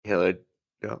Taylor.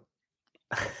 No.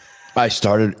 I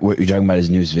started. What you're talking about? His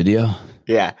newest video?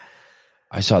 Yeah.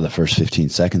 I saw the first 15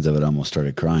 seconds of it. I almost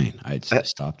started crying. I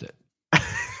stopped it.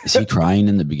 Is he crying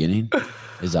in the beginning?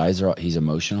 His eyes are. He's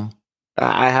emotional.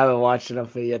 I haven't watched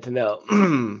enough of it yet to know.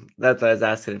 That's why I was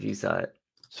asking if you saw it.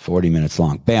 It's 40 minutes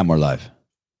long. Bam, we're live.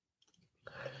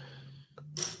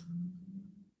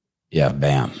 Yeah,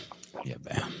 bam. Yeah,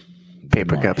 bam.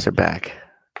 Paper cups are back.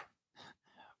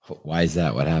 Why is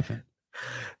that? What happened?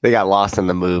 They got lost in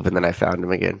the move, and then I found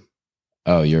them again.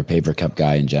 Oh, you're a paper cup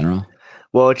guy in general?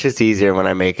 Well, it's just easier when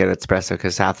I make an espresso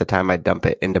because half the time I dump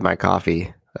it into my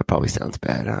coffee. That probably sounds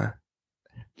bad, huh?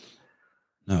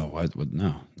 No, what?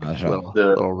 No, not at all.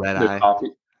 Little red eye.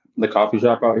 The coffee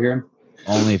shop out here.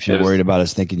 Only if you're worried about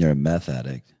us thinking you're a meth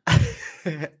addict.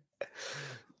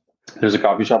 There's a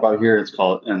coffee shop out here. It's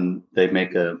called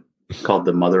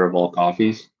the mother of all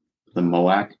coffees, the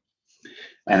Moac,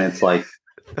 and it's like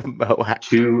Moac.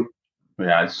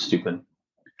 It's stupid.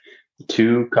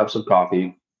 2 cups of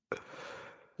coffee,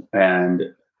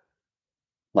 and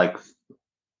like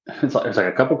it's like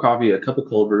a cup of coffee, a cup of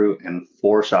cold brew, and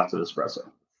 4 shots of espresso.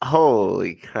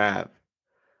 Holy crap!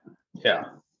 Yeah,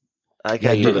 I like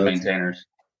how you for the maintainers.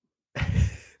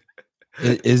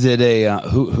 Is it a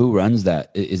who runs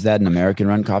that? Is that an American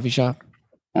run coffee shop?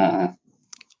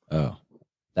 Oh,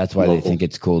 that's why they think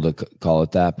it's cool to call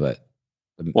it that. But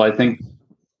well, I think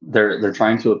they're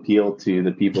trying to appeal to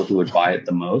the people who would buy it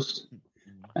the most,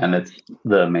 and it's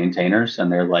the maintainers,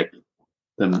 and they're like,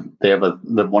 they have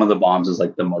one of the bombs is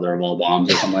like the mother of all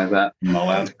bombs or something like that,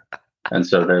 Moab, and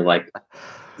so they're like,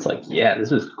 it's like, yeah,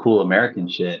 this is cool American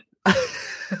shit.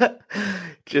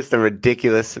 Just a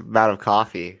ridiculous amount of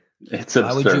coffee. It's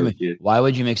absurd. Why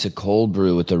would you mix a cold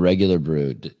brew with a regular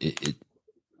brew?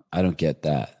 I don't get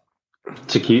that.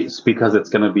 Because it's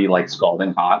going to be like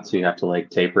scalding hot, so you have to like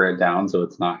taper it down so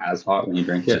it's not as hot when you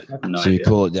drink it. You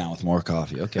cool it down with more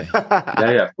coffee. Okay.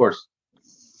 yeah, of course.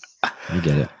 I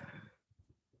get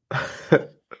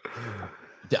it.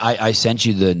 I sent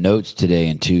you the notes today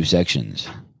in 2 sections.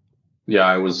 Yeah,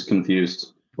 I was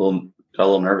confused. Got a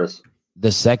little nervous.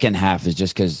 The second half is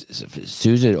just because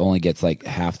Susan only gets like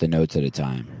half the notes at a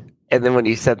time. And then when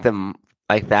you set them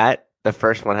like that, the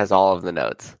first one has all of the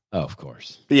notes. Oh, of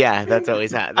course. Yeah, that's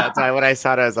always how. That's why when I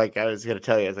saw it, I was like, I was going to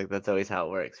tell you, I was like, that's always how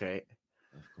it works, right?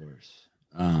 Of course.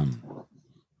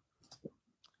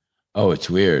 Oh, it's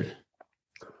weird.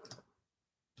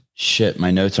 Shit,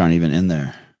 my notes aren't even in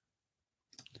there.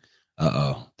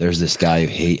 Uh-oh. There's this guy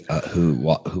who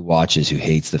watches who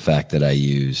hates the fact that I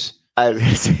use. I was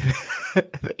going to say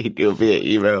you do it via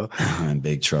email. I'm in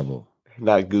big trouble.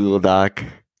 Not Google Doc.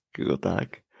 Google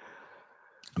Doc.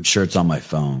 I'm sure it's on my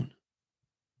phone.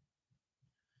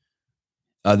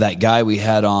 That guy we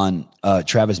had on,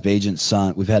 Travis Bagent's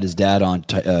son. We've had his dad on,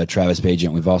 Travis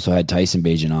Bagent. We've also had Tyson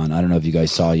Bagent on. I don't know if you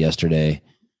guys saw yesterday,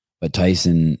 but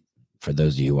Tyson, for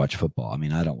those of you who watch football, I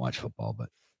mean, I don't watch football,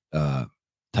 but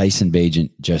Tyson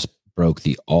Bagent just broke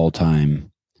the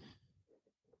all-time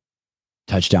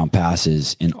touchdown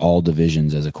passes in all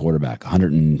divisions as a quarterback,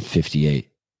 158.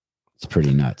 It's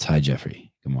pretty nuts. Hi,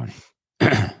 Jeffrey. Good morning.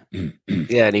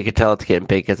 Yeah, and you could tell it's getting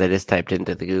big because I just typed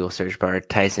into the Google search bar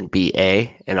Tyson BA,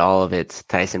 and all of it's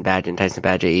Tyson Bagent,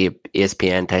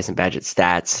 ESPN, Tyson Bagent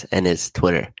stats, and his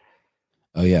Twitter.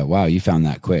 Oh, yeah. Wow. You found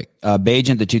that quick.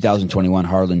 Bagent, the 2021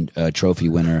 Harlan Trophy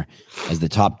winner, as the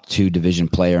top 2 division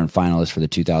player and finalist for the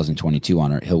 2022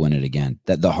 honor. He'll win it again.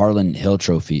 The Harlan Hill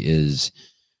Trophy is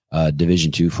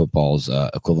Division II football's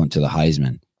equivalent to the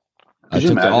Heisman. Could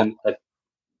you imagine a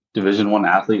Division I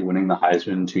athlete winning the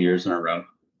Heisman 2 years in a row?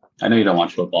 I know you don't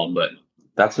watch football, but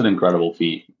that's an incredible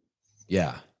feat.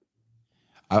 Yeah.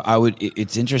 I would.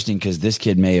 It's interesting because this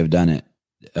kid may have done it.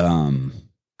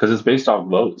 Because it's based off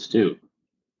votes too.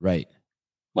 Right.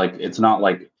 Like it's not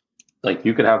like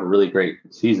you could have a really great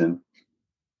season,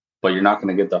 but you're not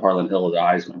going to get the Harlan Hill or the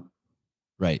Heisman.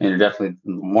 Right. And you're definitely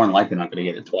more than likely not going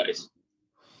to get it twice.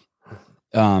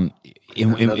 In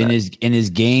his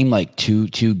game like two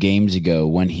games ago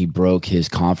when he broke his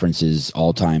conference's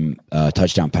all-time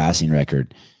touchdown passing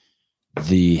record,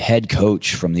 the head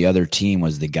coach from the other team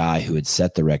was the guy who had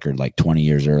set the record like 20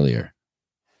 years earlier.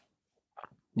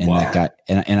 And wow. That guy,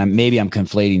 and maybe I'm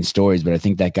conflating stories, but I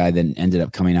think that guy then ended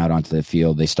up coming out onto the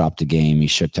field. They stopped the game. He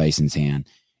shook Tyson's hand.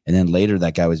 And then later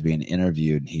that guy was being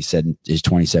interviewed. He said his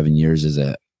 27 years as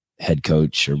a head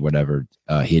coach or whatever,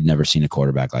 he had never seen a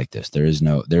quarterback like this. There is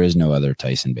no other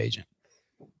Tyson Bagent.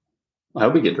 I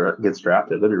hope he gets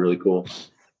drafted. That'd be really cool.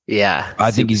 Yeah.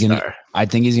 I think he's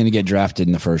gonna get drafted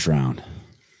in the first round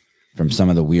from some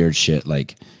of the weird shit.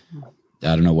 Like,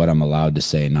 I don't know what I'm allowed to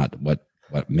say, not what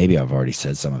maybe I've already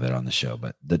said some of it on the show,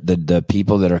 but the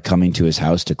people that are coming to his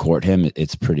house to court him,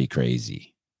 it's pretty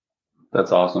crazy.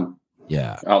 That's awesome.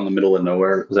 Yeah. Out in the middle of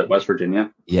nowhere. Is that West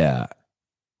Virginia? Yeah.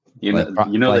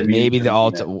 Like maybe the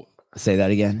alt. Say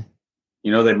that again.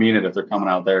 They mean it if they're coming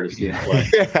out there to see him play.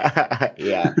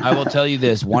 Yeah. I will tell you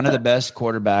this: one of the best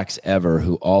quarterbacks ever,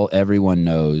 who everyone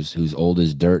knows, who's old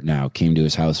as dirt now, came to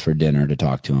his house for dinner to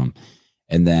talk to him,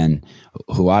 and then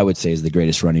who I would say is the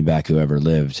greatest running back who ever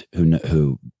lived,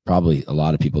 who probably a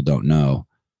lot of people don't know,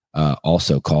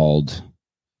 also called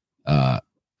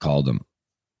him,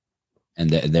 and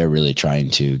they're really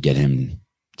trying to get him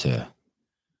to.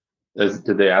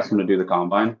 Did they ask him to do the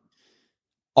combine?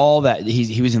 All that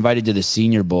he was invited to the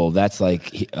Senior Bowl. That's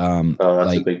like, that's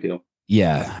a big deal.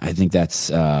 Yeah, I think that's.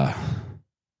 I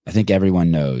think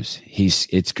everyone knows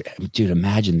dude.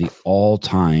 Imagine the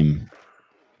all-time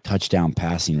touchdown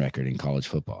passing record in college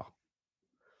football.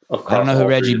 I don't know who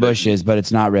Reggie Bush is, but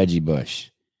it's not Reggie Bush.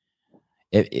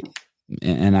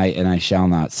 And I shall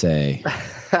not say.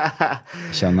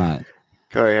 Shall not.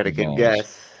 Corey had a good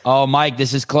guess. Oh, Mike,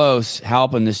 this is close.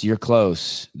 Helping this, you're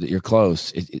close. You're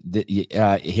close.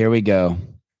 Here we go.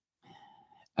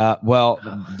 Well,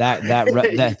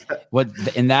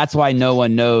 and that's why no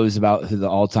one knows about who the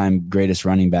all-time greatest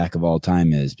running back of all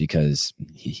time is, because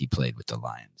he played with the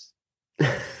Lions.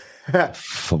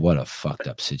 What a fucked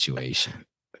up situation.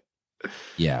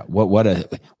 Yeah, what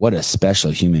a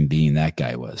special human being that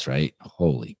guy was, right?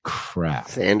 Holy crap.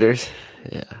 Sanders.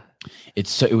 Yeah.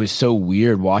 It was so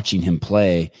weird watching him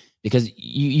play, because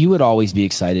you would always be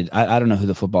excited. I don't know who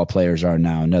the football players are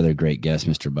now. Another great guess,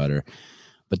 Mr. Butter.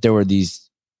 But there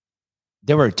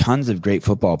were tons of great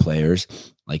football players,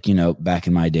 like, back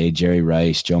in my day, Jerry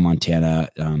Rice, Joe Montana,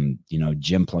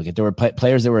 Jim Plunkett. There were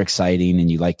players that were exciting and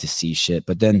you like to see shit.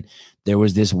 But then there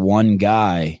was this one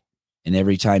guy, and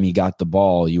every time he got the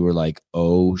ball, you were like,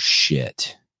 oh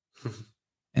shit.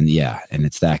 And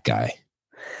it's that guy.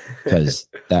 Because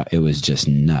it was just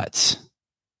nuts.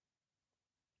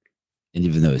 And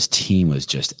even though his team was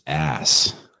just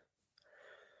ass.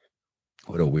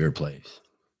 What a weird place.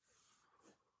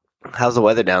 How's the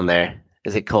weather down there?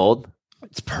 Is it cold?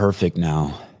 It's perfect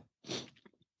now.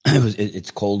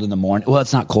 It's cold in the morning. Well,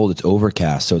 it's not cold. It's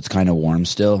overcast, so it's kind of warm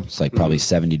still. It's like probably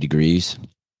 70 degrees.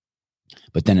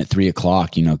 But then at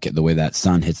 3:00, the way that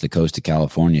sun hits the coast of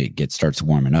California, it starts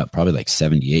warming up. Probably like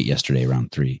 78 yesterday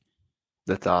around 3.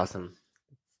 That's awesome.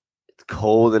 It's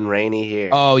cold and rainy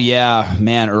here. Oh, yeah.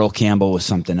 Man, Earl Campbell was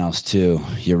something else, too.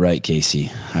 You're right,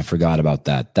 Casey. I forgot about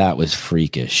that. That was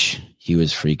freakish. He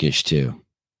was freakish, too.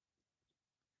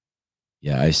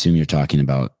 Yeah, I assume you're talking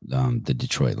about the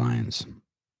Detroit Lions.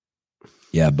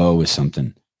 Yeah, Bo was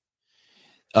something.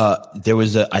 There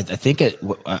was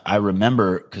I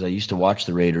remember, because I used to watch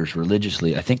the Raiders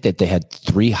religiously. I think that they had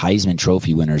 3 Heisman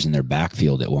Trophy winners in their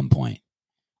backfield at one point.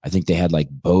 I think they had like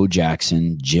Bo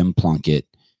Jackson, Jim Plunkett,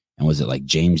 and was it like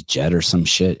James Jett or some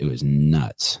shit? It was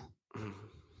nuts.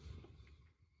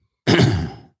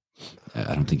 I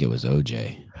don't think it was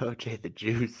OJ. OJ the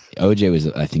Juice. OJ was,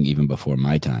 I think, even before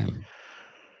my time.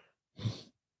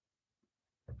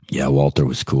 Yeah, Walter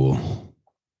was cool.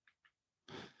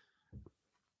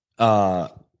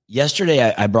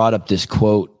 Yesterday, I brought up this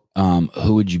quote.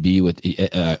 Who would you be with?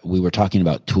 We were talking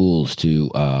about tools to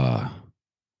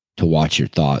watch your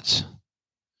thoughts,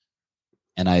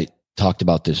 and I talked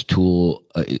about this tool.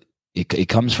 It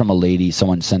comes from a lady.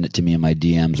 Someone sent it to me in my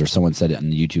DMs, or someone said it in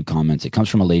the YouTube comments. It comes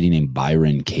from a lady named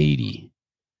Byron Katie.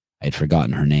 I had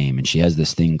forgotten her name, and she has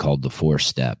this thing called the 4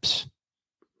 steps.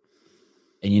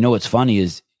 And what's funny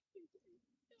is,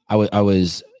 I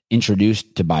was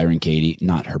introduced to Byron Katie,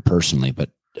 not her personally, but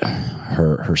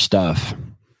her stuff.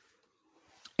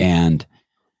 And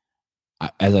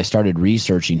as I started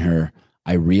researching her,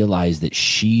 I realized that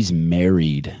she's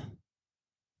married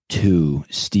to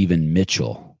Stephen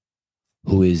Mitchell,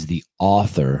 who is the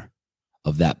author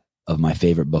of my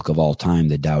favorite book of all time,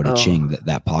 the Tao Te Ching,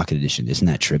 that pocket edition. Isn't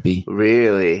that trippy?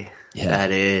 Really? Yeah.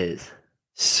 That is.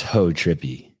 So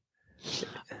trippy.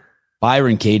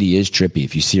 Byron Katie is trippy.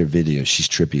 If you see her videos, she's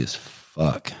trippy as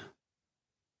fuck.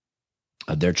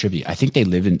 They're trippy. I think they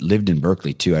lived in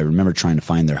Berkeley too. I remember trying to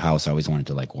find their house. I always wanted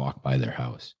to walk by their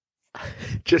house.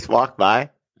 Just walk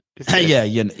by? Yeah,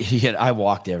 I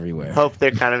walked everywhere. Hope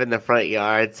they're kind of in the front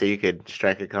yard so you could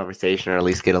strike a conversation or at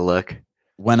least get a look.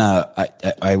 When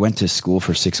I went to school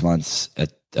for 6 months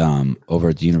at over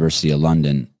at the University of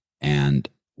London, and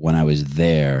when I was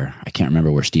there, I can't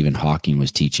remember where Stephen Hawking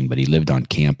was teaching, but he lived on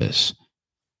campus.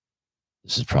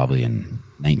 This is probably in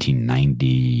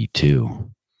 1992.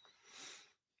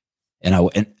 And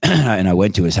I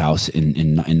went to his house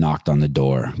and knocked on the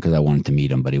door because I wanted to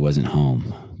meet him, but he wasn't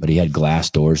home. But he had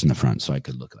glass doors in the front, so I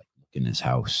could look in his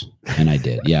house. And I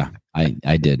did. Yeah,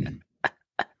 I did.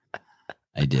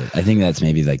 I did. I think that's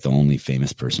maybe like the only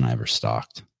famous person I ever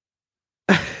stalked.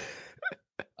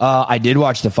 I did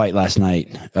watch the fight last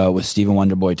night with Stephen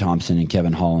Wonderboy Thompson and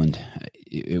Kevin Holland.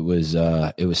 It was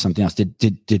something else.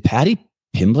 Did Paddy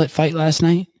Pimblett fight last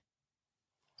night?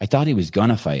 I thought he was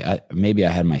gonna fight. Maybe I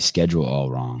had my schedule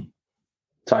all wrong.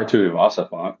 Tai Tuivasa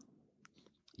fought.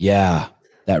 Yeah,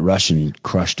 that Russian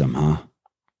crushed him, huh?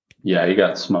 Yeah, he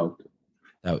got smoked.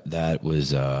 That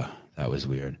was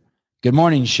weird. Good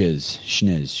morning, Shiz of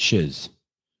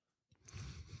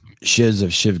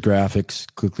Shiv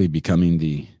Graphics, quickly becoming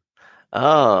the.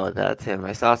 Oh, that's him.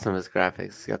 I saw some of his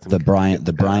graphics. Got some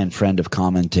the Brian friend of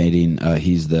commentating.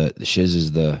 He's the Shiz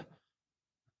is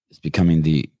becoming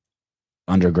the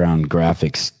underground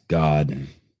graphics god.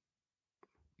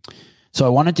 So I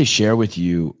wanted to share with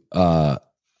you, for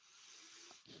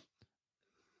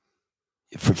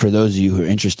those of you who are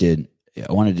interested,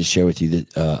 I wanted to share with you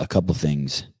that, a couple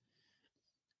things.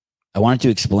 I wanted to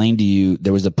explain to you,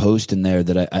 there was a post in there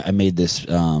that I made this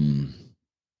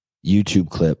YouTube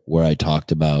clip where I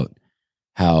talked about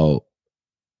how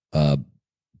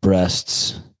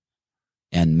breasts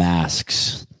and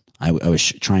masks, I was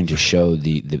trying to show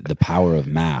the power of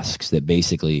masks, that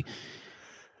basically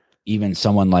even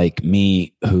someone like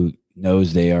me who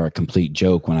knows they are a complete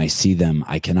joke, when I see them,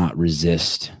 I cannot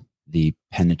resist the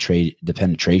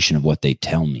penetration of what they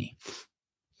tell me.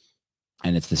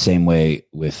 And it's the same way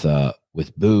with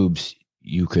boobs.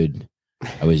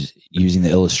 I was using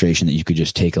the illustration that you could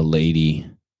just take a lady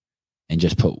and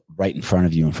just put right in front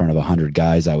of you, in front of 100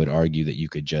 guys. I would argue that you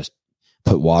could just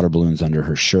put water balloons under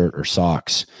her shirt or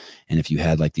socks. And if you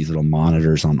had like these little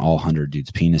monitors on all 100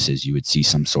 dudes' penises, you would see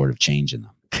some sort of change in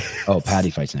them. Oh, Paddy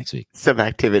fights next week. Some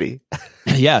activity.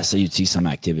 Yeah, so you'd see some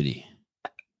activity.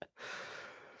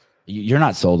 You're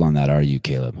not sold on that, are you,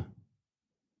 Caleb?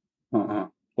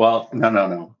 Well,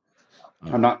 no.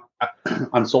 I'm not.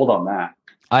 I'm sold on that.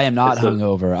 I am not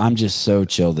hungover. I'm just so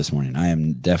chill this morning. I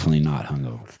am definitely not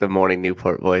hungover. It's the morning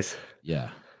Newport voice. Yeah,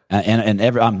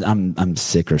 I'm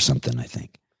sick or something, I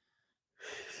think.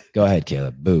 Go ahead,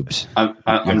 Caleb. Boobs. I'm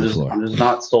just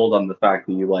not sold on the fact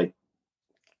that you like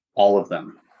all of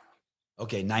them.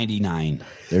 Okay, 99.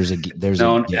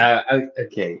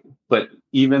 Okay, but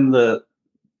even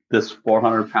this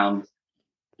 400-pound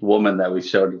woman that we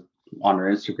showed on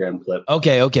her Instagram clip.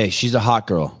 Okay, she's a hot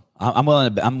girl. I'm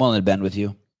willing to bend with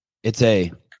you. I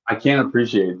can't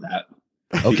appreciate that.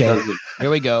 Okay,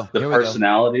 here we go. The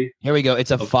personality. Here we go.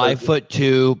 It's a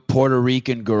 5'2" Puerto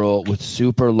Rican girl with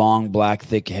super long, black,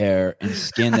 thick hair and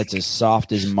skin that's as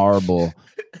soft as marble.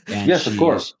 And yes, of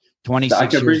course.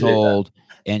 26 years old,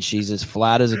 and she's as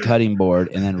flat as a cutting board.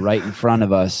 And then right in front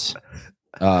of us,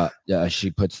 she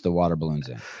puts the water balloons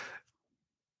in.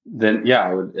 Then yeah,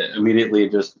 I would immediately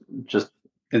just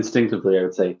instinctively I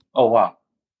would say, "Oh wow."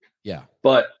 Yeah.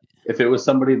 But if it was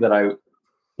somebody that I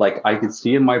could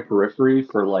see in my periphery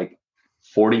for like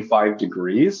 45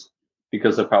 degrees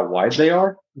because of how wide they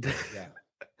are. Yeah,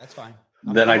 that's fine.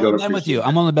 Then I go to bend with you.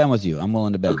 I'm willing to bend with you. I'm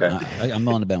willing to bend. Okay. I'm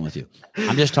willing to bend with you.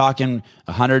 I'm just talking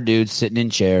 100 dudes sitting in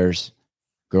chairs.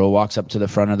 Girl walks up to the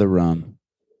front of the room,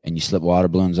 and you slip water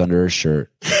balloons under her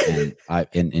shirt, and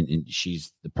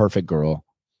she's the perfect girl.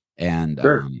 And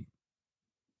sure.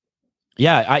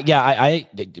 I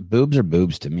boobs are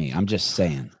boobs to me. I'm just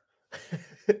saying.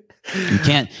 You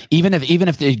can't even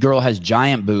if the girl has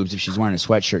giant boobs, if she's wearing a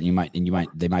sweatshirt,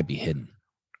 they might be hidden.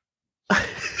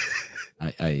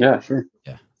 Yeah, sure.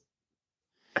 Yeah.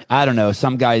 I don't know.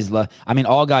 Some guys love. I mean,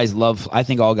 all guys love. I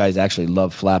think all guys actually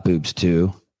love flat boobs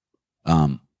too.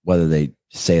 Whether they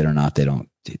say it or not, they don't.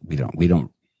 We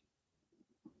don't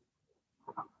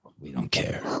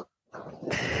care.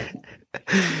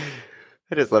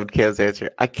 I just loved Caleb's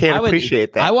answer. I can't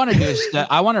appreciate that. I want to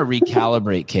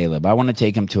recalibrate Caleb. I want to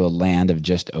take him to a land of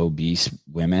just obese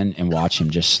women and watch him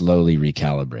just slowly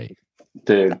recalibrate.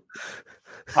 Dude,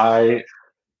 I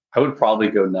would probably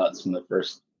go nuts in the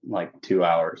first 2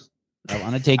 hours. I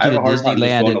want to take you to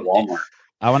Disneyland.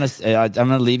 I'm going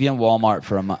to leave you in Walmart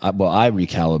for a month. Well, I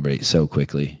recalibrate so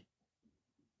quickly.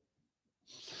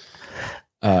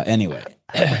 Anyway,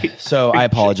 so I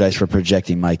apologize for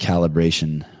projecting my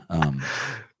calibration. I don't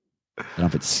know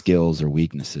if it's skills or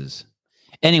weaknesses.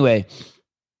 Anyway,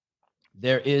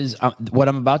 there is what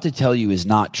I'm about to tell you is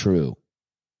not true.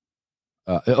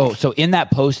 So in that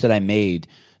post that I made,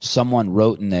 someone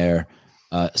wrote in there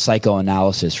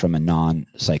psychoanalysis from a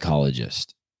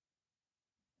non-psychologist.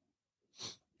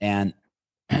 And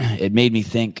it made me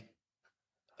think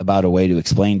about a way to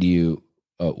explain to you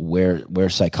where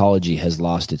psychology has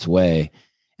lost its way.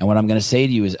 And what I'm going to say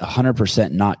to you is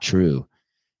 100% not true.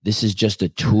 This is just a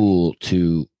tool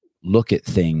to look at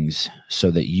things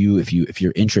so that if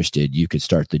you're interested, you could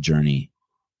start the journey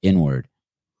inward.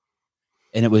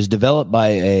 And it was developed by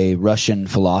a Russian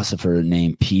philosopher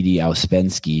named P.D.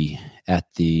 Ouspensky at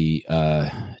the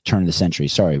turn of the century.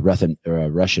 Sorry,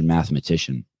 Russian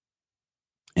mathematician.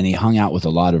 And he hung out with a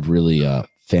lot of really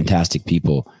fantastic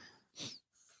people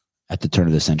at the turn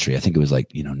of the century. I think it was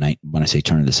like, when I say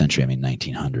turn of the century, I mean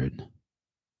 1900. And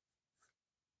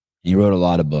he wrote a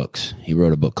lot of books. He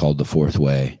wrote a book called The Fourth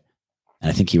Way. And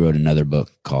I think he wrote another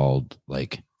book called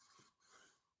like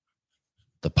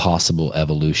The Possible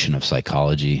Evolution of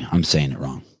Psychology. I'm saying it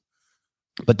wrong.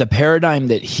 But the paradigm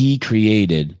that he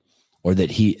created, or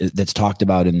that's talked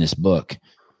about in this book,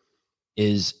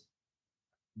 is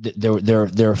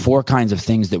there are four kinds of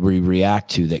things that we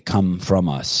react to that come from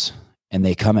us, and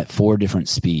they come at four different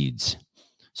speeds.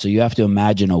 So you have to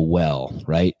imagine a well,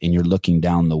 right? And you're looking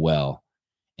down the well,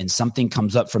 and something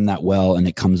comes up from that well, and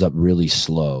it comes up really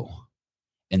slow.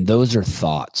 And those are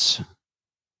thoughts.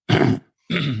 And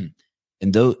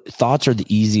those thoughts are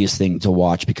the easiest thing to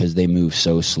watch because they move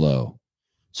so slow.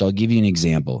 So I'll give you an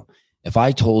example. If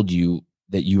I told you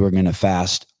that you were going to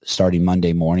fast starting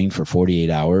Monday morning for 48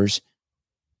 hours,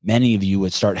 many of you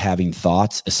would start having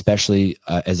thoughts, especially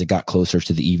as it got closer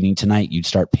to the evening tonight. You'd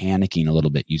start panicking a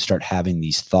little bit. You'd start having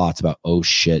these thoughts about, oh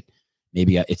shit,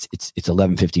 maybe it's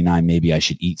 11:59. Maybe I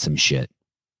should eat some shit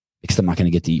because I'm not going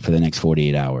to get to eat for the next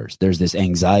 48 hours. There's this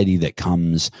anxiety that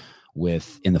comes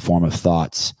in the form of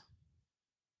thoughts.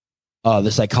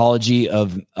 The Psychology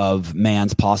of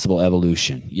Man's Possible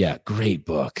Evolution. Yeah, great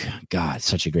book. God,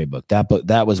 such a great book.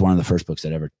 That was one of the first books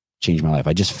that ever changed my life.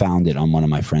 I just found it on one of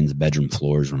my friend's bedroom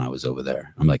floors when I was over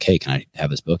there. I'm like, hey, can I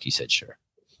have this book? He said, sure.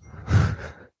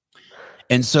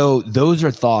 And so those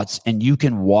are thoughts, and you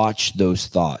can watch those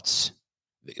thoughts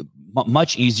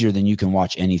much easier than you can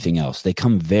watch anything else. They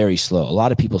come very slow. A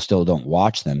lot of people still don't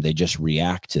watch them. They just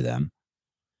react to them.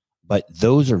 But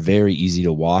those are very easy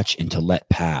to watch and to let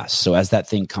pass. So as that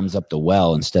thing comes up the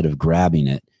well, instead of grabbing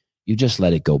it, you just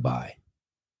let it go by.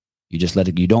 You just let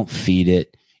it, you don't feed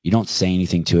it. You don't say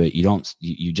anything to it.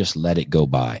 You just let it go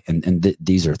by. And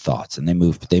these are thoughts, and they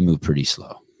move pretty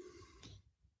slow.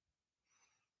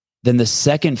 Then the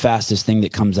second fastest thing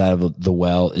that comes out of the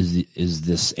well is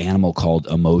this animal called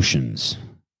emotions.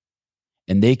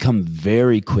 And they come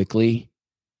very quickly.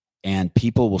 And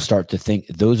people will start to think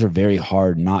those are very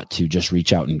hard not to just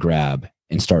reach out and grab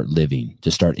and start living,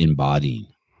 to start embodying.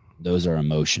 Those are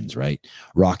emotions, right?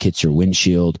 Rock hits your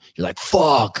windshield. You're like,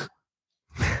 fuck.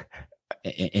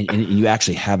 and you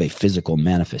actually have a physical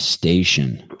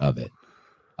manifestation of it.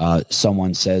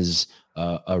 Someone says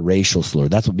a racial slur.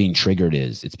 That's what being triggered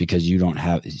is. It's because you don't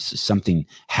have something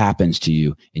happens to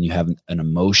you and you have an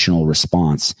emotional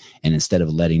response. And instead of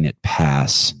letting it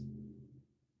pass,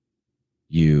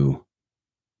 you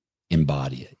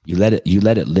embody it. You let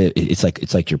it live.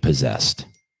 It's like you're possessed,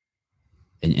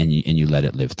 and you let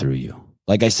it live through you.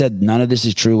 Like I said, none of this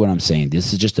is true what I'm saying.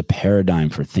 This is just a paradigm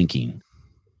for thinking,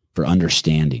 for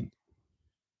understanding.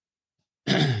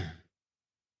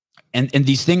 And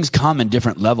these things come in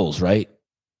different levels, right?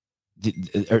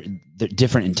 They're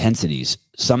different intensities.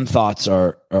 Some thoughts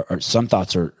are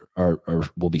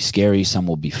will be scary, some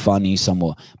will be funny,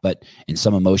 and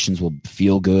some emotions will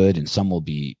feel good, and some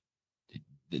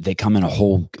they come in a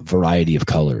whole variety of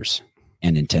colors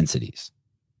and intensities.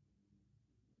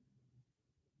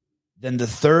 Then the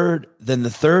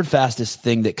third fastest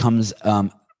thing that comes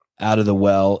out of the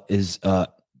well is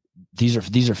these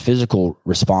are physical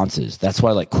responses. That's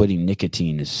why like quitting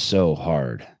nicotine is so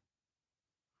hard,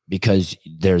 because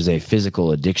there's a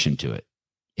physical addiction to it.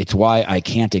 It's why I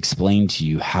can't explain to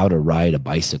you how to ride a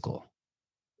bicycle,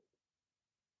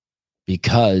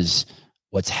 because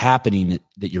what's happening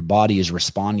that your body is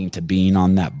responding to being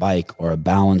on that bike or a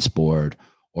balance board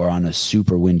or on a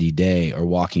super windy day or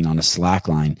walking on a slack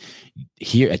line.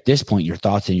 Here at this point, your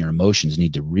thoughts and your emotions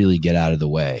need to really get out of the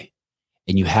way.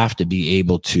 And you have to be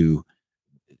able to,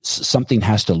 something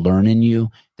has to learn in you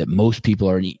that most people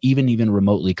are even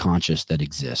remotely conscious that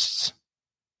exists.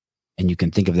 And you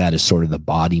can think of that as sort of the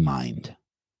body mind.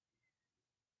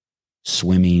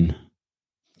 Swimming,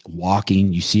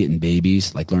 walking, you see it in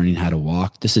babies, like learning how to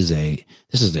walk. This is a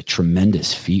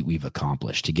tremendous feat we've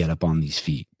accomplished to get up on these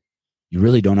feet. You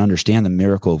really don't understand the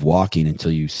miracle of walking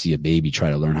until you see a baby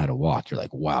try to learn how to walk. You're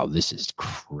like, wow, this is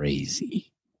crazy.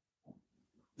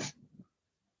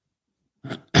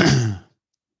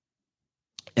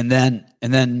 And then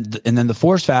the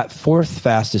fourth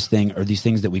fastest thing are these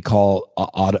things that we call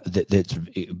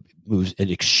that moves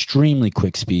at extremely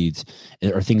quick speeds,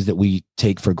 are things that we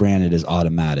take for granted as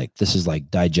automatic. This is like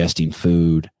digesting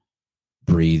food,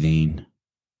 breathing,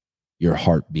 your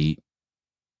heartbeat,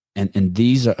 and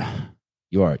these are.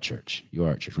 You are at church. You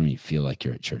are at church. When you feel like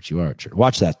you're at church, you are at church.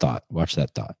 Watch that thought.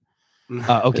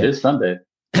 Okay. It is Sunday.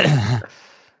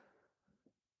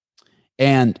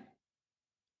 And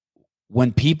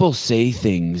when people say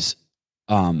things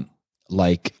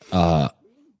like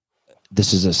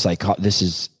this is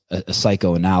a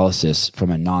psychoanalysis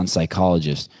from a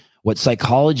non-psychologist, what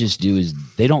psychologists do is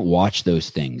they don't watch those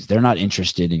things. They're not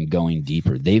interested in going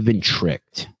deeper. They've been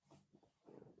tricked.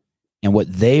 And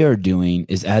what they are doing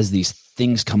is, as these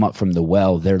things come up from the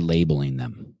well, they're labeling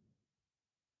them.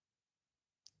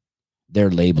 They're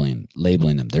labeling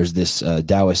them. There's this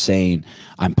Taoist saying,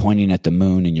 I'm pointing at the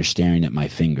moon and you're staring at my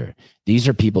finger. These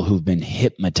are people who've been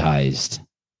hypnotized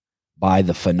by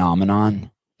the phenomenon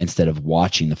instead of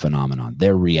watching the phenomenon.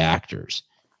 They're reactors.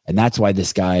 And that's why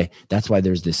there's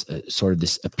this sort of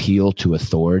this appeal to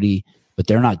authority, but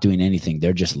they're not doing anything.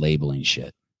 They're just labeling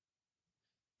shit.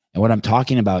 And what I'm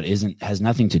talking about has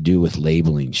nothing to do with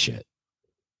labeling shit.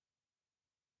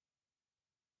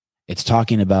 It's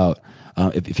talking about,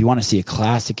 if you want to see a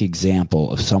classic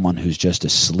example of someone who's just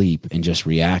asleep and just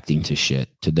reacting to shit,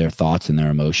 to their thoughts and their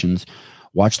emotions,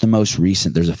 watch the most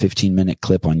recent. There's a 15-minute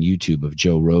clip on YouTube of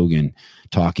Joe Rogan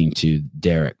talking to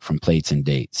Derek from Plates and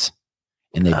Dates.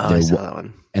 And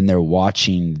they're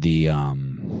watching the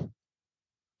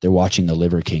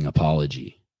Liver King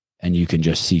apology. And you can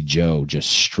just see Joe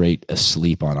just straight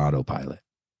asleep on autopilot.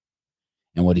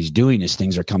 And what he's doing is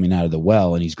things are coming out of the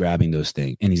well and he's grabbing those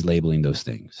things and he's labeling those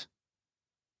things.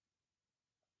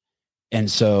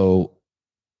 And so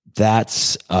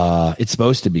that's, it's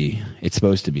supposed to be.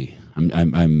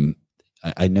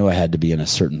 I know I had to be in a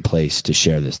certain place to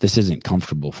share this. This isn't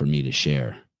comfortable for me to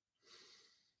share.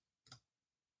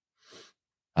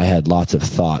 I had lots of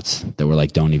thoughts that were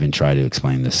like, don't even try to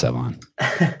explain this, Sevan.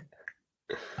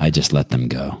 I just let them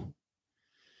go.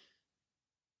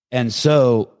 And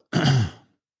so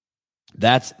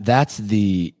that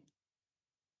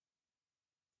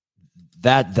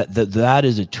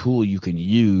is a tool you can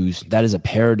use. That is a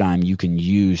paradigm you can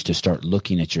use to start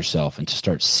looking at yourself and to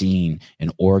start seeing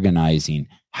and organizing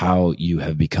how you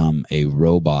have become a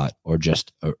robot or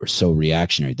so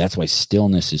reactionary. That's why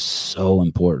stillness is so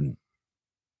important.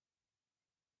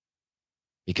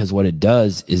 Because what it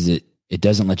does is it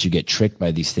doesn't let you get tricked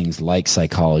by these things like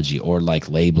psychology or like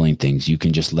labeling things. You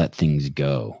can just let things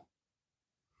go.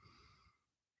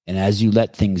 And as you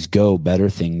let things go, better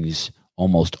things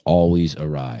almost always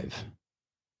arrive.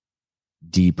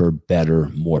 Deeper, better,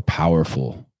 more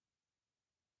powerful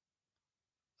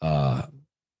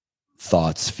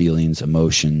thoughts, feelings,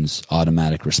 emotions,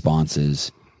 automatic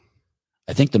responses.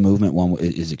 I think the movement one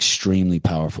is extremely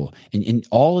powerful. And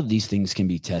all of these things can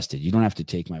be tested. You don't have to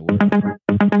take my word.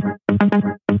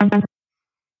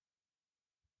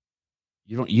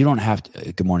 You don't have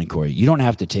to. Good morning, Corey. You don't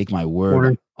have to take my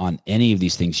word on any of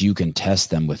these things. You can test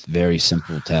them with very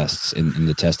simple tests. And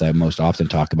the test I most often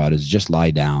talk about is just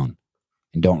lie down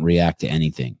and don't react to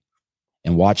anything.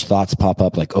 And watch thoughts pop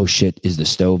up like, oh shit, is the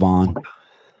stove on?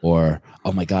 Or,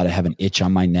 oh my God, I have an itch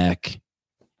on my neck.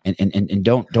 And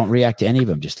don't react to any of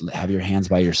them. Just have your hands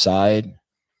by your side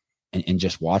and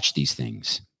just watch these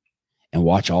things. And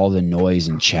watch all the noise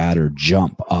and chatter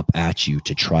jump up at you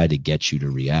to try to get you to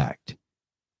react.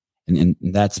 And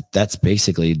that's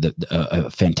basically a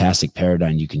fantastic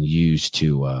paradigm you can use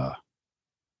to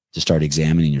start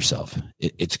examining yourself.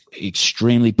 It's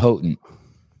extremely potent.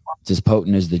 It's as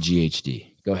potent as the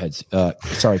GHD. Go ahead.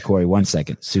 Sorry, Corey. 1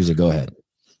 second. Sousa, go ahead.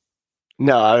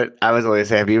 No, I was only going to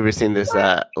say, have you ever seen this,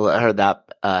 heard that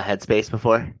Headspace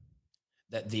before?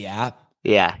 The app?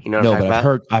 Yeah, you know. No,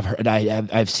 but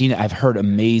I've seen it. I've heard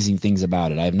amazing things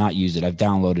about it. I have not used it. I've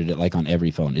downloaded it like on every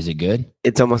phone. Is it good?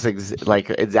 It's almost like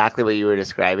exactly what you were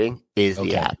describing is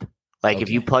the app. Like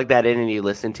if you plug that in and you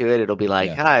listen to it, it'll be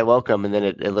like, "Hi, welcome," and then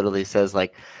it literally says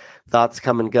like, "Thoughts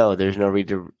come and go. There's no need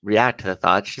to react to the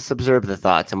thoughts. Just observe the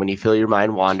thoughts, and when you feel your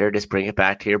mind wander, just bring it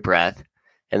back to your breath,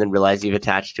 and then realize you've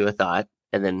attached to a thought,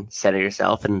 and then center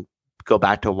yourself and go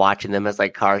back to watching them as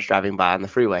like cars driving by on the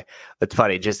freeway." It's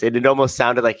funny. Just it almost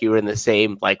sounded like you were in the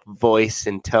same like voice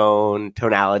and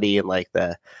tonality and like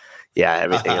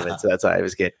everything of it. So that's why it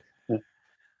was good.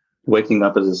 Waking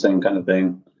up is the same kind of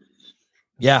thing.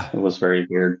 Yeah, it was very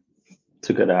weird.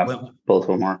 It's a good app. Both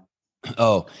of them are.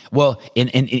 Oh, well, and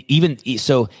even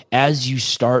so, as you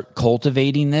start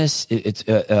cultivating this, it's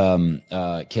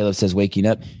Caleb says waking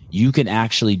up, you can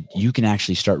actually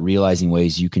start realizing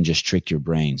ways you can just trick your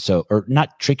brain. So, or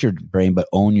not trick your brain, but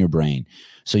own your brain.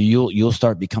 So you'll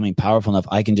start becoming powerful enough.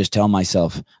 I can just tell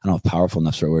myself, I don't know if powerful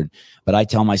enough is the right word, but I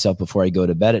tell myself before I go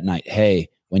to bed at night, hey,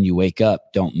 when you wake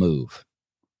up, don't move.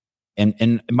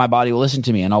 And my body will listen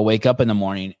to me, and I'll wake up in the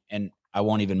morning and I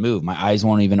won't even move. My eyes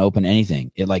won't even open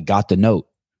anything. It like got the note,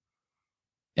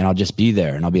 and I'll just be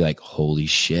there, and I'll be like, "Holy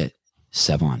shit,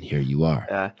 Sevan, here you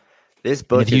are." This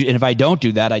book, and if I don't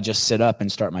do that, I just sit up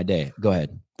and start my day. Go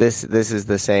ahead. This is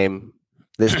the same.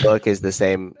 This book is the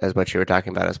same as what you were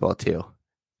talking about as well too.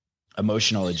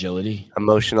 Emotional agility.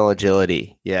 Emotional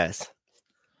agility. Yes.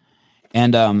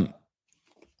 And I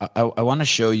want to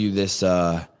show you this.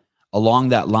 Along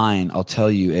that line, I'll tell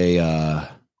you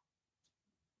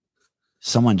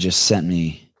someone just sent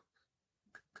me.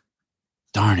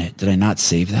 Darn it. Did I not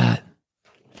save that?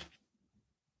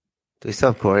 Do we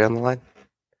still have Corey on the line?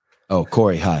 Oh,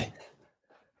 Corey, hi.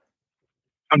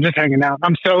 I'm just hanging out.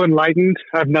 I'm so enlightened.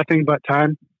 I have nothing but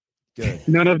time. Good.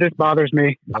 None of this bothers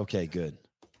me. Okay, good.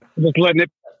 I'm just letting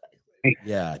it.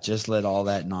 Yeah, just let all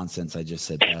that nonsense I just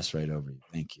said pass right over you.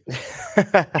 Thank you.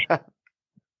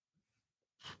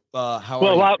 While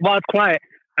it's quiet,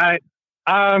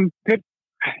 good,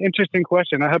 interesting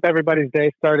question. I hope everybody's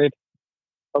day started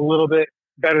a little bit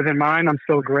better than mine. I'm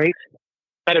still great.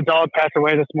 I had a dog pass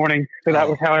away this morning, so that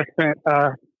was how I spent.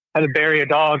 Had to bury a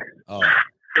dog in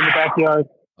the backyard.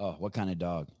 Oh, what kind of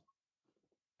dog?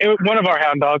 It was one of our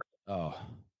hound dogs. Oh,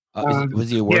 was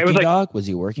he a working dog? Was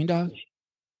he a working dog?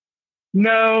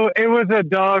 No, it was a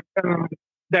dog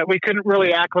that we couldn't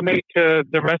really acclimate to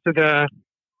the rest of the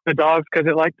dogs because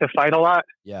it liked to fight a lot.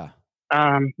 Yeah.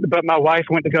 But my wife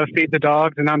went to go feed the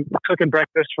dogs, and I'm cooking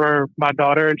breakfast for my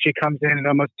daughter, and she comes in and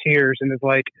almost tears and is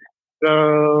like,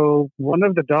 "So one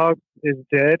of the dogs is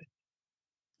dead,"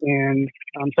 and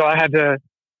so I had to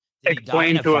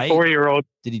explain to a 4-year-old.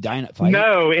 Did he die in a fight?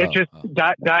 No, it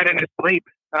died in his sleep.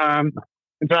 And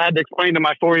so I had to explain to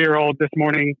my 4-year-old this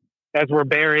morning as we're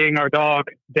burying our dog,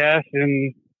 death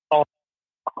and all.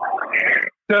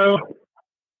 So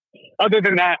other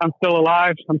than that, I'm still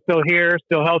alive. I'm still here,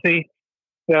 still healthy.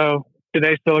 So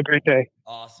today's still a great day.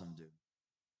 Awesome, dude.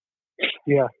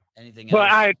 Yeah. Anything else?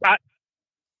 But I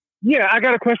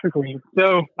got a question for you.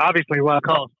 So obviously, I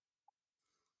called.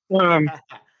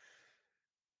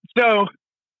 So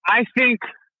I think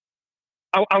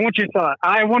I want your thought.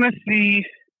 I want to see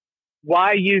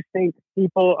why you think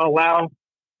people allow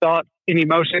thoughts and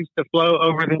emotions to flow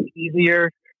over them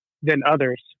easier than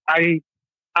others. I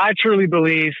truly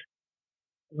believe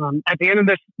at the end of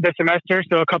the semester,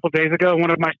 so a couple of days ago,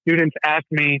 one of my students asked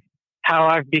me how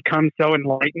I've become so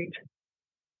enlightened.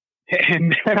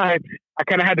 And I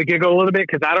kind of had to giggle a little bit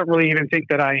because I don't really even think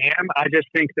that I am. I just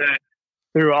think that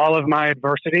through all of my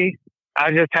adversity,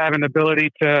 I just have an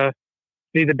ability to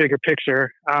see the bigger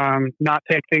picture, not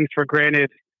take things for granted,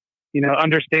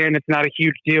 understand it's not a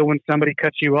huge deal when somebody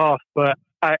cuts you off. But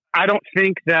I don't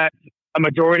think that a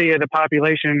majority of the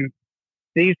population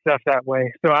sees stuff that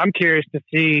way. So I'm curious to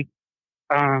see,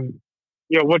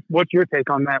 what's your take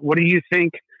on that? What do you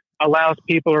think allows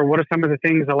people, or what are some of the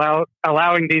things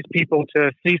allowing these people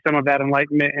to see some of that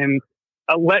enlightenment and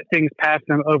let things pass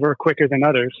them over quicker than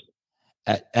others?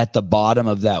 At the bottom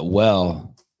of that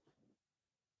well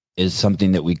is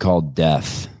something that we call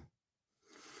death.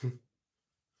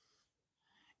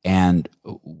 And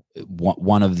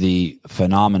one of the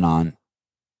phenomenon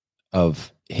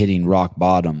of hitting rock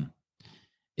bottom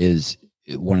is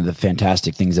one of the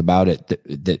fantastic things about it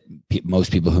that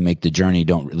most people who make the journey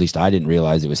don't, at least I didn't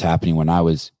realize it was happening when I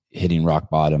was hitting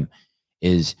rock bottom,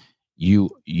 is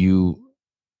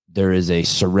there is a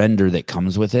surrender that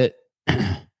comes with it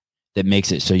that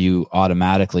makes it so you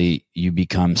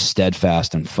become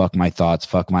steadfast and fuck my thoughts,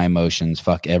 fuck my emotions,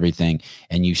 fuck everything.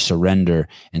 And you surrender.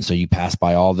 And so you pass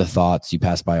by all the thoughts, you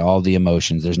pass by all the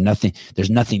emotions. There's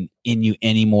nothing in you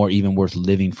anymore, even worth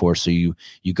living for. So you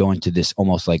go into this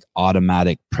almost like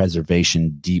automatic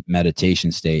preservation, deep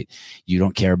meditation state. You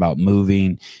don't care about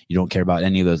moving. You don't care about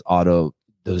any of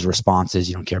those responses.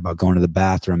 You don't care about going to the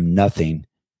bathroom, nothing.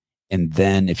 And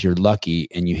then if you're lucky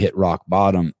and you hit rock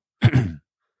bottom,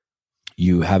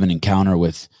 you have an encounter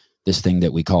with this thing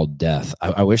that we call death.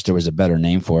 I wish there was a better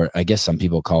name for it. I guess some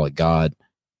people call it God.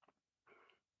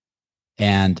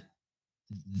 And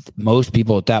most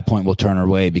people at that point will turn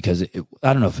away because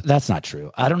I don't know if that's not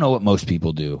true. I don't know what most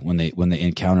people do when they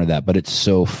encounter that, but it's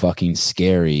so fucking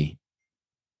scary.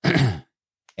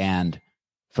 And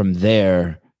from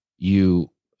there, you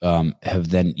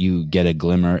you get a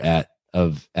glimmer at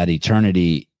at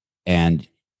eternity, and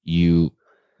you,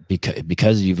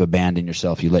 because you've abandoned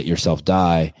yourself, you let yourself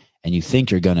die, and you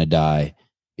think you're going to die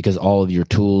because all of your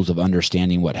tools of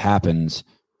understanding what happens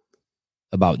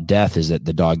about death is that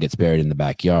the dog gets buried in the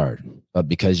backyard. But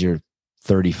because you're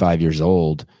 35 years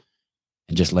old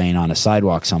and just laying on a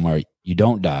sidewalk somewhere, you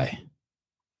don't die.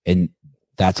 And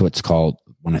that's what's called,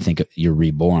 when I think you're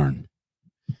reborn.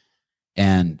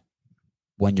 And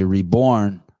when you're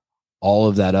reborn, all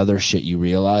of that other shit you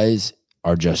realize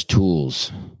are just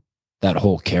tools. That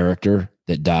whole character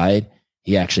that died,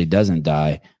 he actually doesn't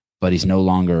die, but he's no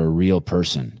longer a real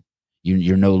person.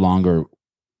 You're no longer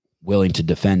willing to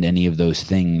defend any of those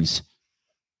things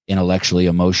intellectually,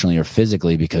 emotionally, or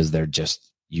physically, because they're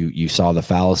just, you saw the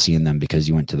fallacy in them because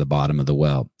you went to the bottom of the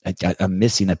well. I'm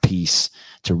missing a piece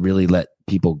to really let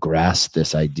people grasp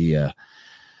this idea.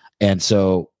 And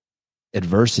so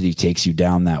adversity takes you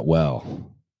down that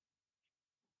well.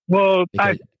 Well,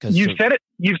 you've said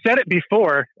it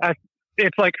before.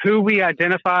 It's like who we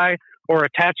identify or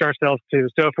attach ourselves to.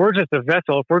 So if we're just a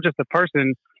vessel, if we're just a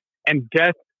person, and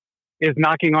death is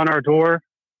knocking on our door,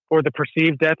 or the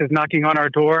perceived death is knocking on our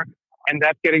door, and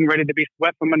that's getting ready to be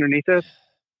swept from underneath us,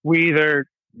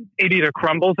 it either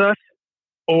crumbles us,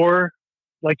 or,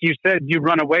 like you said, you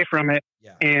run away from it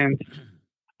and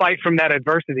fight from that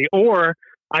adversity. Or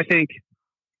I think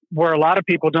where a lot of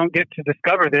people don't get to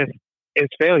discover this is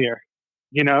failure.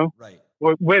 You know, right?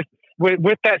 With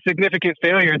that significant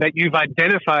failure that you've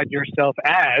identified yourself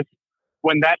as,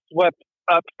 when that's swept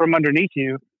up from underneath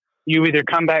you, you either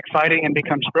come back fighting and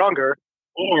become stronger,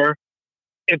 or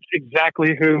it's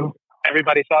exactly who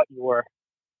everybody thought you were.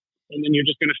 And then you're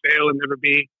just going to fail and never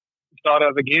be thought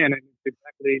of again. And it's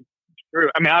exactly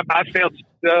true. I mean, I've failed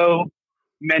so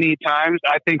many times.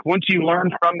 I think once you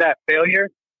learn from that failure,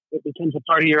 it becomes a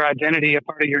part of your identity, a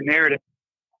part of your narrative.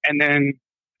 And then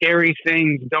scary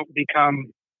things don't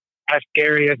become as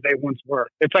scary as they once were.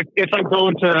 It's like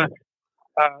going to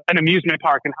an amusement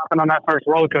park and hopping on that first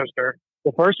roller coaster.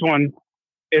 The first one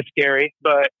is scary,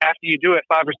 but after you do it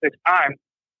 5 or 6 times,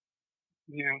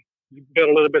 you build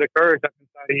a little bit of courage up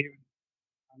inside of you.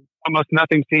 Almost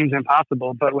nothing seems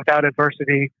impossible, but without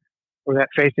adversity or that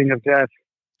facing of death,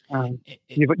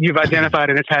 you've identified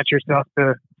and attached yourself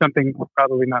to something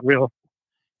probably not real.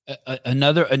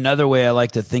 Another way I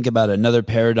like to think about it, another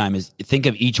paradigm, is think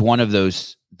of each one of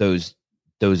those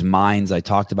minds I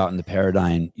talked about in the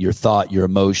paradigm: your thought, your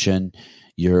emotion,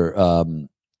 your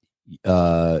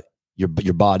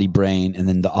body, brain, and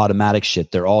then the automatic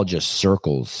shit. They're all just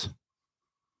circles.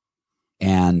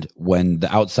 And when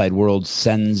the outside world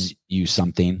sends you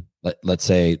something, let's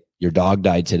say your dog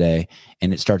died today,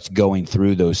 and it starts going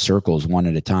through those circles one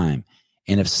at a time.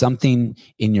 And if something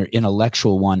in your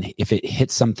intellectual one, if it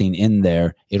hits something in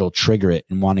there, it'll trigger it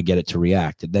and want to get it to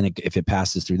react. And then if it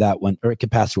passes through that one, or it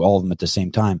could pass through all of them at the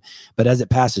same time. But as it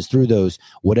passes through those,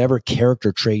 whatever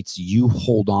character traits you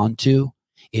hold on to,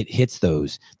 it hits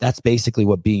those. That's basically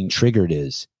what being triggered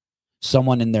is.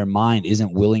 Someone in their mind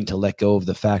isn't willing to let go of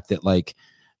the fact that, like,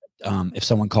 if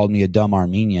someone called me a dumb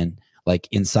Armenian, like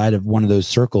inside of one of those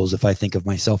circles, if I think of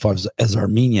myself as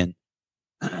Armenian,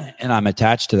 and I'm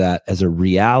attached to that as a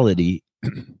reality,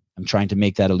 I'm trying to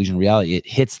make that illusion reality. It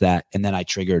hits that, and then I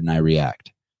triggered and I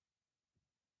react.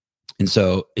 And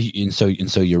so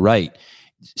you're right.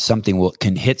 Something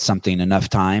can hit something enough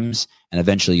times, and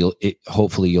eventually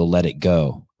hopefully you'll let it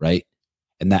go, right?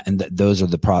 And those are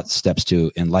the steps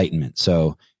to enlightenment.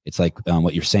 So it's like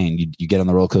what you're saying. You get on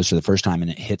the roller coaster the first time, and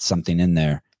it hits something in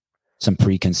there, some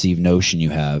preconceived notion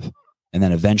you have. And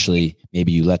then eventually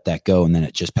maybe you let that go, and then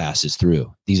it just passes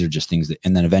through. These are just things that,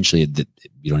 and then eventually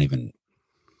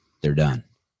they're done.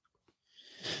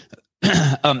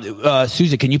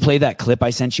 Susan, can you play that clip I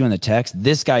sent you in the text?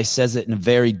 This guy says it in a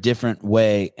very different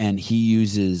way, and he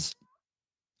uses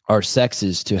our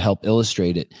sexes to help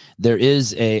illustrate it. There is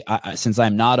since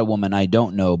I'm not a woman, I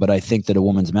don't know, but I think that a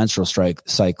woman's menstrual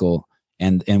cycle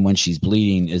and when she's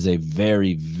bleeding is a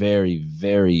very, very,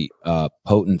 very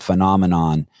potent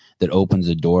phenomenon that opens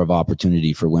a door of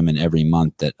opportunity for women every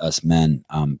month that us men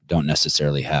don't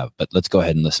necessarily have. But let's go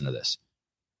ahead and listen to this.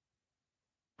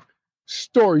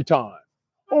 Story time.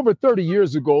 Over 30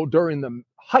 years ago, during the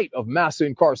height of mass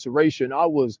incarceration, I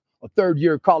was a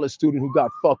third-year college student who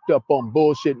got fucked up on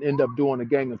bullshit and ended up doing a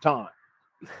gang of time.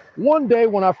 One day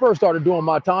when I first started doing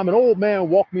my time, an old man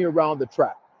walked me around the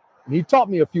track. And he taught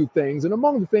me a few things. And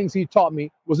among the things he taught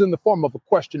me was in the form of a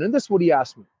question. And this is what he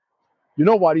asked me. You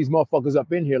know why these motherfuckers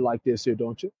up in here like this here,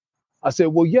 don't you? I said,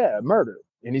 well, yeah, murder.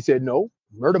 And he said, no,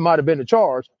 murder might have been the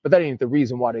charge, but that ain't the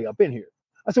reason why they up in here.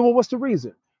 I said, well, what's the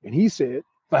reason? And he said,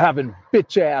 for having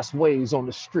bitch ass ways on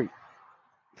the street.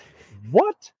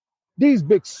 what? These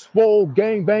big swole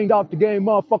gang banged out the game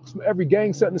motherfuckers from every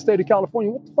gang set in the state of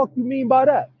California. What the fuck you mean by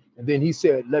that? And then he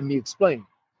said, let me explain.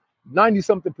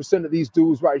 90-something% of these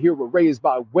dudes right here were raised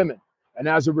by women. And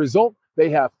as a result, they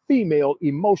have female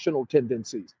emotional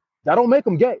tendencies. That don't make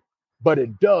them gay, but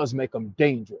it does make them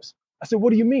dangerous. I said,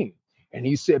 what do you mean? And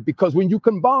he said, because when you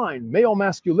combine male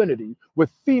masculinity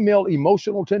with female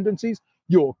emotional tendencies,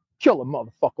 you'll kill a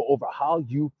motherfucker over how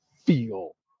you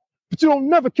feel. But you don't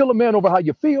never kill a man over how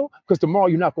you feel, because tomorrow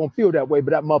you're not going to feel that way,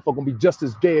 but that motherfucker going to be just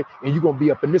as dead, and you're going to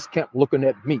be up in this camp looking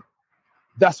at me.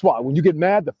 That's why when you get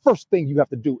mad, the first thing you have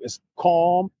to do is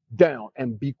calm down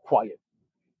and be quiet.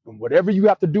 And whatever you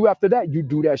have to do after that, you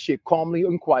do that shit calmly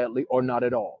and quietly or not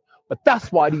at all. But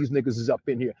that's why these niggas is up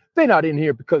in here. They're not in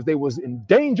here because they was in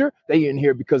danger. They in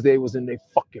here because they was in their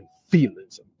fucking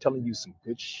feelings. I'm telling you some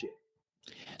good shit.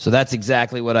 So that's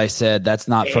exactly what I said. That's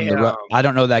not from the, I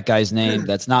don't know that guy's name.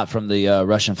 That's not from the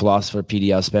Russian philosopher P.D.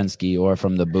 Ouspensky or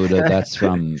from the Buddha. That's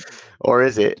from, or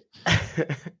is it?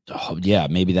 Oh yeah,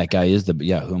 maybe that guy is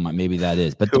maybe that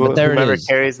is. But there whoever it is.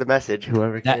 Carries the message.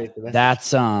 Whoever carries the message.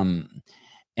 That's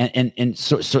and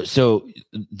so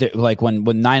like when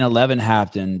 9/11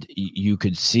 happened, you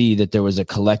could see that there was a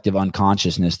collective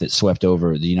unconsciousness that swept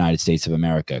over the United States of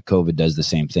America. COVID does the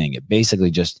same thing. It basically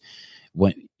just,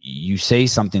 when you say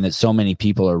something that so many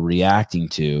people are reacting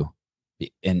to,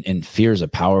 and fear is a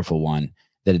powerful one,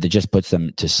 that it just puts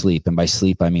them to sleep. And by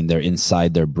sleep, I mean they're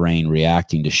inside their brain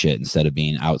reacting to shit instead of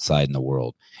being outside in the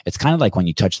world. It's kind of like when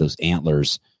you touch those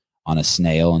antlers on a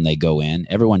snail and they go in,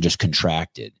 everyone just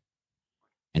contracted.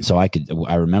 And so I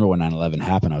remember when 9/11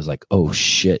 happened, I was like, oh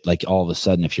shit. Like all of a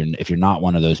sudden, if you're not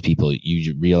one of those people,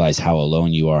 you realize how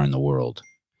alone you are in the world.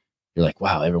 You're like,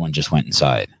 wow, everyone just went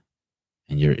inside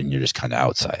and you're just kind of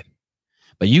outside.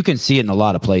 But you can see it in a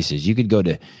lot of places.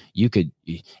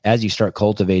 As you start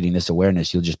cultivating this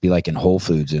awareness, you'll just be like in Whole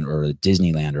Foods or at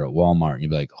Disneyland or at Walmart, and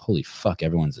you'll be like, holy fuck,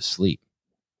 everyone's asleep.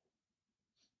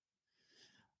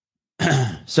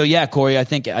 So yeah, Corey, I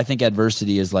think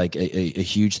adversity is like a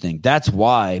huge thing. That's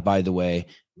why, by the way,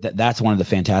 that's one of the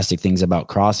fantastic things about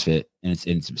CrossFit, and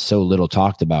it's so little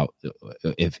talked about,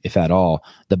 if at all.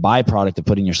 The byproduct of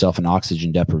putting yourself in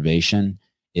oxygen deprivation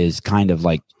is kind of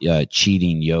like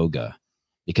cheating yoga,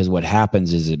 because what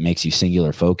happens is it makes you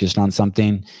singular focused on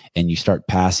something, and you start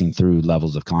passing through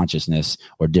levels of consciousness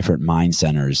or different mind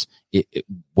centers.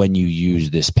 When you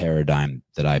use this paradigm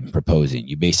that I'm proposing,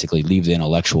 you basically leave the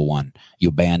intellectual one, you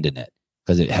abandon it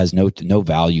because it has no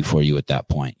value for you at that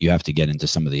point. You have to get into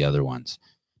some of the other ones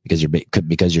because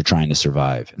you're trying to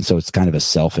survive. And so it's kind of a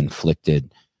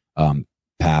self-inflicted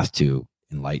path to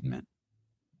enlightenment.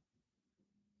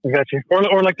 I got you.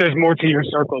 Or like there's more to your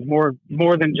circle,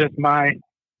 more than just my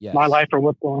life or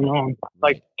what's going on.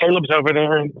 Like Caleb's over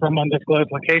there in some undisclosed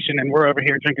location, and we're over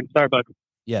here drinking Starbucks.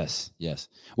 Yes.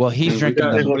 Well, he's drinking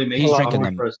the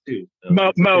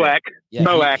Moac. Yeah,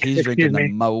 Moac. He's drinking the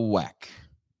Moac.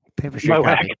 Paper Street.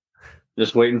 Moac.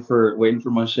 Just waiting for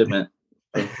my shipment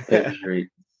of Paper Street.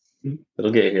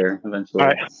 It'll get here eventually. All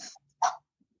right.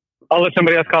 I'll let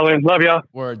somebody else call in. Love y'all.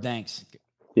 Word. Thanks.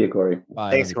 See you, Corey.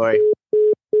 Bye. Thanks, Corey.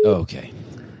 Okay.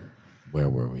 Where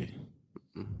were we?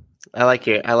 I like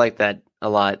that a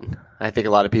lot. I think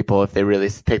a lot of people, if they really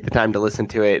take the time to listen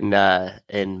to it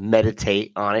and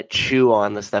meditate on it, chew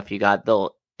on the stuff you got,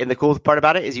 and the cool part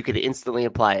about it is you could instantly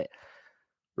apply it.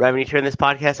 Right when you turn this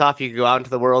podcast off, you can go out into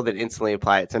the world and instantly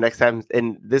apply it. So next time,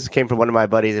 and this came from one of my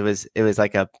buddies, it was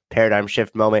like a paradigm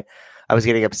shift moment. I was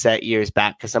getting upset years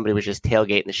back because somebody was just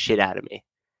tailgating the shit out of me.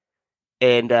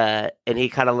 And he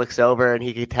kind of looks over and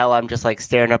he could tell I'm just like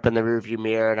staring up in the rearview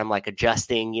mirror and I'm like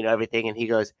adjusting, everything. And he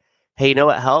goes, hey, you know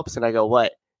what helps? And I go,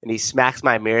 what? And he smacks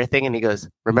my mirror thing and he goes,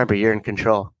 remember, you're in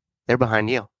control. They're behind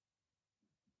you.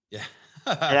 Yeah.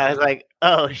 And I was like,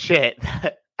 oh shit.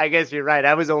 I guess you're right.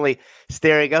 I was only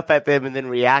staring up at them and then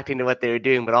reacting to what they were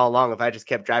doing. But all along, if I just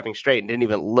kept driving straight and didn't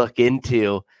even look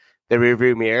into the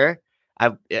rearview mirror,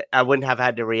 I wouldn't have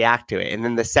had to react to it. And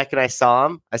then the second I saw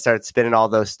him, I started spinning all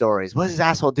those stories. What's this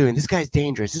asshole doing? This guy's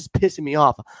dangerous. This is pissing me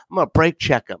off. I'm going to brake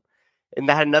check him. And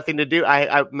that had nothing to do.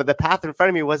 The path in front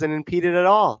of me wasn't impeded at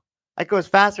all. I go as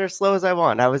fast or as slow as I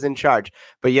want. I was in charge.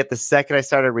 But yet the second I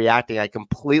started reacting, I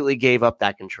completely gave up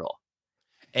that control.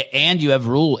 And you have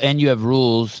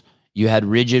rules. You had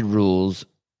rigid rules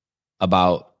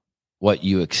about what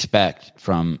you expect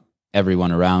from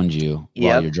everyone around you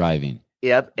while you're driving.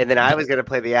 Yep. And then I was going to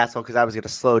play the asshole because I was going to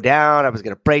slow down. I was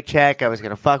going to brake check. I was going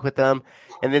to fuck with them.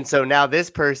 And then so now this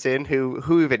person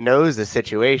who even knows the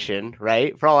situation,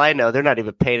 right? For all I know, they're not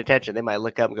even paying attention. They might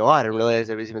look up and go, oh, I didn't realize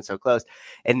it was even so close.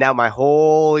 And now my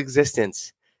whole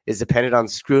existence is dependent on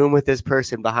screwing with this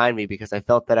person behind me because I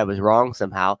felt that I was wrong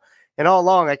somehow. And all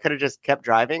along, I could have just kept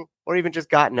driving or even just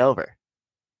gotten over.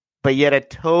 But yet it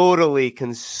totally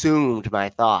consumed my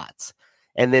thoughts.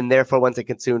 And then therefore, once it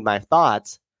consumed my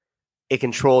thoughts, it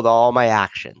controlled all my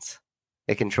actions.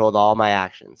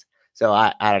 So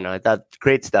I don't know. That's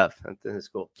great stuff. That's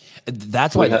cool.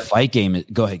 That's why the fight game is.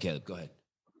 Go ahead, Caleb. Go ahead.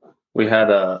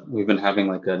 We've been having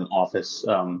like an office.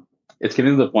 It's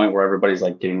getting to the point where everybody's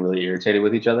like getting really irritated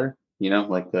with each other. You know,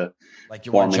 like you're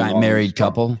one giant married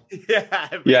couple.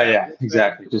 Yeah,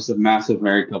 exactly. Just a massive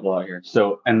married couple out here.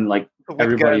 So, and like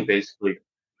everybody basically,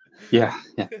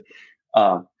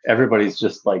 everybody's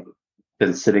just like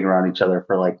been sitting around each other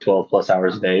for like 12 plus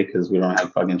hours a day because we don't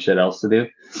have fucking shit else to do.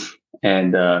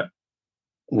 And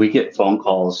we get phone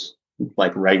calls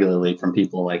like regularly from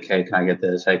people like, hey, can I get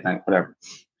this? Hey, can I, whatever.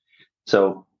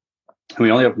 So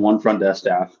we only have one front desk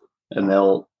staff and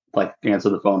they'll like answer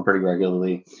the phone pretty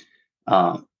regularly.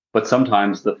 But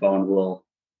sometimes the phone will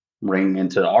ring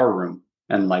into our room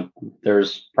and like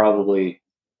there's probably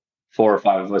 4 or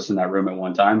 5 of us in that room at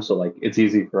one time. So like it's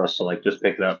easy for us to like just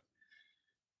pick it up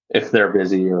if they're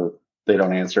busy or they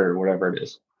don't answer or whatever it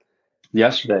is.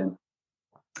 Yesterday,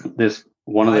 I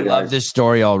love this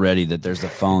story already that there's a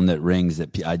phone that rings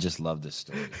that I just love this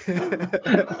story.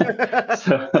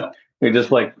 So we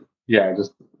just like,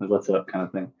 just what's up kind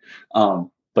of thing.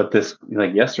 But this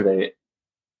like yesterday,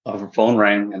 a phone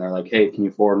rang and they're like, hey, can you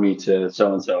forward me to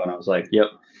so-and-so? And I was like, yep,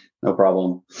 no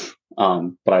problem.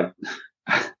 But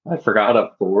I forgot to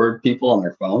forward people on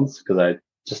their phones because I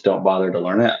just don't bother to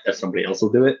learn it. If somebody else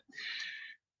will do it.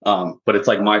 But it's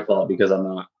like my fault because I'm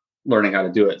not learning how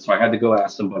to do it. So I had to go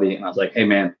ask somebody and I was like, hey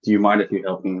man, do you mind if you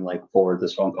help me like forward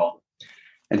this phone call?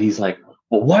 And he's like,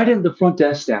 well, why didn't the front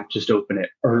desk staff just open it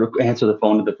or answer the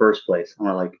phone in the first place? And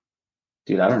we're like,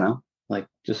 dude, I don't know. Like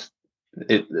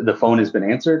the phone has been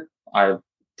answered. I've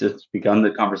just begun the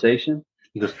conversation.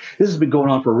 He goes, this has been going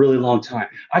on for a really long time.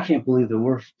 I can't believe that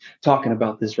we're talking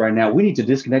about this right now. We need to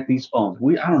disconnect these phones.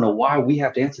 I don't know why we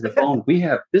have to answer the phone.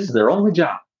 This is their only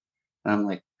job. And I'm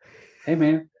like, hey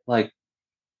man, like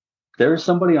there's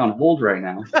somebody on hold right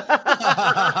now.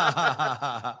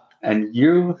 And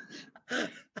you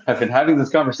have been having this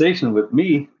conversation with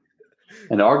me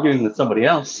and arguing with somebody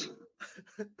else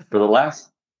for the last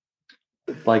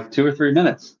like 2 or 3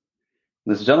 minutes.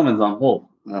 This gentleman's on hold.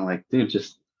 And I'm like, dude,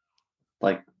 just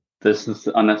like, this is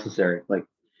unnecessary. Like,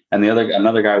 and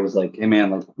another guy was like, hey man,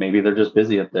 like maybe they're just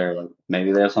busy up there. Like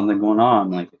maybe they have something going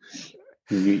on. Like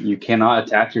you cannot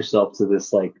attach yourself to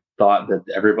this like thought that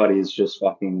everybody is just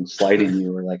fucking slighting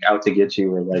you or like out to get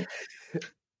you or like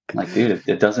dude,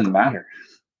 it doesn't matter.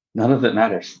 None of it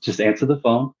matters. Just answer the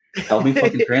phone. Help me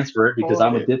fucking transfer it because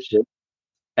I'm a dipshit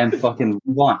and fucking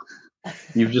move on.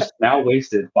 You've just now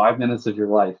wasted 5 minutes of your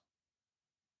life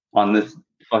on this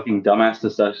fucking dumbass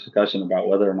discussion about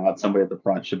whether or not somebody at the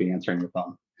front should be answering your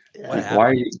phone. Like, why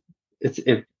are you?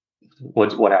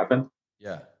 What happened?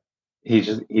 Yeah. He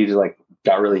just like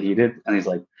got really heated and he's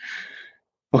like,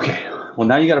 okay, well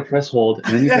now you got to press hold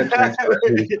and then you got to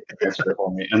transfer it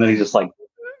for me. And then he goes,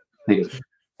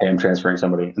 hey, I'm transferring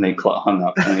somebody, and they hung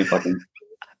up and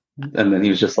and then he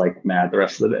was just like mad the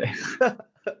rest of the day.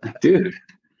 Like, dude.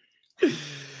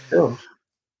 Ew.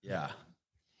 Yeah.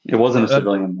 It wasn't a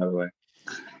civilian, by the way.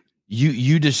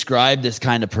 You describe this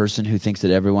kind of person who thinks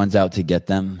that everyone's out to get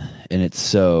them, and it's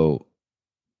so.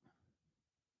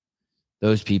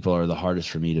 Those people are the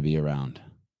hardest for me to be around.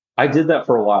 I did that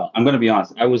for a while. I'm going to be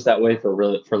honest. I was that way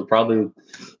for probably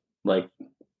like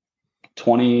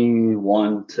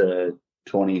 21 to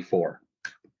 24.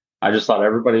 I just thought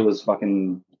everybody was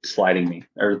fucking sliding me.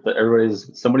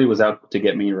 Somebody was out to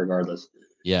get me regardless.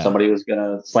 Yeah. Somebody was going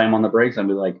to slam on the brakes and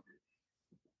be like,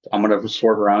 I'm going to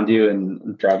swerve around you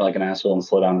and drive like an asshole and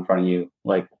slow down in front of you.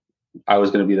 Like I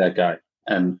was going to be that guy.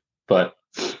 But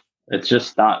it's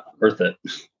just not worth it.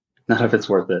 Not if it's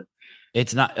worth it.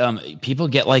 It's not. People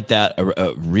get like that,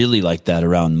 really like that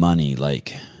around money.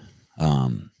 Like,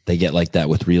 they get like that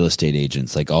with real estate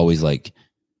agents. Like always, like.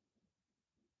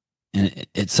 And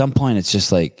at some point, it's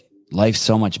just like life's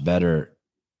so much better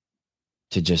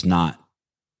to just not.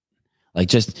 Like,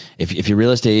 just if your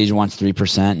real estate agent wants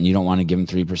 3% and you don't want to give them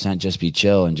 3%, just be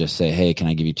chill and just say, hey, can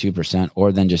I give you 2%?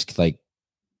 Or then just like,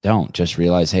 don't just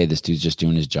realize, hey, this dude's just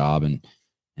doing his job and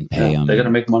pay them. They're going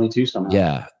to make money too somehow.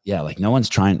 Yeah. Yeah. Like no one's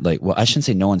trying, like, well, I shouldn't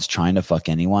say no one's trying to fuck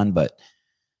anyone, but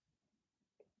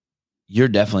you're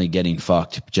definitely getting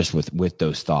fucked just with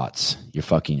those thoughts. You're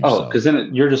fucking yourself. Oh, because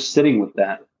then you're just sitting with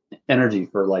that energy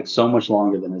for like so much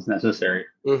longer than is necessary.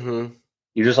 Mm-hmm.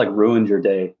 You just like ruined your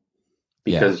day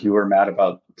because you were mad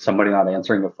about somebody not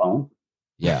answering the phone.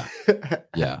 Yeah.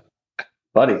 Yeah.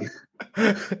 buddy,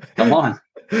 come on.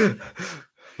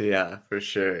 Yeah, for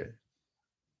sure.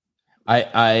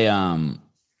 I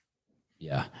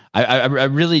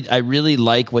really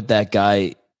like what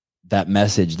that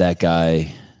message that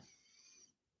guy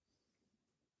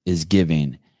is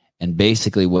giving. And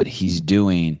basically what he's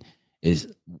doing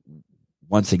is,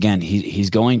 once again, he's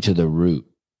going to the root.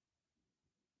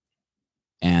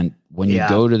 And when you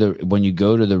go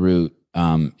to the root,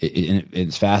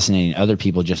 it's fascinating. Other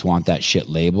people just want that shit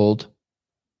labeled,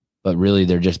 but really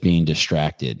they're just being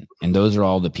distracted. And those are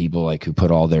all the people like who put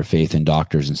all their faith in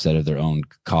doctors instead of their own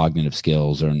cognitive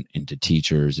skills or into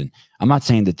teachers. And I'm not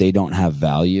saying that they don't have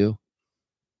value,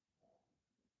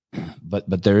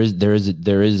 but there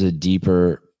is a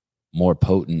deeper, more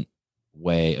potent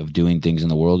way of doing things in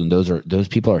the world. And those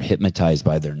people are hypnotized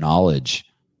by their knowledge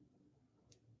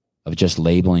of just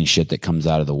labeling shit that comes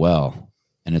out of the well.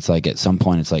 And it's like, at some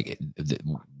point, it's like,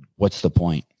 what's the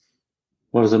point?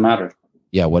 What does it matter?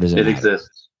 Yeah. What does it matter? It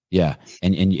exists. Yeah.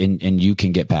 And you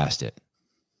can get past it.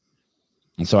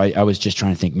 And so I was just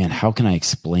trying to think, man, how can I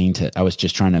explain I was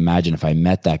just trying to imagine if I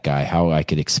met that guy, how I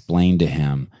could explain to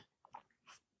him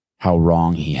how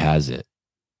wrong he has it.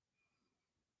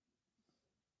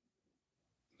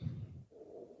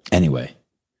 Anyway.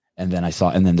 And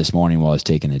then this morning while I was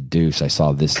taking a deuce, I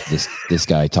saw this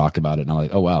guy talk about it, and I'm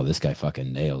like, oh wow, this guy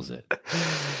fucking nails it.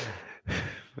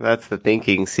 That's the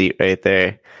thinking seat right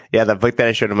there. Yeah, the book that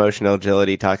I showed, Emotional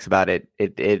Agility, talks about it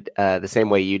the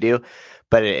same way you do,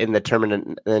 but in the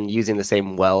term and using the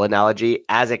same well analogy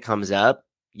as it comes up.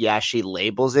 Yeah, she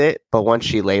labels it, but once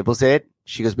she labels it,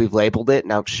 she goes, "We've labeled it,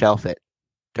 now shelf it.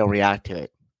 Don't react to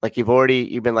it. Like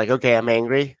you've been like, okay, I'm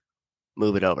angry,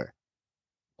 move it over."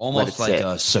 Almost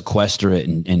like sequester it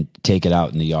and take it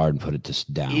out in the yard and put it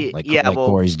down, like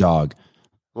Corey's dog.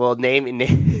 Well, naming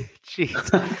is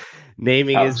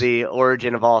the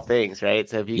origin of all things, right?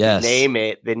 So if you can name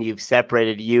it, then you've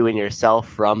separated you and yourself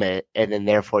from it, and then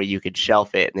therefore you could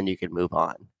shelf it, and then you could move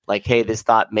on. Like, hey, this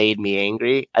thought made me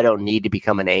angry. I don't need to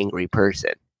become an angry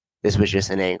person. This was just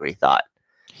an angry thought.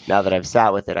 Now that I've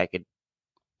sat with it, I could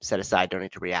set aside, don't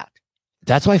need to react.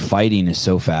 That's why fighting is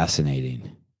so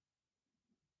fascinating.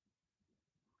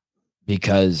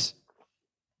 Because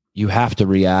you have to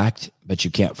react, but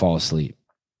you can't fall asleep.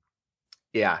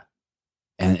 Yeah.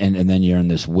 And then you're in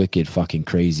this wicked fucking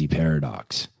crazy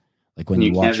paradox. Like when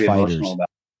you watch fighters.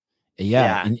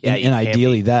 Yeah. And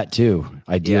ideally that too.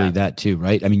 That too,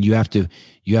 right? I mean, you have to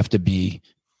be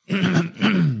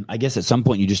I guess at some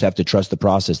point you just have to trust the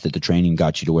process that the training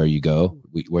got you to where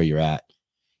you're at.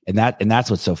 And that's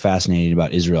what's so fascinating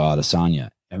about Israel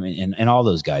Adesanya. I mean, and all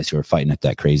those guys who are fighting at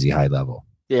that crazy high level.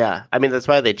 Yeah, I mean that's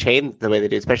why they chain the way they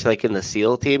do, especially like in the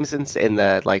SEAL teams and in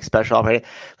the like special operating.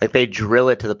 Like they drill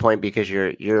it to the point because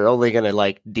you're only going to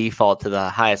like default to the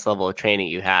highest level of training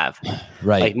you have.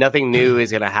 Right. Like nothing new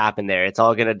is going to happen there. It's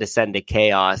all going to descend to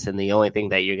chaos, and the only thing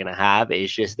that you're going to have is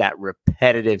just that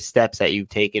repetitive steps that you've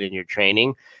taken in your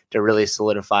training to really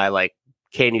solidify. Like,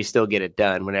 can you still get it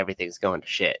done when everything's going to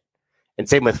shit? And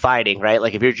same with fighting, right?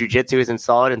 Like if your jiu-jitsu isn't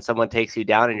solid and someone takes you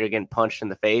down and you're getting punched in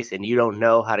the face and you don't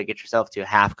know how to get yourself to a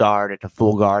half guard or to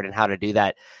full guard and how to do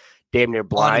that damn near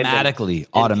blind. Automatically.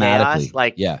 Chaos,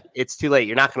 like, it's too late.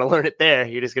 You're not going to learn it there.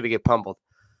 You're just going to get pummeled.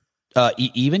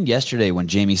 Even yesterday when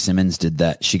Jamie Simmons did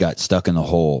that, she got stuck in the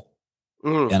hole.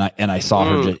 And I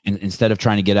saw her instead of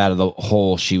trying to get out of the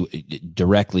hole, she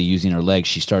directly using her legs,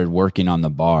 she started working on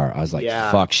the bar. I was like,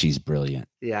 fuck, she's brilliant.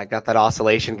 Yeah, I got that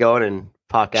oscillation going and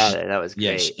popped out of it. That was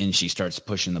great. Yeah, and she starts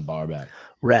pushing the bar back.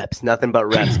 Reps, nothing but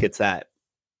reps gets that.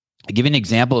 I give you an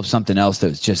example of something else that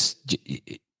was just,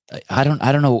 I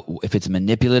don't know if it's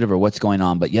manipulative or what's going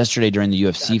on, but yesterday during the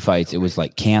UFC fights, it was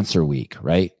like Cancer Week,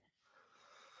 right?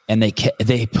 And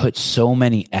they put so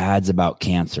many ads about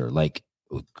cancer, like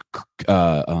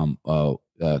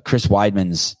Chris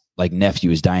Weidman's like nephew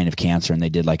is dying of cancer, and they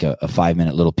did like a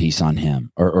 5-minute little piece on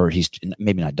him, or he's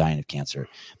maybe not dying of cancer,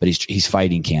 but he's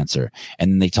fighting cancer.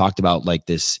 And then they talked about like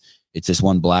this. It's this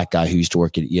one black guy who used to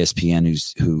work at ESPN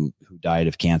who died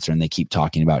of cancer, and they keep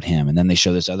talking about him. And then they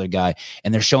show this other guy,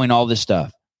 and they're showing all this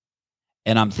stuff.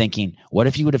 And I'm thinking, what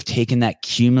if you would have taken that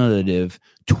cumulative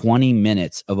 20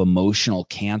 minutes of emotional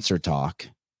cancer talk,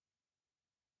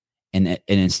 and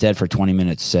instead for 20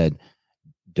 minutes said,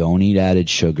 don't eat added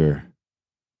sugar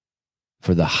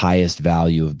for the highest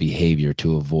value of behavior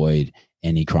to avoid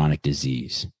any chronic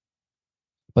disease.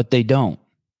 But they don't.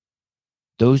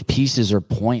 Those pieces are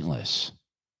pointless.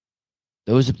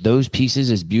 Those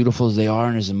pieces, as beautiful as they are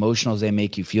and as emotional as they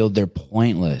make you feel, they're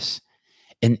pointless.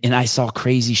 And I saw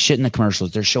crazy shit in the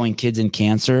commercials. They're showing kids in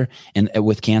cancer and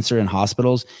with cancer in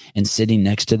hospitals, and sitting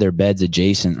next to their beds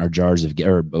adjacent are jars of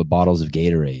or bottles of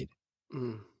Gatorade.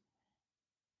 Mm.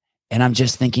 And I'm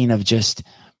just thinking of just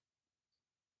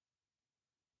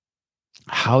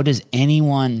how does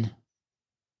anyone?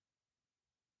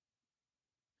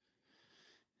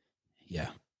 Yeah.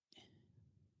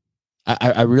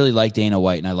 I really like Dana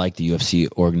White, and I like the UFC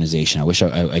organization. I wish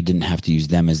I didn't have to use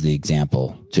them as the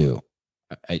example too.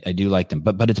 I do like them,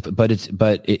 but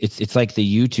it's like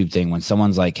the YouTube thing when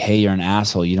someone's like, "Hey, you're an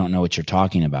asshole. You don't know what you're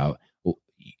talking about."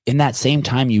 In that same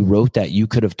time you wrote that, you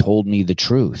could have told me the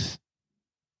truth.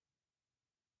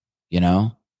 You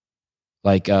know,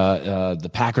 like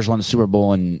the Packers won the Super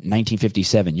Bowl in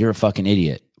 1957. You're a fucking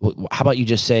idiot. How about you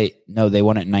just say no? They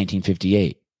won it in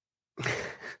 1958.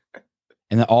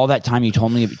 And then all that time you tell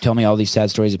me all these sad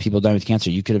stories of people dying with cancer.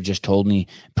 You could have just told me,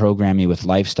 program me with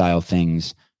lifestyle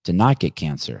things to not get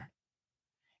cancer.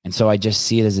 And so I just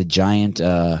see it as a giant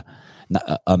a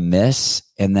miss.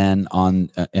 And then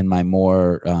in my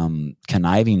more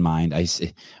conniving mind, I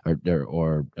see,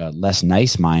 or less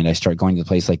nice mind, I start going to the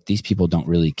place like, these people don't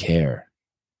really care.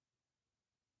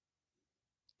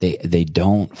 They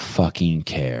don't fucking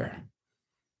care.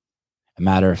 A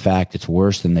matter of fact, it's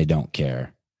worse than they don't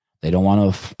care. They don't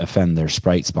want to offend their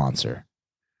Sprite sponsor.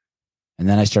 And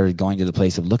then I started going to the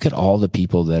place of, look at all the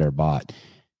people that are bought.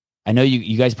 I know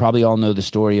you guys probably all know the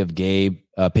story of Gabe,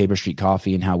 Paper Street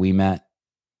Coffee, and how we met.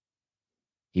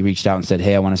 He reached out and said,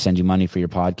 "Hey, I want to send you money for your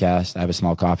podcast. I have a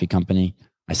small coffee company."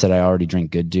 I said, "I already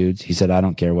drink Good Dudes." He said, "I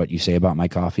don't care what you say about my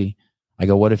coffee." I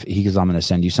go, "What if," he goes, "I'm going to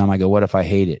send you some." I go, "What if I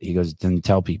hate it?" He goes, "Then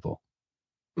tell people."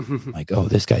 I'm like, oh,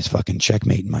 this guy's fucking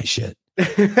checkmating my shit.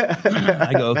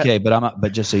 I go, okay,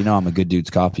 but just so you know, I'm a Good Dudes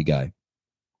coffee guy.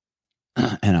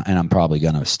 And I'm probably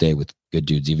going to stay with Good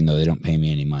Dudes, even though they don't pay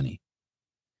me any money.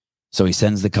 So he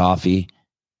sends the coffee,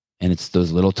 and it's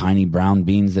those little tiny brown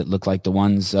beans that look like the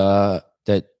ones that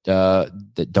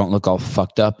don't look all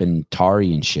fucked up and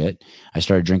tarry and shit. I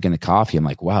started drinking the coffee. I'm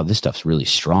like, wow, this stuff's really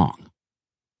strong.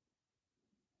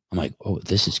 I'm like, oh,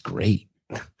 this is great.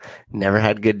 Never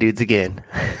had Good Dudes again.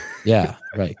 Yeah,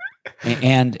 right.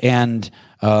 And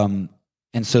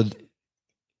so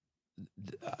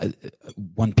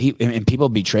when people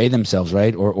betray themselves,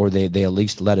 right? Or they at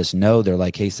least let us know, they're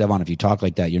like, "Hey, Sevan, if you talk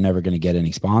like that, you're never going to get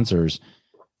any sponsors."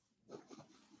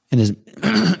 And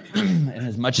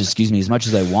as much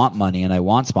as I want money and I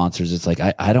want sponsors, it's like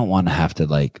I don't want to have to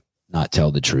like not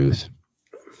tell the truth.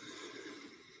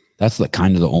 That's like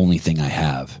kind of the only thing I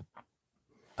have.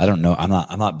 I don't know. I'm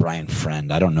not Brian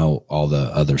Friend. I don't know all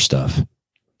the other stuff.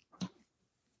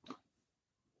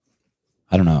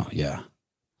 I don't know. Yeah.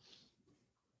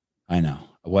 I know.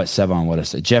 What Sevan would have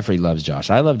said. Jeffrey loves Josh.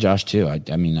 I love Josh too.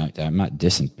 I mean, I'm not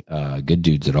dissing Good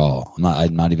Dudes at all.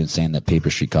 I'm not even saying that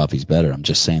Paper Street Coffee is better. I'm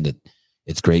just saying that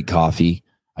it's great coffee.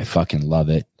 I fucking love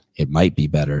it. It might be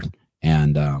better.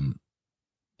 And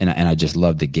I just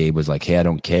love that Gabe was like, "Hey, I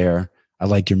don't care. I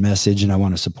like your message and I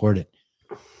want to support it."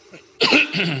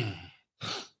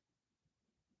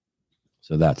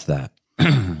 So that's that.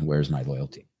 Where's my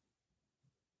loyalty?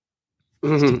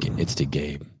 It's to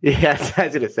Gabe. Yeah, I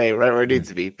was going to say, right where it needs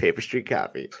to be, Paper Street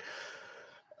Coffee.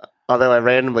 Although I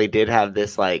randomly did have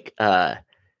this, like, I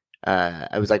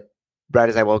was like, right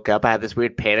as I woke up, I had this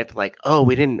weird panic, like, oh,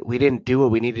 we didn't do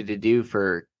what we needed to do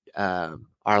for our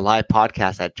live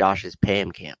podcast at Josh's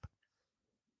PAM camp.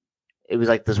 It was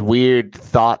like this weird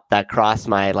thought that crossed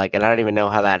my, like, and I don't even know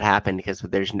how that happened because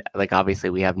there's like, obviously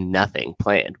we have nothing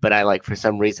planned, but I like for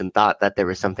some reason thought that there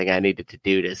was something I needed to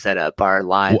do to set up our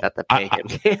live at the PAM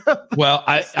camp. Well,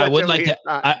 I would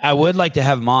like to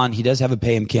have him on. He does have a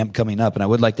PAM camp coming up, and I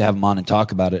would like to have him on and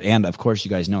talk about it. And of course,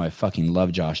 you guys know I fucking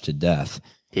love Josh to death.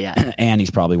 Yeah. And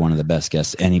he's probably one of the best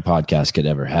guests any podcast could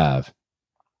ever have.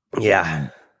 Yeah.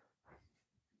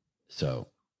 So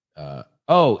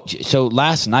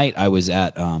last night I was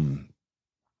at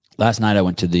last night I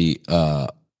went to the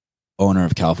owner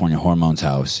of California Hormones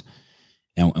house,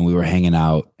 and we were hanging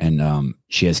out, and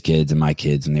she has kids and my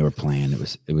kids, and they were playing.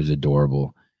 It was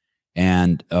adorable.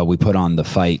 And we put on the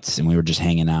fights, and we were just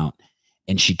hanging out,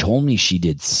 and she told me she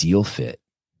did SEAL Fit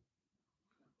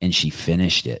and she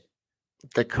finished it.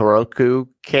 The Kuroku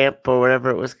camp or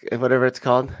whatever it's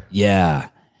called. Yeah.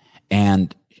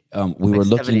 And we were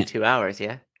looking 72 hours.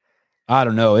 Yeah. I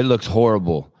don't know. It looks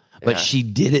horrible, but she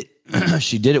did it.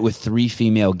 She did it with 3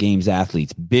 female games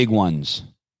athletes, big ones.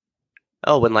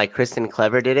 Oh, when like Kristen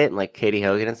Clever did it, and like Katie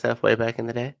Hogan and stuff way back in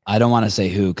the day. I don't want to say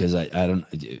who because I don't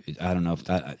know if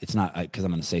it's not because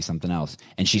I'm going to say something else.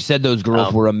 And she said those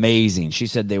girls were amazing. She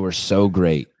said they were so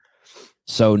great,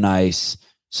 so nice,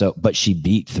 So, but she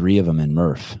beat 3 of them in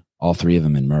Murph. All 3 of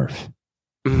them in Murph.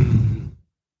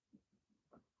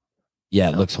 Yeah,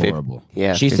 it looks horrible.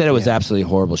 Yeah, she said it was absolutely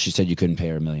horrible. She said you couldn't pay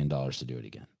her $1 million to do it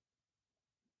again.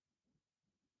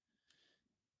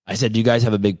 I said, do you guys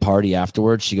have a big party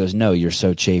afterwards? She goes, no, you're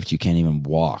so chafed you can't even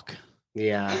walk.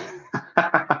 Yeah.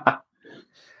 I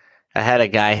had a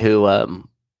guy who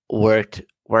worked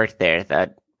there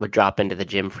that would drop into the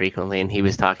gym frequently, and he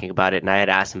was talking about it, and I had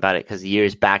asked him about it because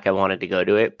years back I wanted to go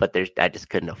to it, but I just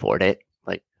couldn't afford it.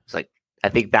 Like, it's like, I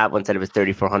think that one said it was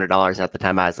 $3,400. At the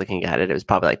time I was looking at it, it was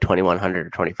probably like $2,100 or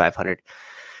 $2,500.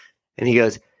 And he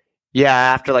goes, yeah,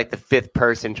 after like the 5th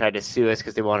person tried to sue us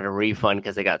because they wanted a refund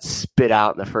because they got spit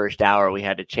out in the first hour, we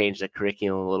had to change the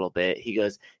curriculum a little bit. He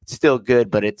goes, it's still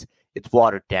good, but it's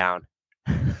watered down.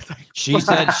 She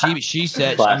said,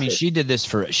 I mean, she did this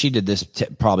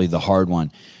probably the hard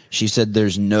one. She said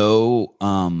there's absolutely,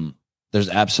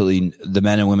 the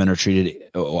men and women are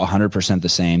treated 100% the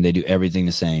same. They do everything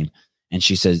the same. And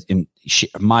she says,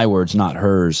 my words, not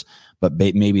hers, but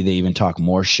maybe they even talk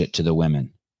more shit to the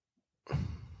women.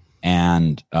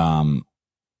 And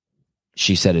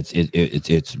she said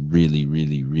it's really,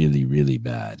 really, really, really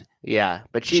bad. Yeah,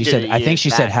 but she said I think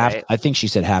she said half. Right? I think she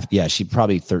said half. Yeah, she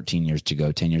probably 10 years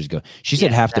ago. She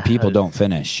said half the people don't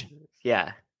finish.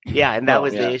 Yeah, and that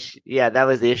was the issue. Yeah, that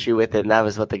was the issue with it. And that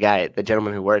was what the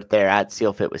gentleman who worked there at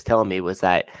SealFit was telling me, was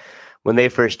that when they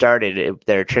first started,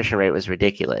 their attrition rate was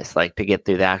ridiculous, like to get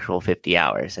through the actual 50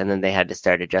 hours, and then they had to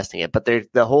start adjusting it. But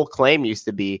the whole claim used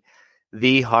to be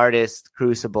the hardest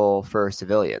crucible for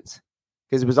civilians,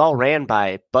 because it was all ran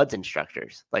by BUD/S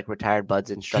instructors, like retired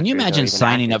BUD/S instructors. Can you imagine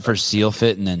signing up for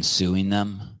SealFit and then suing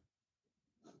them?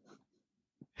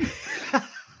 Is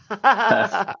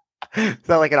that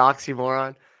like an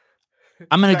oxymoron?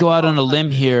 I'm going to go out on a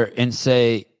limb here and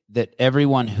say that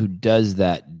everyone who does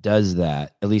that,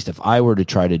 at least if I were to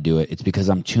try to do it, it's because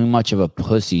I'm too much of a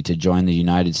pussy to join the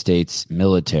United States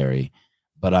military,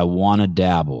 but I want to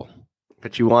dabble.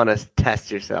 But you want to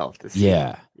test yourself to see.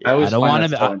 Yeah. I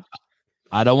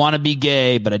don't want to be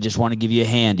gay, but I just want to give you a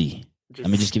handy. Let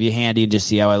me just give you a handy and just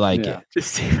see how I like it.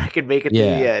 Just see if I can make it to the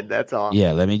end. That's all.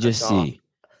 Yeah, let me just see.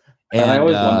 And I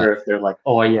always wonder if they're like,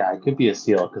 oh yeah, I could be a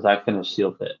SEAL because I finished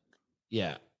SealFit.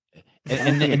 Yeah.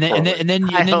 And then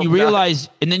you realize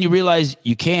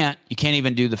you can't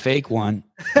even do the fake one,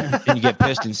 and you get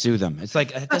pissed and sue them. It's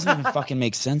like, it doesn't even fucking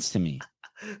make sense to me.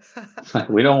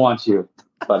 We don't want you,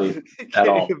 buddy, at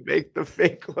all. You can't even make the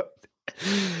fake one.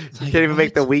 You can't even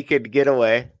make the weekend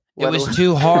getaway. It was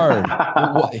too hard.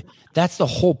 That's the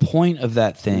whole point of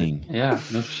that thing. Yeah,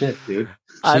 no shit, dude.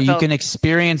 So you can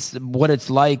experience what it's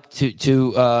like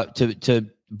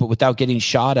to but without getting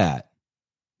shot at,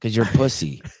 because you're a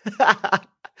pussy. I'm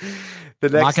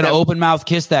not going to open mouth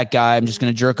kiss that guy. I'm just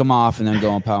going to jerk him off and then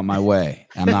go about my way.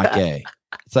 I'm not gay.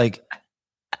 It's like,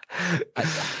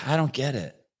 I don't get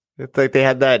it. It's like they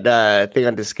had that thing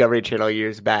on Discovery Channel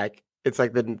years back. It's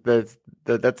like that's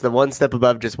the one step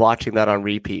above just watching that on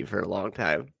repeat for a long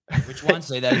time. Which one?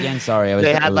 Say that again. Sorry.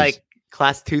 They had like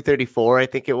Class 234, I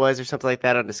think it was, or something like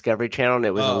that on Discovery Channel. And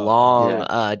it was a long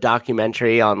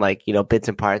documentary on like, bits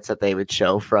and parts that they would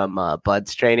show from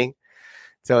BUD/S training.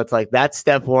 So it's like, that's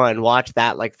step 1. Watch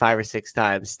that like 5 or 6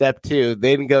 times. Step 2,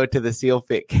 then go to the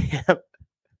SealFit camp.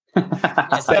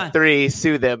 Step 3,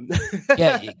 sue them.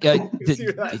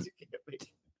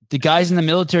 The guys in the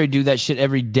military do that shit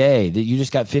every day. That you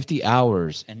just got 50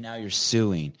 hours and now you're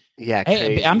suing. Yeah.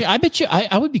 Hey, I bet you.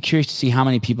 I would be curious to see how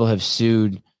many people have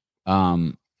sued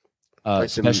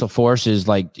special forces,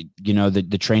 like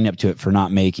the train up to it for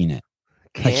not making it.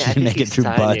 Like you didn't make it through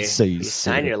BUD/S, so you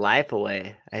sign your life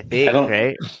away. I think,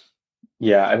 right?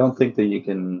 Yeah, I don't think that you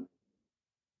can.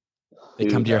 They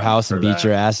come to your house and beat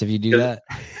your ass if you do that.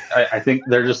 I think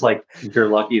they're just like, you're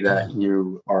lucky that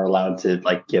you are allowed to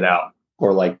like get out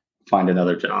or like find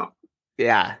another job.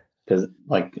 Yeah, because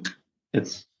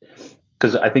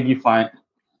I think you find.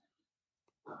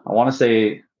 I want to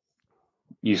say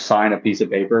you sign a piece of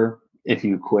paper if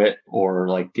you quit or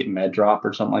like get med drop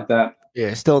or something like that.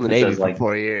 Yeah, still in the Navy for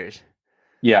 4 years.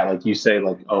 Yeah, like you say,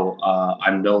 like, I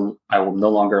will no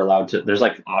longer allowed to. There's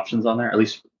like options on there, at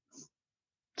least.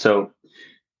 So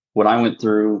when I went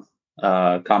through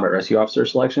combat rescue officer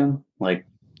selection, like a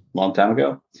long time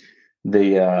ago,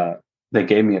 they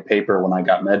gave me a paper when I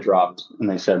got med dropped, and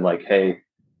they said like, hey,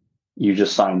 you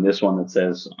just signed this one that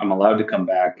says I'm allowed to come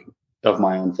back of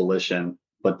my own volition.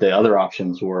 But the other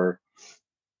options were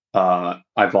I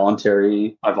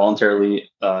voluntarily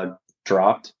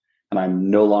dropped, and I'm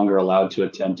no longer allowed to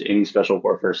attempt any special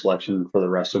warfare selection for the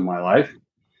rest of my life.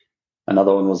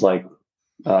 Another one was like,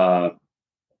 I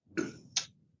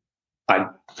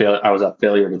I was a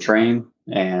failure to train,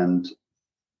 and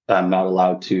I'm not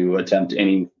allowed to attempt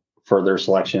any further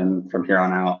selection from here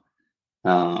on out.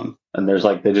 And there's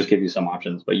like, they just give you some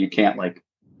options, but you can't like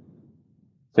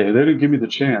say they didn't give me the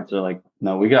chance. They're like,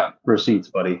 no, we got receipts,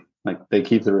 buddy. Like they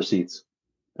keep the receipts.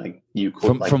 Like you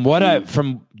from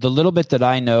the little bit that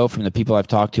I know from the people I've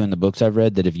talked to and the books I've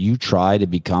read, that if you try to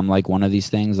become like one of these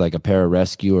things, like a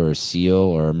pararescue or a SEAL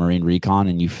or a Marine Recon,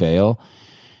 and you fail,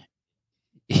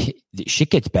 shit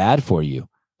gets bad for you.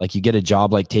 Like you get a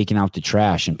job like taking out the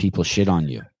trash and people shit on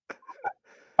you.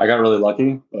 I got really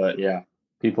lucky, but yeah,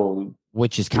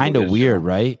 which is kind of weird,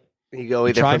 right? You go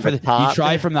either you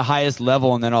try from the highest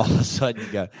level, and then all of a sudden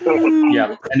you go.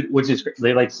 Yeah, and which is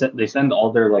they send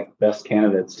all their like best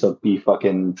candidates to be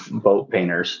fucking boat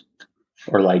painters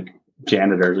or like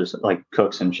janitors or like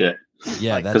cooks and shit.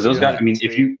 Yeah, because those guys. I mean,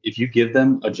 if you give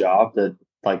them a job that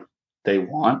like they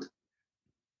want,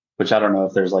 which I don't know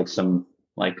if there's like some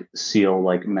like SEAL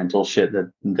like mental shit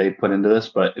that they put into this,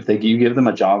 but if you give them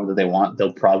a job that they want,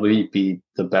 they'll probably be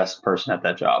the best person at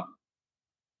that job.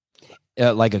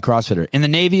 Like a CrossFitter. In the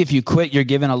Navy, if you quit, you're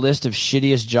given a list of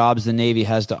shittiest jobs the Navy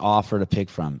has to offer to pick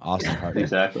from. Austin Harper.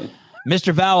 Exactly.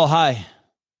 Mr. Vowell, hi.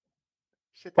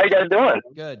 How you guys doing?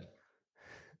 Good.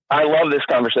 I love this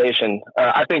conversation.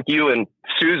 I think you and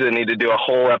Susan need to do a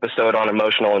whole episode on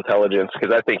emotional intelligence,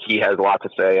 because I think he has a lot to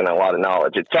say and a lot of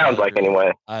knowledge. It sounds like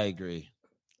anyway. I agree.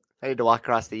 I need to walk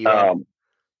across the U.S.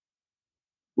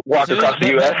 Across the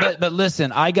U.S. But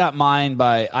listen, I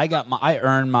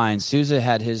earned mine. Souza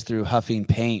had his through huffing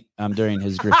paint during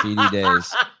his graffiti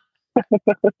days,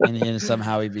 and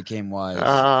somehow he became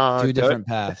wise. Two different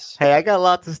paths. Hey, I got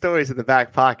lots of stories in the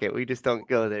back pocket. We just don't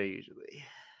go there usually.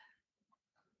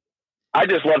 I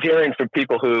just love hearing from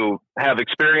people who have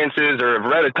experiences or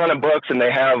have read a ton of books, and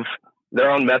they have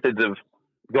their own methods of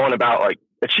going about like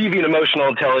achieving emotional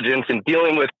intelligence and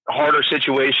dealing with harder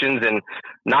situations and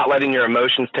not letting your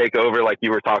emotions take over, like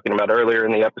you were talking about earlier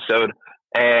in the episode.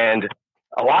 And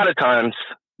a lot of times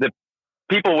the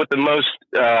people with the most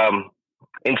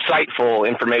insightful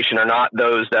information are not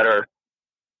those that are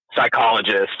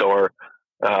psychologists or,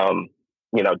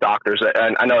 doctors.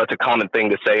 And I know it's a common thing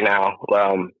to say now.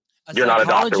 You're not a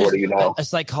doctor. What do you know? A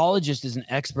psychologist is an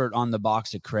expert on the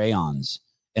box of crayons.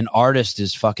 An artist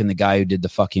is fucking the guy who did the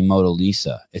fucking Mona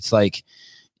Lisa. It's like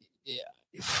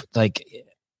that's a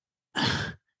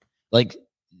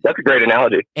great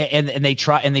analogy. And they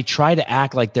try to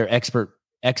act like they're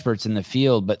experts in the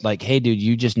field, but like, hey, dude,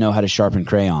 you just know how to sharpen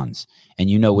crayons and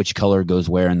you know which color goes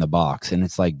where in the box. And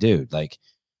it's like, dude, like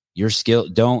your skill,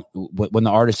 when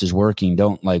the artist is working,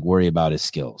 don't like worry about his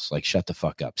skills. Like shut the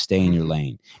fuck up, stay in your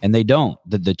lane. And they don't.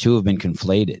 The two have been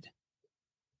conflated.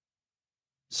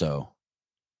 So.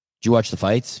 Did you watch the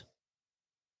fights?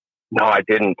 No, I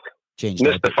didn't.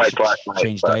 Missed the fights last night.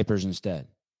 Change diapers instead.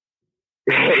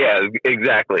 Yeah,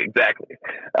 exactly. But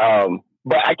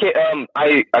I can't.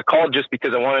 I called just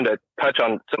because I wanted to touch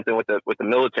on something with the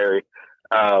military,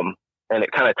 and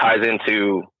it kind of ties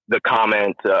into the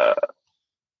comment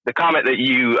that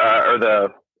you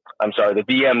the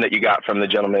DM that you got from the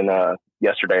gentleman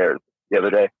yesterday or the other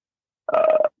day,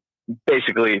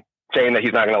 basically saying that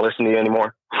he's not going to listen to you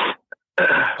anymore.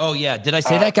 Oh yeah, did I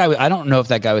say that guy? I don't know if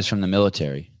that guy was from the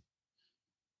military.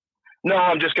 No,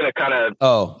 I'm just going to kind of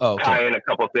tie in a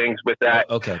couple of things with that.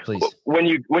 Okay, please. When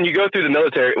you go through the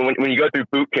military, when you go through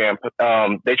boot camp,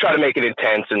 they try to make it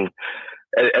intense and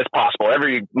as possible.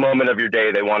 Every moment of your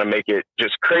day, they want to make it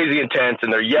just crazy intense,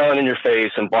 and they're yelling in your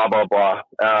face and blah blah blah.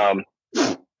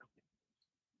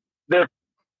 They're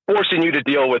forcing you to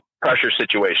deal with pressure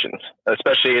situations,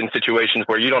 especially in situations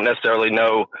where you don't necessarily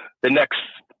know the next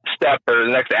step or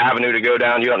the next avenue to go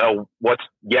down. You don't know what's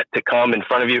yet to come in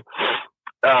front of you.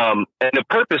 And the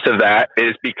purpose of that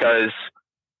is because,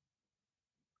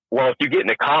 well, if you get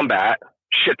into combat,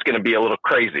 shit's going to be a little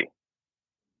crazy.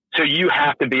 So you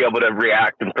have to be able to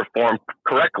react and perform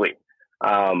correctly.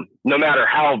 No matter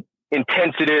how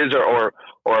intense it is or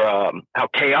how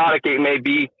chaotic it may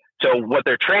be. So what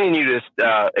they're training you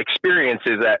to experience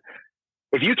is that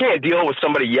if you can't deal with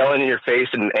somebody yelling in your face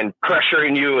and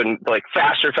pressuring you and like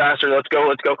faster, let's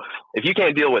go. If you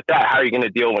can't deal with that, how are you going to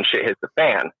deal when shit hits the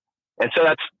fan? And so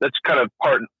that's kind of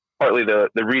partly the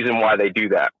reason why they do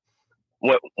that.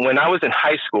 When I was in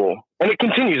high school, and it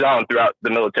continues on throughout the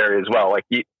military as well, like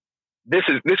this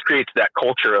creates that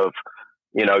culture of,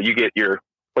 you get your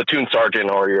platoon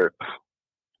sergeant or your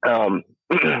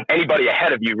anybody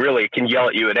ahead of you really can yell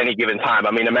at you at any given time.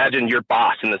 I mean, imagine your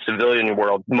boss in the civilian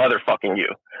world motherfucking you.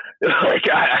 Like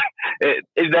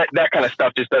that kind of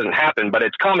stuff just doesn't happen, but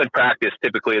it's common practice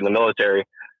typically in the military.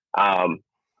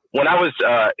 When I was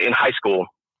in high school,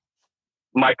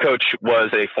 my coach was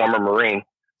a former Marine.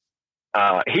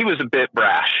 He was a bit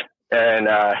brash, and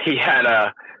he had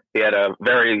a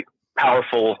very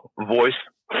powerful voice,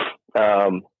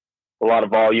 a lot of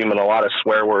volume and a lot of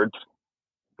swear words,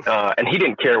 and he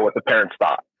didn't care what the parents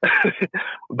thought.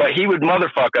 But he would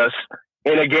motherfuck us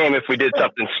in a game if we did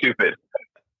something stupid.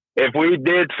 If we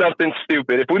did something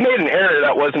stupid, if we made an error,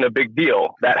 that wasn't a big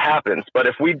deal. That happens. But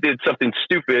if we did something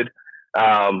stupid,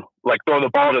 like throw the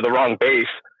ball to the wrong base,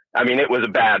 I mean, it was a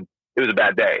bad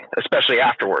day, especially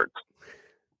afterwards.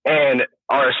 And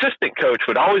our assistant coach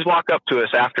would always walk up to us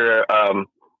after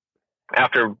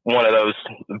one of those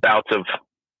bouts of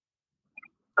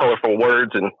colorful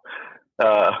words and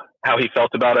how he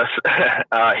felt about us.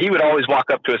 He would always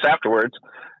walk up to us afterwards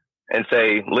and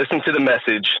say, "Listen to the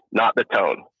message, not the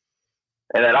tone."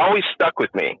 And that always stuck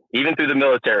with me, even through the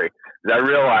military, because I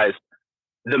realized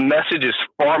the message is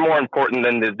far more important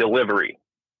than the delivery.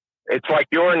 It's like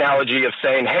your analogy of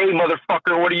saying, "Hey,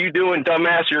 motherfucker, what are you doing,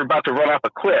 dumbass? You're about to run off a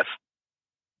cliff."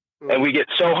 And we get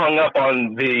so hung up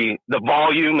on the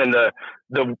volume and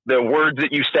the words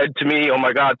that you said to me. Oh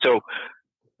my God. So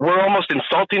we're almost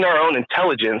insulting our own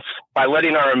intelligence by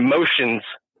letting our emotions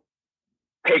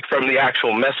take from the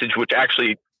actual message, which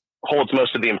actually holds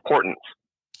most of the importance.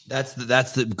 That's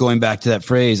the going back to that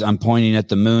phrase, I'm pointing at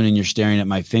the moon and you're staring at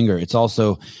my finger. It's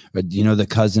also, the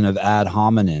cousin of ad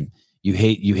hominem. You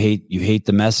hate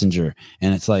the messenger.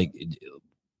 And it's like,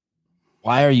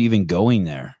 why are you even going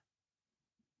there?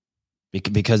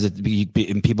 Because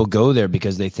people go there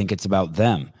because they think it's about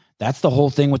them. That's the whole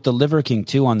thing with the Liver King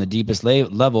too. On the deepest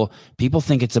level, people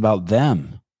think it's about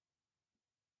them.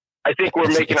 I think we're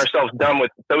making ourselves dumb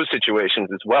with those situations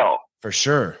as well. For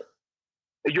sure.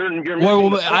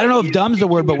 Well, I don't know if dumb's the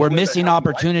word, but we're missing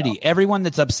opportunity. Everyone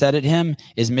that's upset at him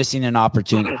is missing an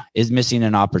opportunity.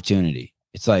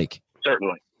 It's like,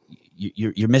 certainly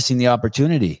you're missing the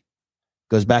opportunity.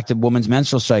 Goes back to woman's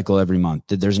menstrual cycle every month.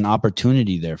 There's an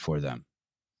opportunity there for them.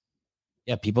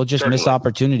 Yeah, people just miss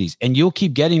opportunities, and you'll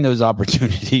keep getting those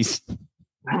opportunities,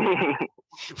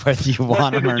 whether you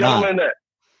want them or not.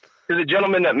 To the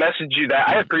gentleman that messaged you that,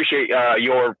 I appreciate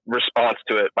your response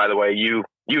to it. By the way, you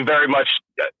very much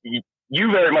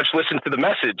listen to the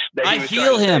message. That I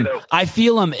feel him. I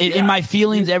feel him in my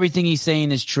feelings. Everything he's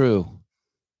saying is true.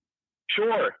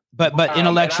 Sure, but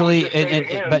intellectually,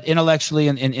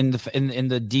 in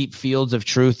the deep fields of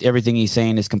truth, everything he's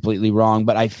saying is completely wrong.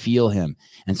 But I feel him,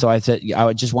 and so I said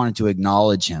I just wanted to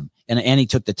acknowledge him, and he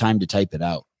took the time to type it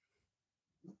out.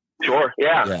 Sure,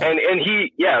 yeah. And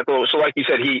he, so like you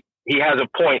said, he has a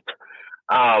point.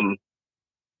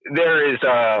 There is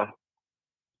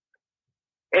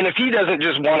and if he doesn't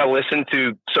just want to listen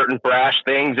to certain brash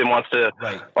things and wants to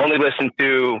only listen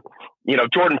to,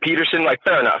 Jordan Peterson, like,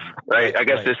 fair enough, right? I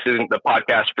guess this isn't the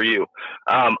podcast for you.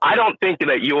 I don't think that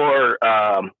I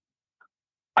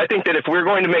think that if we're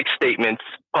going to make statements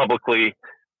publicly,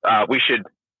 we should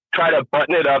try to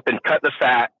button it up and cut the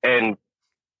fat and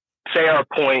say our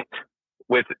point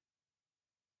with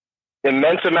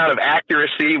immense amount of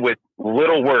accuracy, with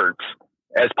little words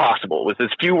as possible, with as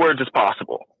few words as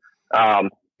possible.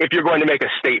 If you're going to make a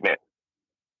statement,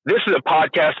 this is a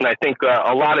podcast. And I think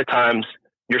a lot of times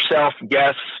yourself,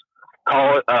 guests,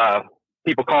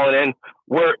 people calling in,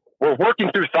 we're working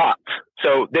through thoughts.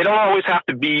 So they don't always have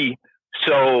to be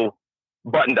so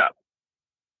buttoned up.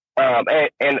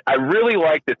 And I really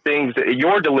like the things that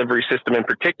your delivery system in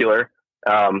particular,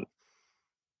 I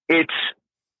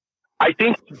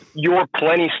think you're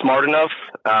plenty smart enough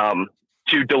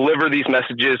to deliver these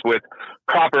messages with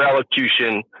proper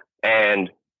elocution and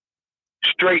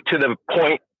straight to the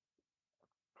point,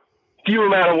 few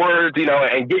amount of words,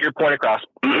 and get your point across.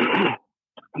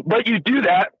 But you do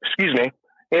that,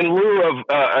 in lieu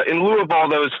of all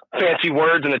those fancy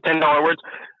words and the $10 words.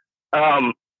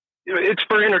 It's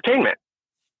for entertainment,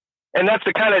 and that's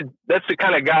the kind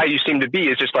of guy you seem to be.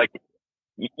 Is just like,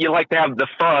 you like to have the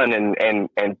fun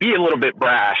and be a little bit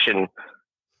brash, and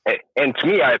to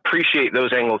me, I appreciate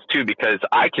those angles too, because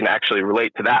I can actually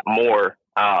relate to that more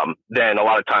than a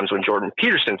lot of times when Jordan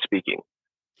Peterson's speaking.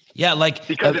 Yeah, like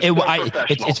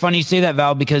it's funny you say that,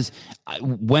 Val, because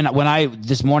when I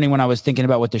this morning, when I was thinking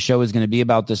about what the show was going to be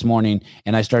about this morning,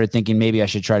 and I started thinking maybe I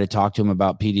should try to talk to him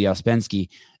about P.D. Ouspensky.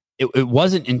 It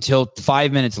wasn't until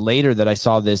 5 minutes later that I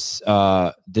saw this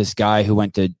guy who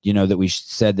went to, that we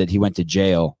said that he went to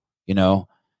jail, out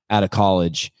of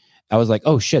college. I was like,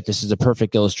 oh shit, this is a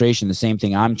perfect illustration. The same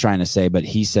thing I'm trying to say, but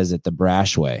he says it the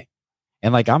brash way.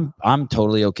 And like, I'm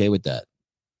totally okay with that.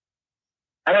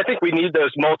 And I think we need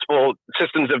those multiple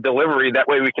systems of delivery. That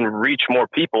way we can reach more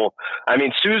people. I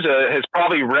mean, Sousa has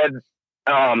probably read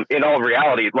in all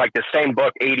reality, like the same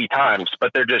book 80 times,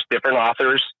 but they're just different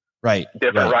authors, right?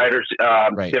 Different writers,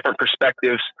 different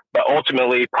perspectives, but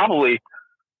ultimately probably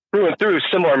through and through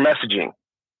similar messaging.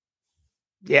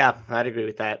 Yeah, I'd agree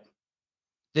with that.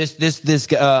 This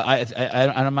I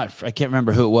can't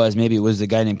remember who it was. Maybe it was the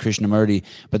guy named Krishnamurti,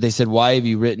 but they said, why have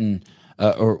you written,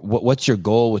 or what's your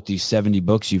goal with these 70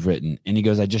 books you've written? And he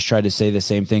goes, I just try to say the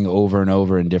same thing over and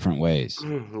over in different ways.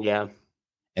 Yeah.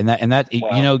 And that,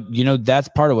 wow. you know, that's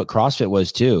part of what CrossFit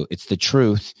was too. It's the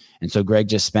truth. And so Greg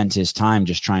just spent his time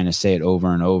just trying to say it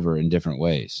over and over in different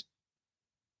ways.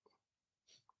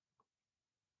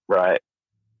 Right.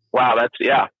 Wow. That's,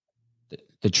 yeah.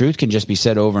 The truth can just be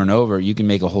said over and over. You can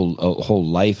make a whole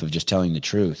life of just telling the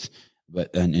truth,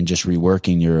 but and just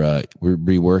reworking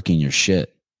your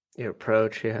shit, your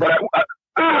approach. Yeah. But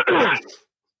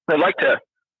I'd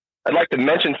like to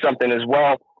mention something as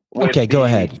well. Okay, go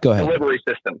ahead. Delivery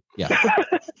system. Yeah.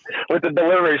 With the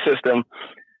delivery system,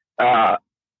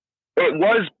 it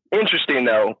was interesting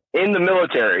though. In the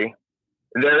military,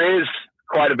 there is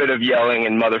quite a bit of yelling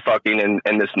and motherfucking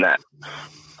and this and that.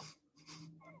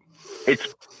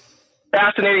 It's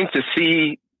fascinating to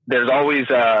see. There's always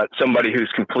somebody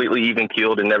who's completely even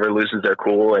keeled and never loses their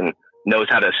cool and knows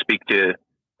how to speak to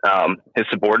his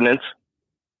subordinates.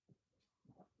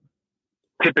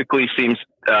 Typically seems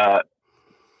to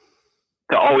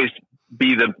always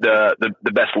be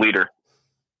the best leader.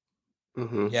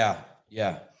 Mm-hmm.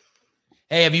 Yeah.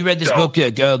 Hey, have you read this book,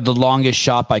 The Longest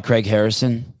Shot by Craig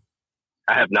Harrison?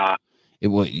 I have not.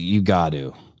 You got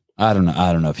to. I don't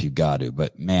know if you got to,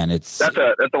 but man, that's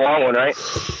a long one, right?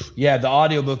 Yeah, the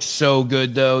audiobook's so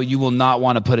good though. You will not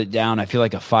want to put it down. I feel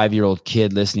like a 5-year-old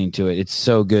kid listening to it. It's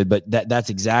so good, but that's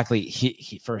exactly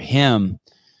for him.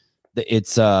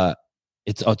 It's all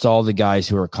the guys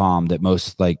who are calm that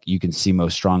most, like, you can see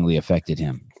most strongly affected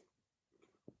him.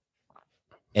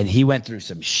 And he went through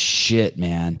some shit,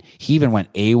 man. He even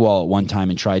went AWOL at one time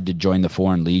and tried to join the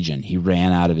Foreign Legion. He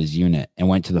ran out of his unit and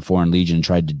went to the Foreign Legion and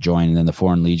tried to join. And then the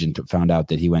Foreign Legion found out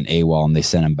that he went AWOL and they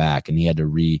sent him back. And he had to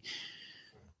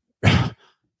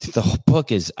the whole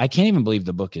book is, I can't even believe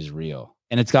the book is real.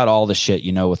 And it's got all the shit,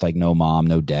 with like no mom,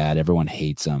 no dad. Everyone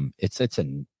hates him.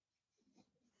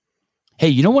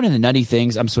 Hey, one of the nutty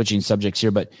things, I'm switching subjects here,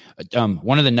 but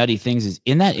one of the nutty things is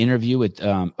in that interview with,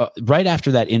 right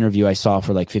after that interview I saw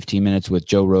for like 15 minutes with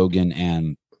Joe Rogan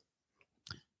and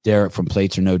Derek from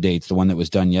Plates or No Dates, the one that was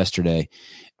done yesterday.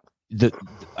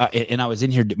 And I was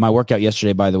in here, my workout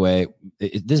yesterday, by the way,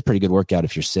 this is a pretty good workout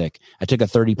if you're sick. I took a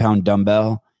 30-pound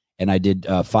dumbbell and I did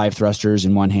 5 thrusters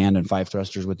in one hand and 5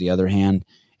 thrusters with the other hand.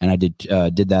 And I did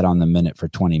that on the minute for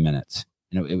 20 minutes.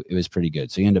 And it was pretty good.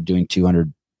 So you end up doing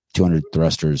 200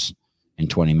 thrusters in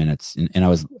 20 minutes.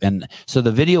 And so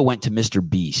the video went to Mr.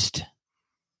 Beast,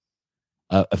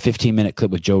 a 15-minute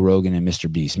clip with Joe Rogan and Mr.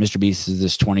 Beast. Mr. Beast is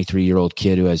this 23-year-old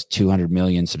kid who has 200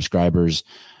 million subscribers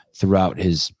throughout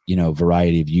his,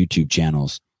 variety of YouTube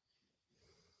channels.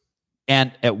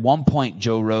 And at one point,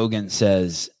 Joe Rogan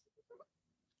says,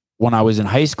 when I was in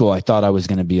high school, I thought I was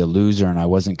going to be a loser and I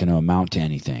wasn't going to amount to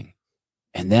anything.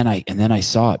 And then I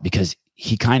saw it, because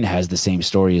he kind of has the same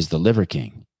story as the Liver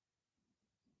King.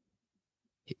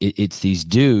 It's these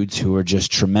dudes who are just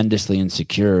tremendously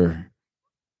insecure,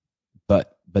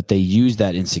 but they use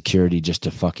that insecurity just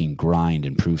to fucking grind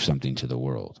and prove something to the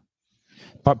world.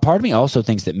 Part of me also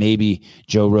thinks that maybe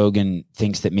Joe Rogan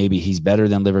thinks that maybe he's better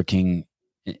than Liver King,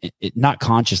 not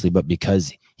consciously, but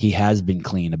because he has been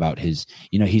clean about his,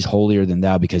 he's holier than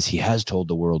thou because he has told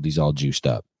the world he's all juiced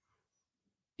up.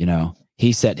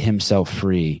 He set himself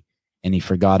free and he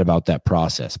forgot about that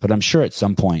process. But I'm sure at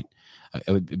some point,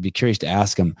 I would be curious to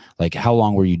ask him, like, how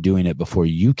long were you doing it before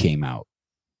you came out,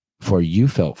 before you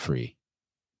felt free?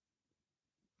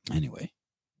 Anyway.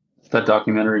 That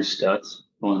documentary Stutz,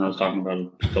 the one I was talking about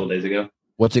a couple days ago.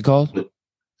 What's it called?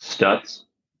 Stutz.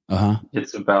 Uh-huh.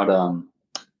 It's about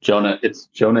Jonah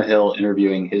Hill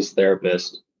interviewing his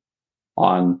therapist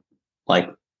on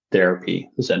like therapy,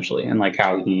 essentially, and like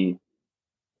how he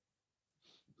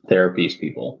therapies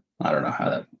people. I don't know how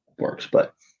that works,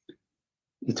 but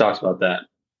he talks about that,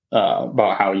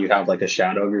 about how you have like a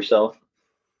shadow of yourself,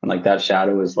 and like that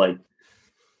shadow is like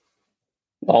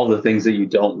all the things that you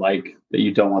don't like, that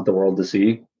you don't want the world to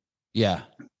see. Yeah.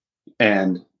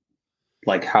 And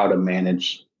like how to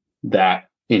manage that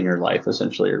in your life,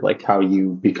 essentially, or like how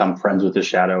you become friends with the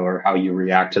shadow, or how you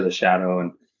react to the shadow.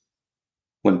 And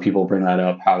when people bring that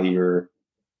up, how you're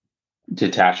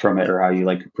detached from it, or how you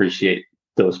like appreciate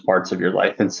those parts of your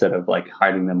life instead of like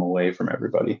hiding them away from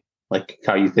everybody. Like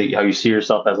how you see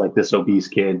yourself as like this obese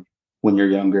kid when you're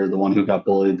younger, the one who got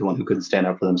bullied, the one who couldn't stand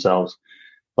up for themselves.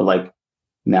 But like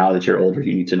now that you're older,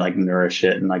 you need to like nourish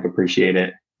it and like appreciate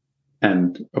it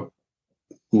and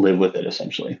live with it.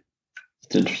 Essentially,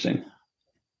 it's interesting.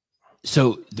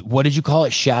 So, what did you call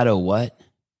it? Shadow what?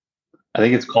 I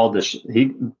think it's called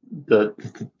the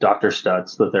Dr.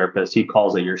 Stutz, the therapist. He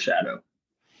calls it your shadow.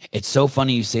 It's so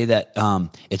funny you say that.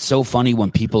 It's so funny when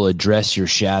people address your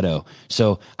shadow.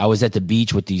 So I was at the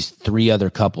beach with these 3 other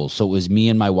couples. So it was me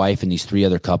and my wife and these 3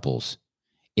 other couples.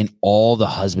 And all the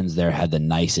husbands there had the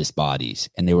nicest bodies.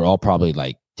 And they were all probably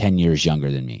like 10 years younger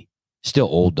than me. Still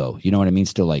old though. You know what I mean?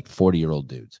 Still like 40-year-old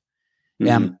dudes.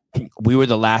 And we were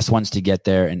the last ones to get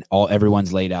there, and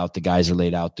everyone's laid out. The guys are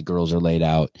laid out. The girls are laid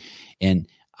out. And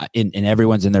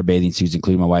everyone's in their bathing suits,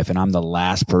 including my wife. And I'm the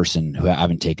last person who I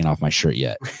haven't taken off my shirt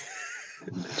yet.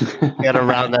 Got to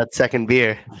round that second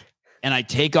beer. And I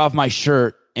take off my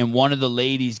shirt, and one of the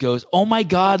ladies goes, "Oh my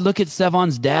God, look at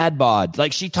Sevon's dad bod."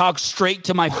 Like, she talks straight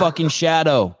to my fucking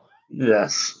shadow.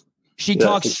 Yes. She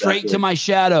talks straight to my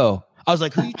shadow. I was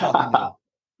like, who are you talking to?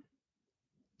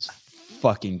 It's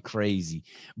fucking crazy.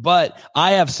 But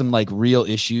I have some like real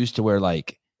issues to where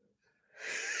like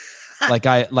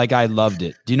I loved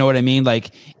it. Do you know what I mean?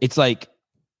 Like, it's like,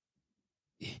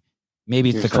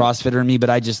 maybe it's the CrossFitter in me, but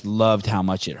I just loved how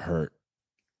much it hurt.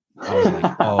 I was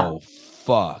like, oh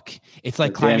fuck. It's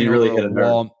like climbing over a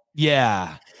wall.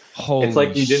 Yeah. Holy it's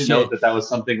like you didn't shit. know that was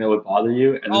something that would bother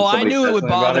you. And I knew it would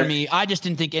bother me. I just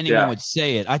didn't think anyone would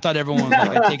say it. I thought everyone would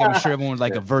I'm sure everyone would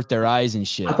like avert their eyes and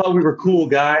shit. I thought we were cool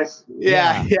guys.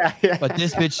 Yeah. But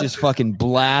this bitch just fucking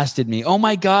blasted me. Oh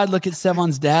my God, look at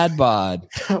Sevon's dad bod.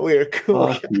 We were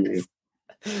cool.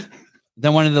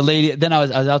 Then one of the ladies, then I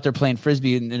was out there playing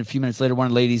Frisbee, and a few minutes later, one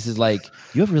of the ladies is like,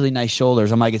 "You have really nice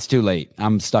shoulders." I'm like, "It's too late.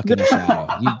 I'm stuck in the shadow.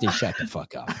 You just shut the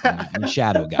fuck up. I'm a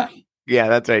shadow guy." Yeah,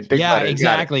 that's right.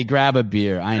 Exactly. Grab a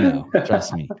beer. I know.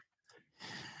 Trust me.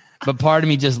 But part of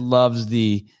me just loves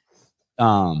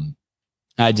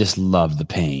I just love the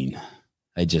pain.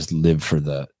 I just live for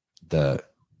the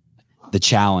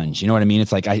challenge. You know what I mean?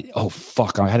 It's like, oh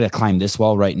fuck, I had to climb this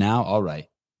wall right now. All right.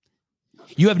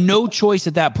 You have no choice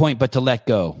at that point but to let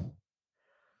go.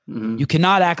 Mm-hmm. You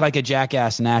cannot act like a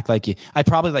jackass and act like I'd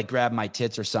probably like grab my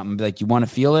tits or something, be like, you want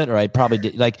to feel it? Or I'd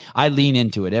probably like, I lean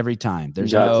into it every time.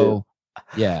 There's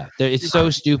it's so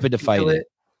stupid to fight it.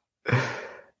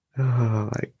 Oh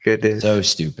my goodness. So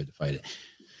stupid to fight it.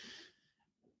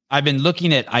 I've been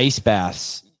looking at ice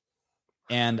baths,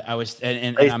 and I was,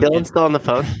 and is Dylan still on the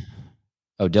phone?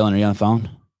 Oh, Dylan, are you on the phone?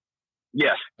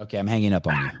 Yes. Okay, I'm hanging up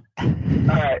on you.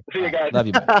 All right. See you guys. Love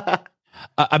you.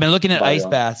 I've been looking at ice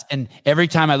baths, and every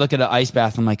time I look at an ice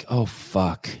bath, I'm like, oh,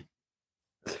 fuck.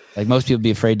 Like, most people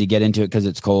be afraid to get into it because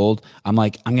it's cold. I'm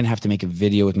like, I'm going to have to make a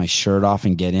video with my shirt off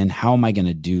and get in. How am I going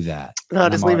to do that? No,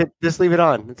 just leave it. Just leave it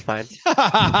on. It's fine.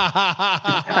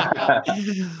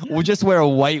 We'll just wear a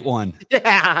white one.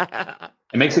 Yeah.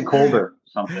 It makes it colder.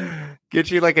 Something.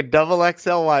 Get you like a double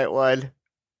XL white one.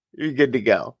 You're good to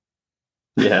go.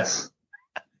 Yes.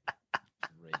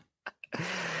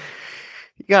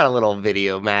 You got a little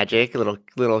video magic, a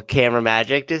little camera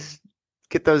magic. Just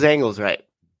get those angles right.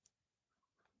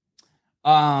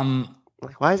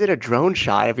 Like, why is it a drone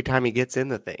shot every time he gets in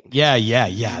the thing? Yeah.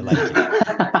 I like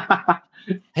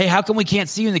it. Hey, how come we can't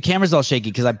see you and the camera's all shaky?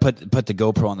 Because I put the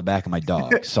GoPro on the back of my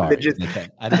dog. Sorry.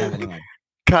 I don't have anyone.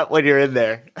 Cut when you're in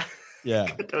there. Yeah.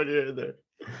 Cut when you're in there.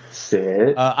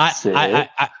 Sit. I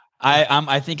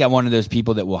think I'm one of those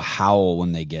people that will howl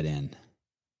when they get in.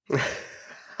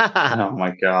 Oh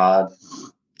my God.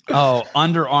 Oh,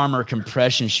 Under Armour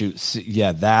compression shoes.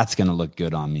 Yeah, that's going to look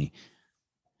good on me.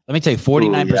 Let me tell you,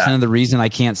 49% of the reason I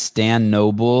can't stand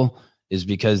Noble is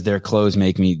because their clothes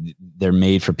they're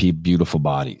made for beautiful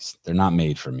bodies. They're not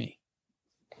made for me.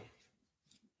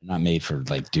 They're not made for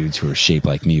like dudes who are shaped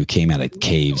like me who came out of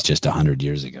caves just 100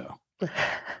 years ago.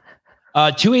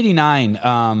 289,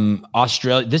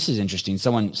 Australia. This is interesting.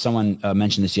 Someone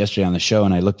mentioned this yesterday on the show,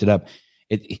 and I looked it up.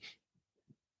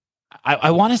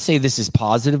 I want to say this is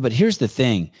positive, but here's the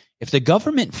thing. If the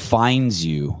government fines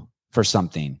you for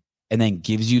something and then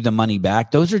gives you the money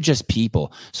back, those are just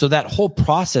people. So that whole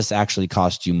process actually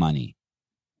costs you money.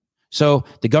 So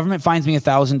the government fines me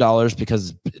 $1,000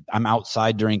 because I'm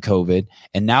outside during COVID,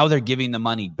 and now they're giving the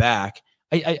money back.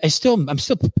 I'm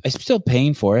still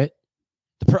paying for it.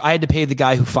 I had to pay the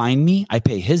guy who fined me. I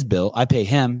pay his bill. I pay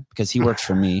him because he works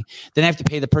for me. Then I have to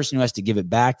pay the person who has to give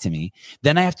it back to me.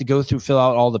 Then I have to fill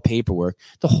out all the paperwork.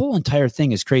 The whole entire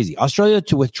thing is crazy. Australia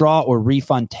to withdraw or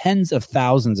refund tens of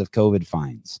thousands of COVID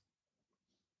fines.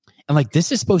 And like,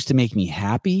 this is supposed to make me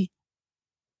happy.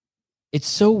 It's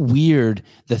so weird.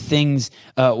 The things,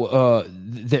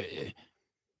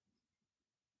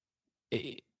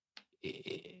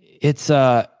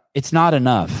 It's not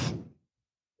enough.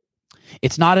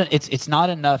 It's not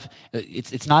enough.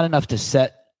 It's not enough to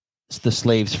set the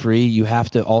slaves free. You have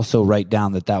to also write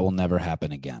down that will never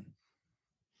happen again.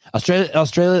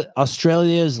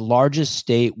 Australia's largest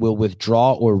state will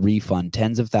withdraw or refund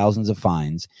tens of thousands of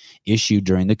fines issued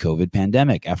during the COVID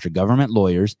pandemic after government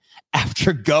lawyers,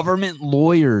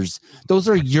 those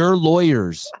are your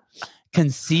lawyers,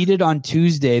 conceded on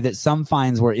Tuesday that some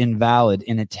fines were invalid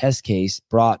in a test case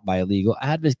brought by a legal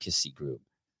advocacy group.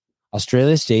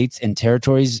 Australia's states and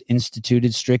territories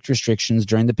instituted strict restrictions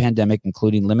during the pandemic,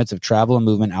 including limits of travel and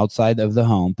movement outside of the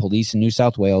home. Police in New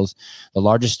South Wales, the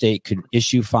largest state, could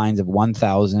issue fines of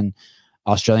 1,000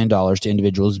 Australian dollars to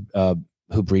individuals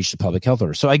who breached the public health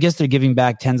order. So I guess they're giving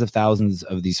back tens of thousands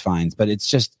of these fines, but it's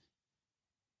just,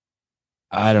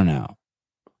 I don't know.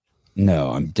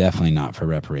 No, I'm definitely not for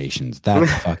reparations. That's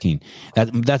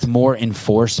that's more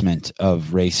enforcement of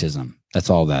racism. That's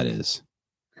all that is.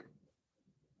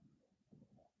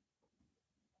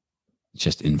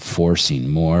 Just enforcing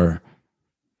more.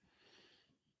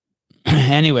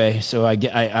 Anyway, so I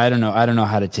don't know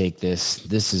how to take this.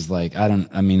 This is like, I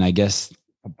guess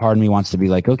a part of me wants to be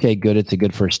like, okay, good. It's a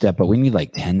good first step, but we need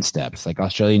like 10 steps. Like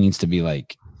Australia needs to be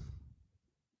like,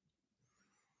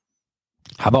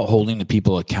 how about holding the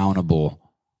people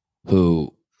accountable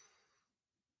who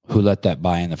let that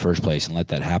by in the first place and let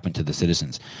that happen to the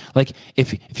citizens? Like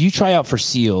if you try out for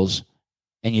SEALs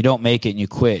and you don't make it and you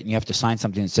quit and you have to sign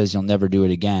something that says you'll never do it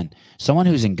again, someone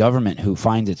who's in government who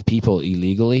finds its people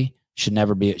illegally should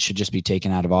just be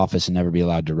taken out of office and never be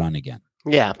allowed to run again.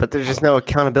 Yeah, but there's just no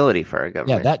accountability for our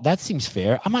government. Yeah, that seems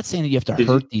fair. I'm not saying that you have to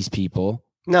hurt these people.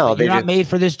 No, they're not made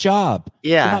for this job.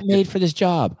 Yeah. They're not made for this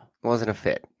job. Wasn't a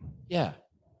fit. Yeah.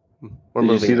 Did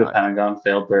you see the Pentagon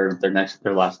failed their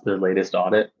latest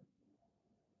audit?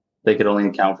 They could only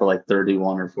account for like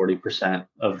 31 or 40%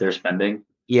 of their spending.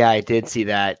 Yeah, I did see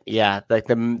that. Yeah, like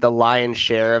the lion's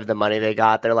share of the money they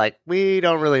got, they're like, we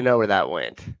don't really know where that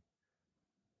went.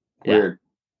 Weird. Yeah.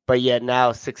 But yet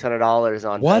now $600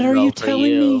 on what are you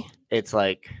telling me? It's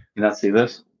like, you not see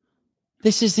this?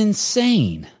 This is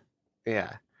insane.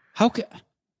 Yeah. How could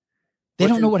they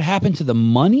don't know what happened to the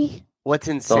money? What's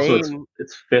insane? Also,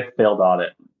 it's fifth failed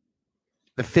audit.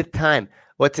 The fifth time.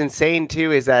 What's insane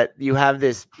too is that you have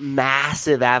this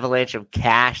massive avalanche of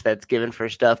cash that's given for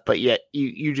stuff, but yet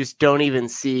you just don't even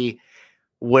see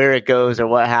where it goes or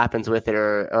what happens with it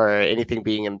or anything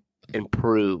being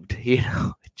improved. You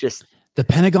know, just the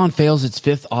Pentagon fails its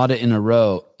fifth audit in a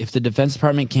row. If the Defense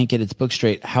Department can't get its book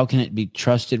straight, how can it be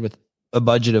trusted with a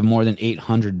budget of more than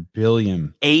 $800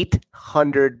 billion?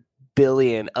 $800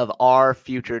 billion of our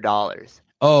future dollars.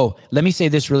 Oh, let me say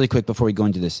this really quick before we go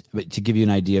into this, to give you an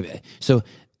idea of it. So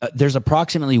there's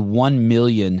approximately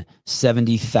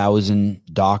 1,070,000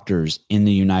 doctors in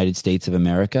the United States of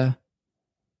America,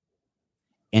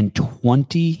 and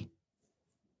 $20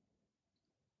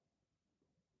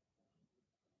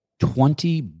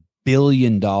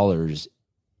 billion.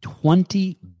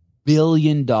 $20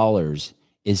 billion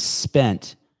is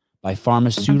spent by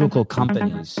pharmaceutical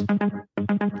companies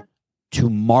to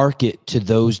market to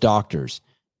those doctors.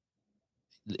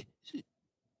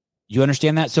 You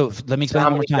understand that? So let me explain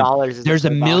one more time. There's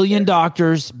 1 million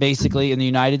doctors basically in the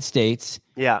United States.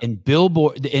 Yeah. And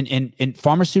billboard and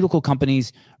pharmaceutical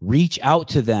companies reach out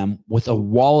to them with a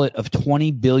wallet of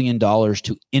 $20 billion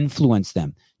to influence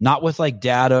them. Not with like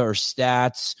data or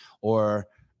stats or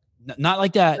not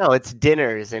like that. No, it's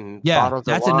dinners and bottles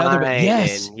that's of wine. Another.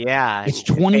 Yes. And, yeah. It's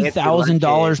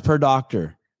 $20,000 per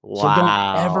doctor. Wow. So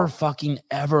don't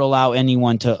ever allow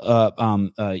anyone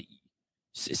to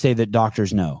say that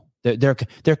doctors know. They're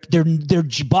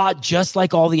bought just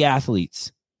like all the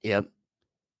athletes. Yep.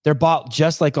 They're bought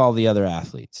just like all the other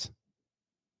athletes.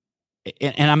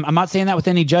 And I'm not saying that with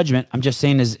any judgment. I'm just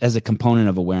saying as a component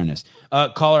of awareness.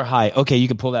 Caller, hi. Okay, you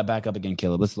can pull that back up again,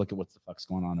 Caleb. Let's look at what the fuck's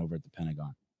going on over at the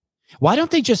Pentagon. Why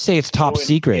don't they just say it's top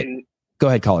secret? Go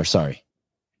ahead, caller. Sorry.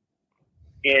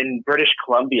 In British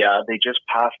Columbia, they just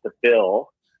passed a bill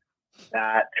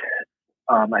that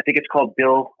I think it's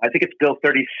Bill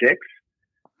 36,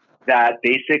 that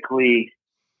basically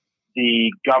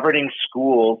the governing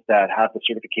schools that have the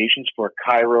certifications for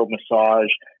chiro, massage,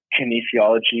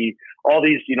 kinesiology, all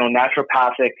these,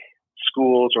 naturopathic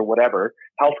schools or whatever,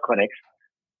 health clinics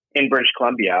in British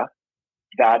Columbia,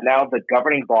 that now the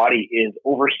governing body is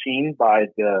overseen by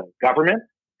the government,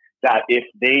 that if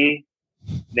they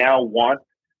now want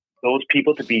those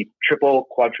people to be triple,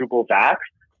 quadruple vaxxed,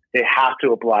 they have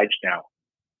to oblige now.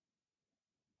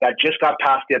 That just got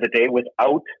passed the other day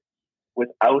without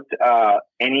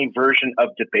any version of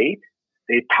debate.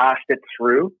 They passed it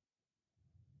through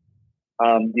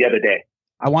the other day.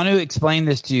 I want to explain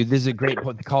this to you. This is a great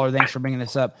caller. Thanks for bringing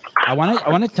this up. I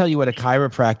want to tell you what a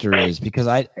chiropractor is, because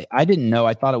I didn't know.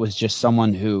 I thought it was just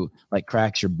someone who like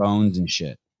cracks your bones and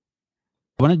shit.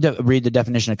 I want to read the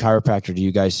definition of chiropractor to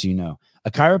you guys so you know. A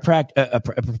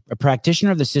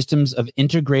practitioner of the systems of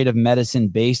integrative medicine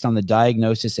based on the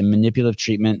diagnosis and manipulative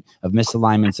treatment of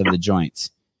misalignments of the joints.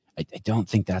 I don't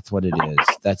think that's what it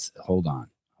is. Hold on.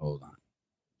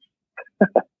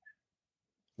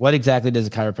 What exactly does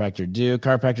a chiropractor do?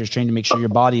 Chiropractor is trained to make sure your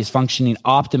body is functioning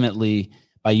optimally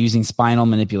by using spinal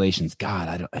manipulations.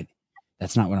 God,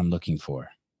 that's not what I'm looking for.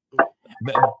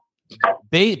 But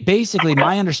basically,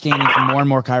 my understanding from more and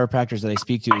more chiropractors that I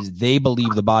speak to is they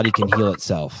believe the body can heal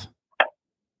itself.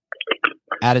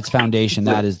 At its foundation,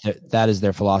 that is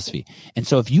their philosophy. And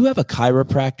so if you have a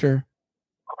chiropractor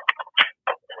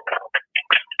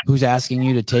who's asking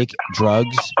you to take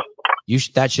drugs,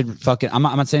 that should fucking, I'm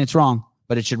not saying it's wrong,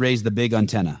 but it should raise the big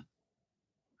antenna.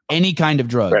 Any kind of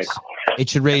drugs, right. It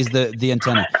should raise the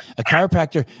antenna. A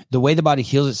chiropractor, the way the body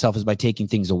heals itself is by taking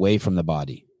things away from the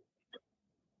body.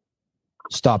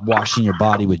 Stop washing your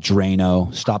body with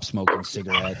Drano. Stop smoking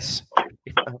cigarettes.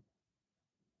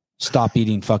 Stop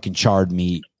eating fucking charred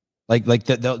meat. Like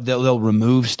they'll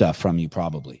remove stuff from you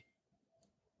probably.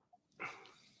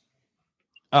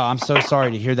 Oh, I'm so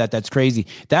sorry to hear that. That's crazy.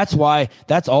 That's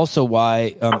also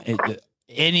why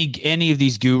any of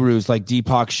these gurus like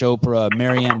Deepak Chopra,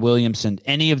 Marianne Williamson,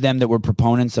 any of them that were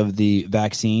proponents of the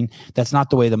vaccine, that's not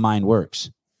the way the mind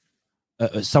works.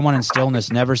 Someone in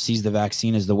stillness never sees the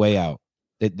vaccine as the way out.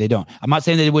 They don't. I'm not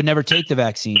saying they would never take the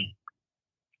vaccine.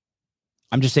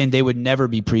 I'm just saying they would never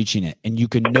be preaching it. And you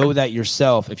can know that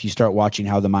yourself if you start watching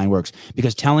how the mind works,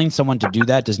 because telling someone to do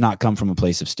that does not come from a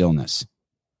place of stillness.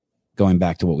 Going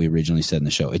back to what we originally said in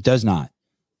the show, it does not.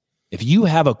 If you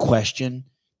have a question,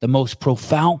 the most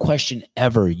profound question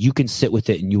ever, you can sit with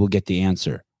it and you will get the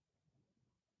answer.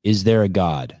 Is there a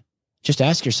God? Just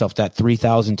ask yourself that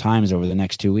 3,000 times over the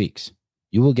next 2 weeks.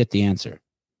 You will get the answer.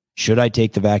 Should I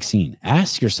take the vaccine?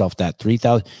 Ask yourself that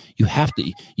 3,000. You have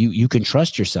to, you can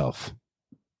trust yourself.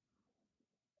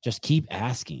 Just keep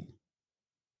asking.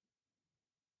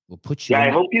 We'll put you. Yeah, I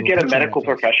hope you get a medical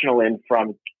professional in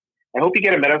from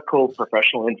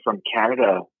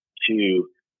Canada to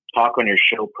talk on your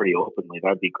show pretty openly.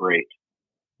 That'd be great.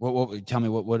 What tell me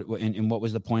what and what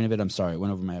was the point of it? I'm sorry, it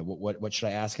went over my head. What should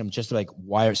I ask him? Just like,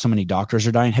 why are so many doctors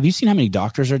are dying? Have you seen how many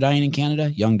doctors are dying in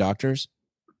Canada? Young doctors?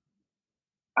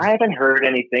 I haven't heard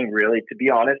anything really, to be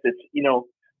honest. It's,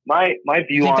 my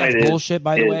view on it is bullshit,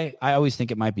 by the way. I always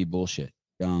think it might be bullshit.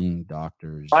 Young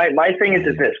doctors. My thing is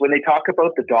this: when they talk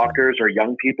about the doctors or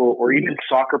young people or even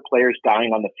soccer players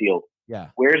dying on the field,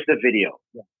 where's the video?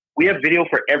 Yeah. We have video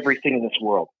for everything in this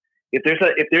world. If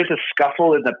there's a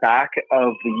scuffle in the back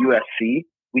of the UFC,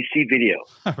 we see video.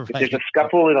 Right. If there's a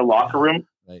scuffle in a locker room,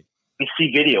 we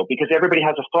see video, because everybody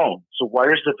has a phone. So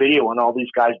where's the video on all these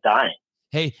guys dying?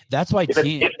 Hey, that's why if a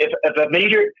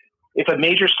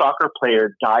major soccer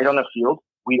player died on the field,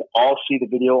 we'd all see the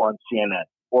video on CNN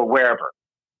or wherever.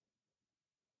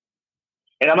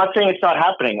 And I'm not saying it's not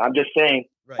happening. I'm just saying,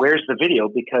 where's the video?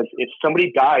 Because if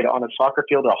somebody died on a soccer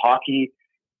field or hockey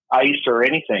ice or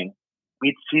anything,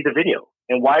 we'd see the video.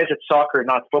 And why is it soccer,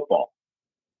 not football?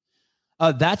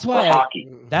 That's why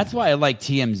I like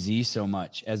TMZ so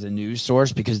much as a news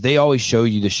source, because they always show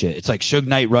you the shit. It's like Suge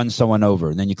Knight runs someone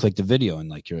over, and then you click the video, and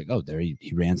like you're like, oh, there he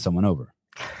ran someone over.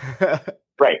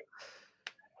 Right.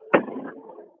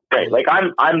 Like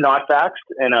I'm not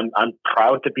vaxxed, and I'm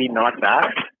proud to be not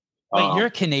vaxxed. Wait, you're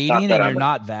Canadian and you're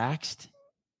not vaxxed?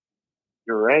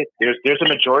 You're right. There's a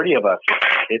majority of us.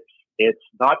 It's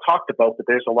not talked about, but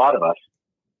there's a lot of us.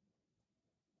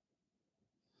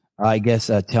 I guess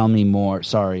tell me more.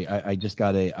 Sorry, I just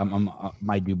got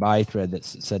my Dubai thread that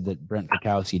said that Brent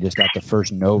Fikowski just got the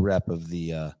first no rep of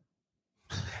the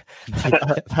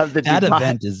that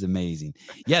event is amazing.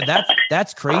 Yeah,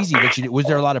 that's crazy. Was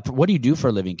there a lot of, what do you do for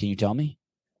a living? Can you tell me?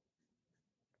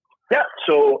 Yeah,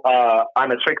 so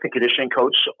I'm a strength and conditioning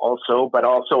coach also, but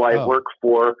also I work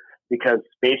because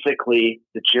basically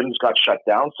the gyms got shut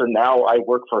down. So now I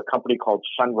work for a company called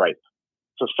Sunripe.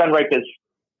 So Sunripe is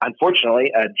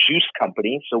unfortunately a juice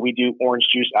company. So we do orange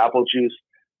juice, apple juice,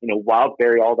 wild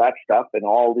berry, all that stuff, and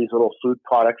all these little food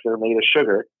products that are made of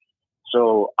sugar.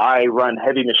 So I run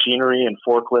heavy machinery and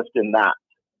forklift in that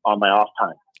on my off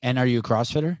time. And are you a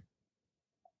CrossFitter?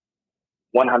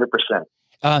 100%.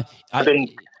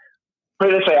 Put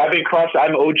it this way, I'm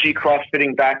OG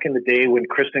CrossFitting back in the day when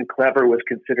Kristen Clever was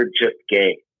considered just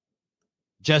gay.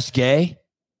 Just gay?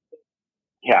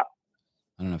 Yeah.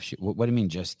 I don't know if what do you mean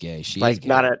just gay? She's like gay.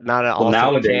 not an awesome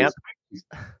nowadays,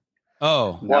 champ.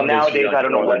 Oh, well, nowadays I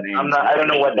don't know what I don't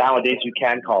know what nowadays you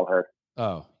can call her.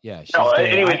 Oh, yeah. No,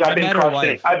 anyways, I've been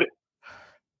crossing.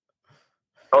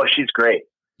 Oh, she's great.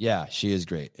 Yeah, she is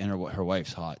great, and her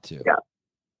wife's hot too. Yeah,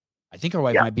 I think her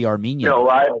wife might be Armenian. No,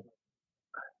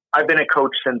 I've been a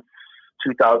coach since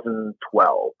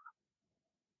 2012.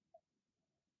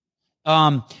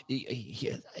 I'm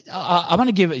going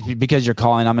to give it, because you're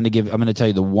calling, I'm going to tell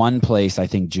you the one place I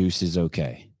think juice is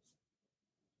okay.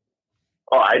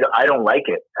 Oh, I don't like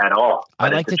it at all.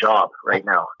 But it's a job right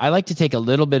now. I like to take a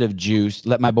little bit of juice,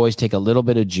 let my boys take a little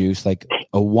bit of juice, like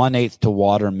a 1/8 to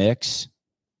water mix,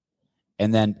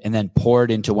 and then pour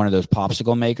it into one of those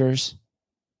popsicle makers,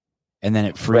 and then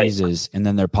it freezes, and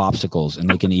then they're popsicles, and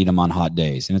they can eat them on hot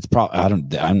days. And it's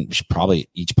probably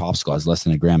each popsicle has less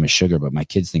than a gram of sugar, but my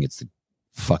kids think it's the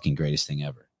fucking greatest thing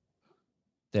ever.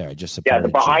 There, I just the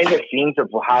behind the scenes of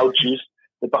how juice.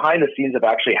 The behind the scenes of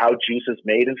actually how juice is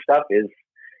made and stuff is,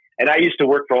 and I used to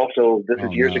work for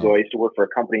years ago. I used to work for a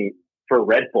company for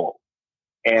Red Bull,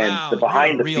 and the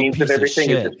behind the scenes of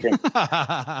everything is just.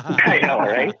 I know,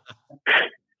 right?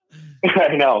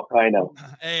 I know.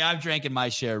 Hey, I'm drinking my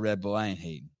share of Red Bull. I ain't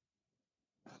hating.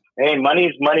 Hey,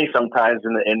 money's money sometimes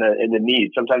in the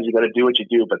need. Sometimes you got to do what you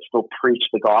do, but still preach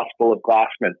the gospel of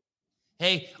Glassman.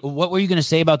 Hey, what were you going to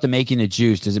say about the making of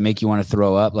juice? Does it make you want to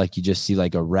throw up? Like you just see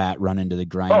like a rat run into the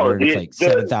grinder and it's like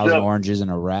 7,000 oranges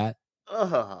and a rat?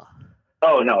 Oh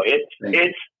no, here's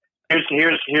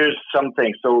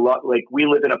something. So like we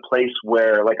live in a place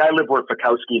where, like I live where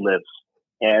Fikowski lives,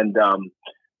 and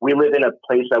we live in a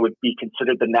place that would be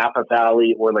considered the Napa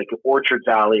Valley or like Orchard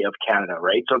Valley of Canada,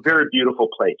 right? So a very beautiful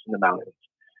place in the mountains.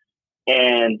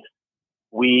 And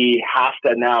we have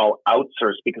to now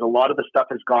outsource because a lot of the stuff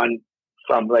has gone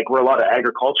from, like, we're a lot of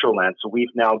agricultural land. So we've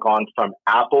now gone from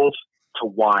apples to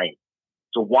wine.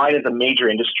 So wine is a major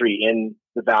industry in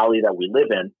the valley that we live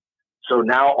in. So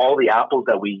now all the apples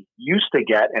that we used to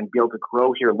get and be able to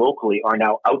grow here locally are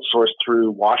now outsourced through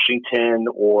Washington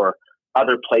or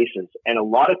other places. And a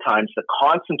lot of times the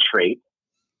concentrate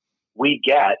we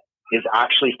get is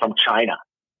actually from China.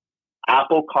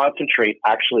 Apple concentrate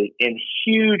actually in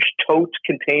huge tote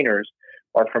containers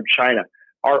are from China.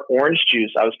 Our orange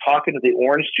juice, I was talking to the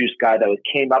orange juice guy that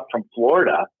came up from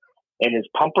Florida in his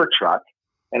pumper truck.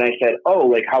 And I said, oh,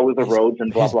 like, how are the roads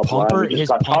and blah, blah, blah.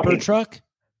 His pumper truck?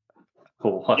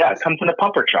 Cool. Yeah, it comes in a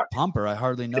pumper truck. Pumper? I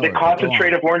hardly know. The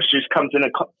concentrate of orange juice comes in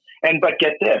but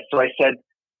get this. So I said,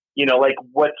 like,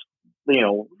 what's,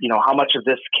 how much of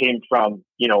this came from,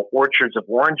 orchards of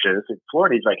oranges in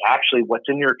Florida? He's like, actually, what's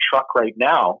in your truck right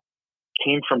now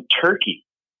came from Turkey.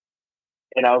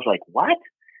 And I was like, what?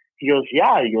 He goes,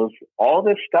 yeah. He goes, all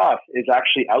this stuff is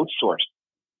actually outsourced.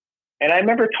 And I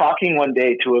remember talking one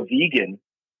day to a vegan,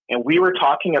 and we were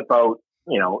talking about,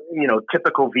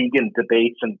 typical vegan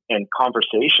debates and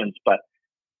conversations. But,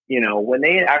 when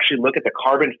they actually look at the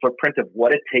carbon footprint of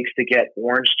what it takes to get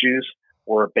orange juice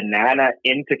or a banana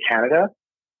into Canada,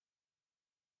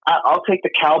 I'll take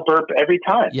the cow burp every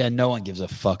time. Yeah, no one gives a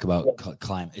fuck about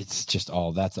climate. It's just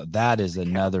that is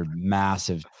another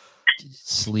massive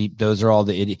sleep. Those are all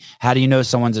the idiots. How do you know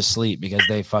someone's asleep? Because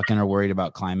they fucking are worried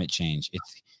about climate change.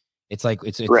 It's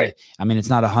right. I mean, it's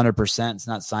not 100%. It's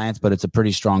not science, but it's a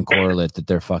pretty strong correlate that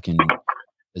they're fucking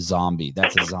a zombie.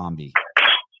 That's a zombie.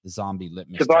 The zombie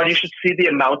litmus. Savard, you should see the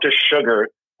amount of sugar,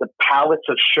 the pallets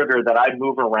of sugar that I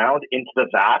move around into the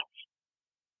vats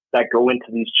that go into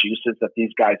these juices that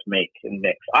these guys make and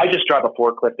mix. I just drive a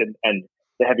forklift and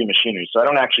the heavy machinery, so I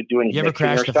don't actually do any. You ever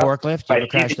crashed the forklift?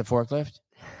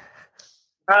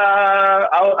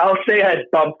 I'll say I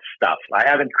bumped stuff. I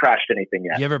haven't crashed anything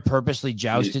yet. You ever purposely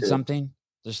jousted something?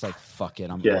 Just like, fuck it.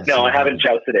 No, I haven't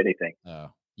jousted anything. Oh,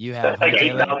 you have. That's like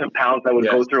 8,000 pounds that would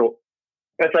go through.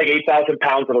 That's like 8,000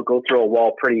 pounds that'll go through a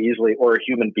wall pretty easily, or a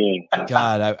human being.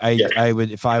 God, I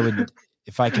would if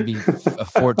I could be a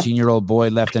 14-year-old boy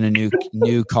left in a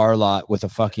new car lot with a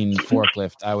fucking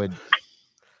forklift, I would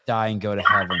die and go to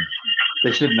heaven.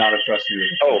 They should not have trusted you.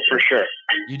 Oh, for sure.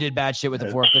 You did bad shit with the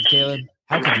forklift, Caleb?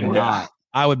 How could you not?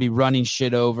 I would be running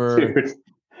shit over.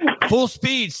 Full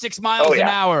speed, 6 miles an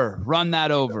hour. Run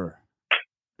that over.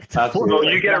 Well,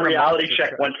 you get a reality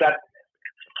check once that.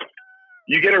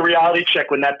 You get a reality check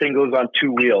when that thing goes on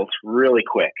 2 wheels really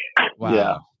quick. Wow.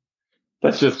 Yeah.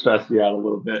 Let's just stress you out a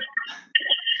little bit.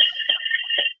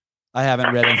 I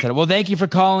haven't read into it. Well, thank you for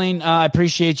calling. I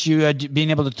appreciate you being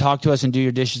able to talk to us and do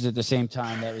your dishes at the same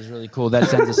time. That was really cool. That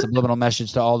sends a subliminal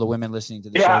message to all the women listening to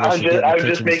the show. I'm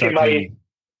just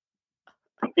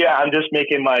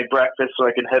making my breakfast so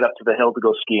I can head up to the hill to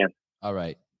go skiing. All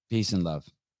right. Peace and love.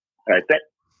 All right.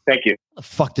 Thank you. How the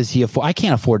fuck does he afford? I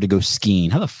can't afford to go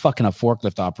skiing. How the fuck can a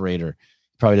forklift operator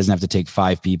probably doesn't have to take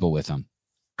 5 people with him.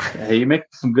 Hey, you make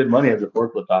some good money as a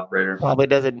forklift operator. Probably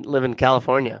doesn't live in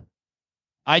California.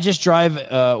 I just drive.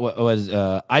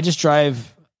 I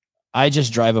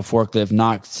just drive a forklift.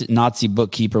 Nazi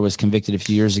bookkeeper was convicted a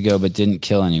few years ago, but didn't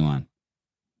kill anyone.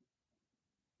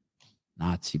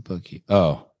 Nazi bookkeeper.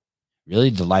 Oh, really?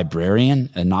 The librarian,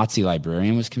 a Nazi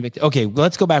librarian, was convicted. Okay, well,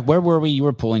 let's go back. Where were we? You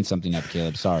were pulling something up,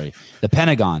 Caleb. Sorry. The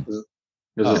Pentagon.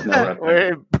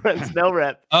 We're Brent's no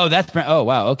rep. Oh, that's Brent. Oh,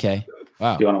 wow. Okay.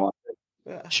 Wow. Do you want to watch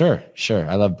it? Sure.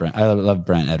 I love Brent. I love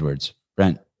Brent Edwards.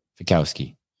 Brent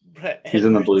Fikowski. He's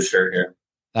in the blue shirt here.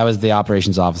 That was the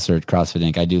operations officer at CrossFit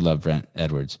Inc. I do love Brent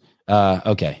Edwards.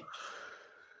 Okay.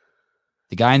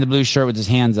 The guy in the blue shirt with his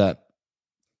hands up.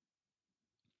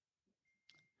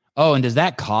 Oh, and does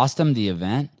that cost him the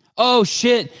event? Oh,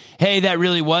 shit. Hey, that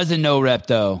really was a no rep,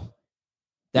 though.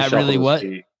 That really was.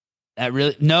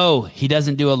 No, he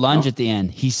doesn't do a lunge at the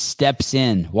end. He steps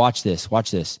in. Watch this.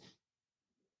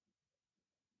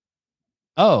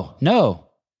 Oh, no.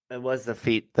 It was the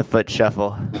foot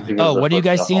shuffle. Oh, what are you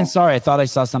guys seeing? Sorry, I thought I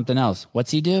saw something else.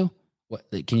 What's he do? What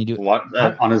can you do?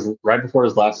 On his right before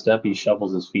his last step, he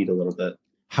shuffles his feet a little bit.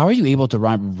 How are you able to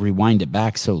rewind it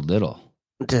back so little?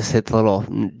 Just hit the little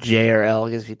J or L,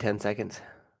 gives you 10 seconds.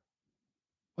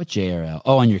 What J or L?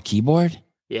 Oh, on your keyboard?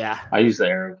 Yeah. I use the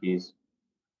arrow keys.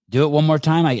 Do it one more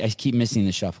time. I keep missing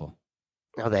the shuffle.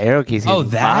 Oh, the arrow keys. Oh,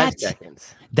 5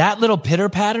 seconds. That little pitter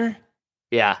patter?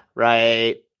 Yeah,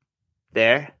 right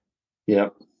there.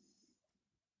 Yep.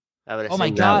 Oh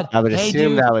my God! I would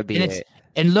assume that would be it.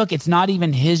 And look, it's not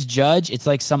even his judge. It's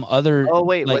like some other. Oh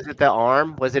wait, was it the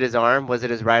arm? Was it his arm? Was it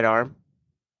his right arm?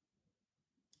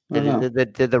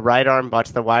 Did the right arm watch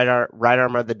the right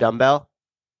arm of the dumbbell?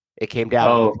 It came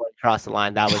down across the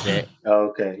line. That was it. Oh,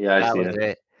 okay. Yeah, that was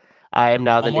it. I am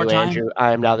now the new Andrew.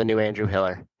 I am now the new Andrew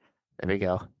Hiller. There we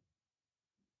go.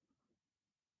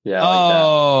 Yeah.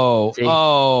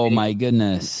 Oh my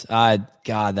goodness.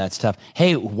 God, that's tough.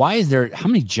 Hey, how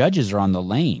many judges are on the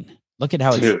lane? Look at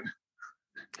how it's.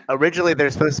 Originally,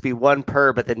 there's supposed to be one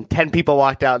per, but then 10 people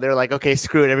walked out. They're like, okay,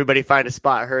 screw it. Everybody find a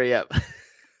spot. Hurry up.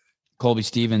 Colby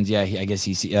Stevens. Yeah, I guess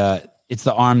it's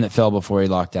the arm that fell before he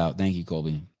locked out. Thank you,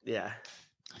 Colby. Yeah.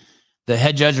 The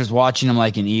head judge was watching him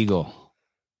like an eagle.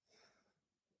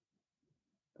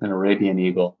 An Arabian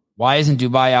eagle. Why isn't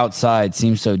Dubai outside?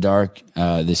 Seems so dark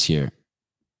this year.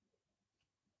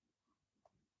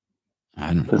 I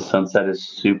don't know. The sunset is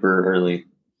super early.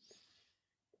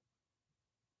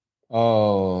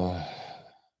 Oh.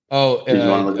 Did you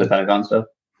want to look at the Pentagon stuff?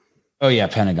 Oh yeah,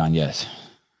 Pentagon. Yes.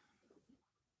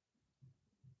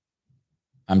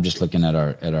 I'm just looking at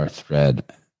our thread.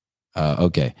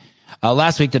 Okay.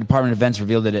 Last week, the Department of Defense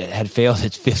revealed that it had failed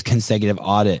its 5th consecutive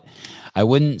audit. I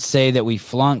wouldn't say that we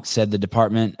flunked, said the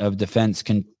Department of Defense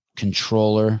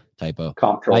Controller, typo.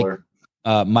 Comptroller.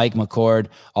 Mike McCord,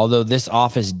 although this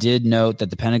office did note that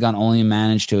the Pentagon only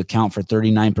managed to account for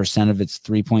 39% of its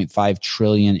 $3.5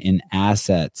 trillion in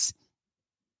assets.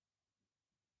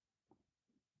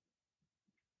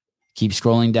 Keep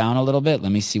scrolling down a little bit.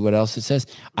 Let me see what else it says.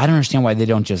 I don't understand why they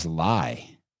don't just lie.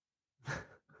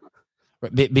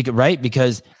 Right?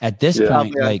 Because at this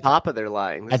point, like on top of their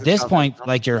lying. At this point,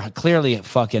 like you're clearly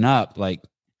fucking up. Like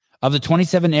of the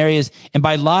 27 areas, and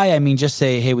by lie, I mean just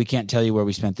say, hey, we can't tell you where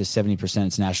we spent this 70%.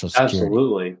 It's national security.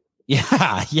 Absolutely.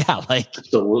 Yeah, like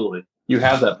absolutely. You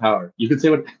have that power. You can say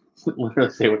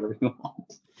literally say whatever you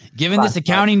want. Given this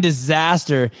accounting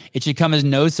disaster, it should come as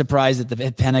no surprise that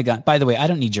the Pentagon. By the way, I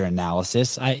don't need your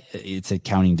analysis. It's an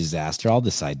accounting disaster. I'll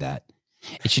decide that.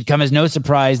 It should come as no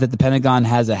surprise that the Pentagon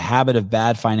has a habit of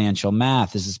bad financial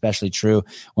math. This is especially true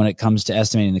when it comes to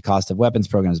estimating the cost of weapons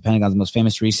programs. The Pentagon's most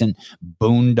famous recent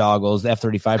boondoggles, the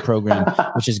F-35 program,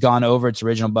 which has gone over its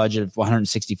original budget of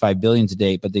 $165 billion to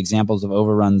date. But the examples of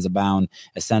overruns abound,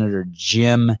 as Senator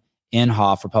Jim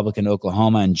Inhofe, Republican of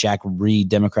Oklahoma, and Jack Reed,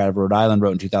 Democrat of Rhode Island,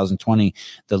 wrote in 2020.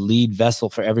 The lead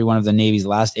vessel for every one of the Navy's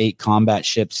last 8 combat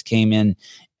ships came in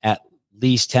at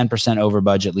least 10% over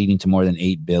budget, leading to more than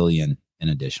 $8 billion in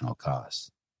additional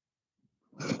costs.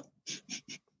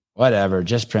 Whatever,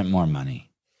 just print more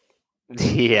money.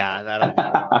 Yeah,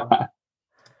 that'll.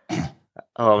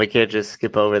 Oh, we can't just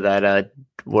skip over that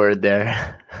word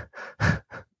there.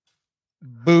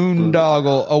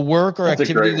 Boondoggle, a work or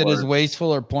activity that is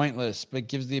wasteful or pointless, but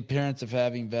gives the appearance of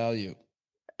having value.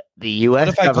 The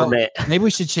U.S. government. Maybe we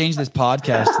should change this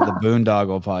podcast to the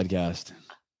Boondoggle podcast.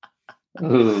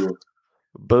 Ooh.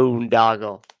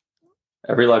 Boondoggle.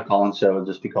 Every live Collins show would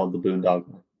just be called the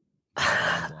Boondoggle.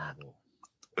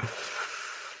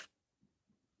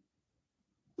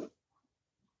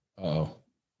 Oh,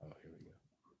 here we go.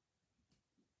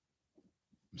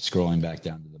 scrolling back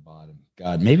down to the bottom.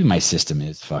 God, maybe my system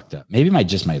is fucked up. Maybe my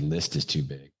list is too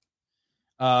big.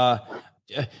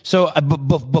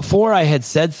 Before I had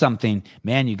said something,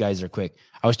 man, you guys are quick.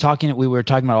 We were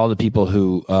talking about all the people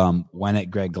who went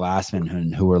at Greg Glassman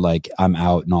and who were like, I'm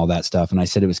out and all that stuff. And I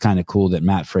said it was kind of cool that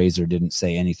Matt Fraser didn't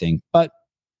say anything, but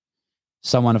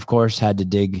someone, of course, had to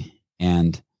dig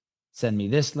and send me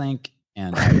this link,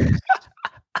 and I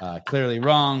was clearly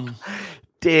wrong.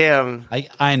 Damn.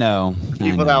 I know.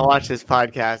 People that watch this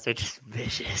podcast are just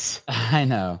vicious. I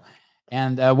know.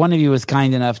 And one of you was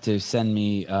kind enough to send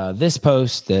me this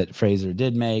post that Fraser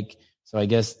did make. So I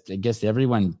guess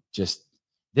everyone just,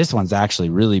 this one's actually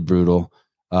really brutal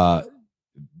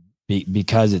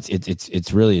because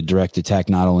it's really a direct attack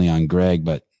not only on Greg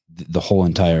but the whole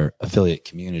entire affiliate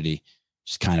community.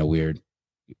 Just kind of weird.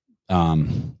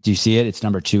 Do you see it? It's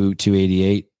number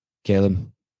 288, Caleb.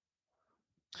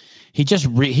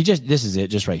 This is it,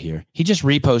 just right here. He just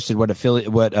reposted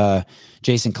what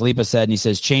Jason Khalipa said, and he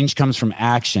says, change comes from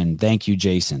action. Thank you,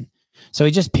 Jason. So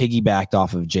he just piggybacked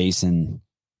off of Jason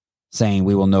saying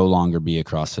we will no longer be a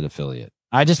CrossFit affiliate.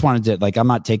 I just wanted to, like, I'm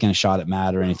not taking a shot at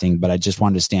Matt or anything, but I just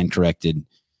wanted to stand corrected.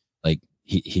 Like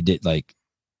he did, like,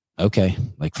 okay,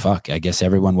 like, fuck, I guess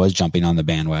everyone was jumping on the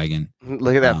bandwagon.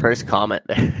 Look at that first comment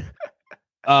there.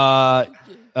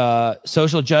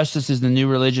 Social justice is the new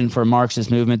religion for a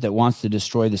Marxist movement that wants to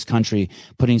destroy this country.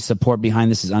 Putting support behind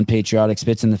this is unpatriotic,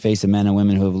 spits in the face of men and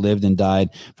women who have lived and died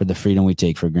for the freedom we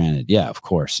take for granted. Yeah, of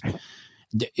course.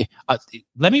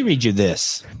 Let me read you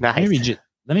this. Nice.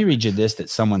 Let me read you this that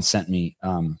someone sent me.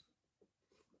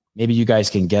 Maybe you guys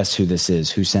can guess who this is.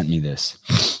 Who sent me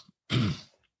this?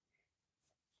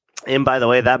 And by the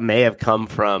way, that may have come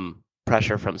from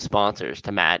pressure from sponsors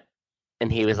to Matt.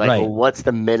 And he was like, right. Well, what's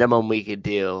the minimum we could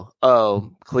do?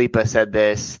 Oh, Khalipa said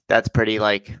this. That's pretty,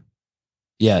 like,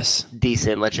 yes,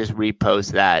 decent. Let's just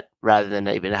repost that rather than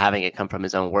even having it come from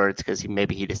his own words, because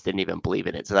maybe he just didn't even believe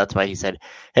in it. So that's why he said,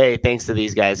 hey, thanks to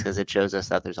these guys, because it shows us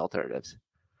that there's alternatives.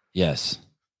 Yes.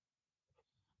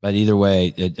 But either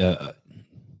way,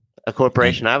 a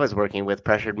corporation I was working with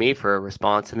pressured me for a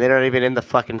response, and they're not even in the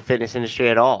fucking fitness industry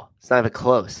at all. It's not even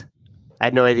close. I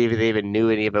had no idea if they even knew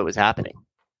any of it was happening.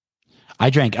 I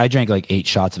drank like 8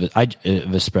 shots of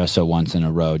espresso once in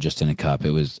a row, just in a cup.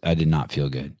 I did not feel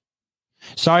good.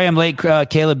 Sorry, I'm late.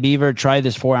 Caleb Beaver, try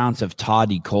this 4 ounce of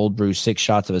toddy cold brew, 6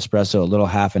 shots of espresso, a little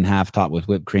half and half topped with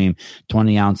whipped cream,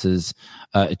 20 ounces,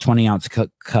 20 ounce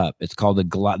cup. It's called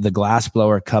the glass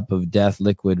blower cup of death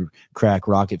liquid crack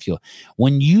rocket fuel.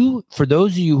 For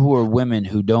those of you who are women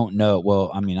who don't know,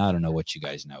 well, I mean, I don't know what you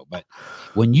guys know, but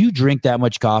when you drink that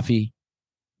much coffee,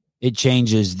 it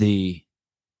changes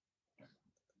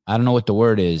I don't know what the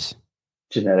word is.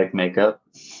 Genetic makeup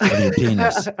of your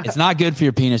penis. It's not good for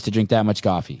your penis to drink that much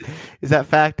coffee. Is that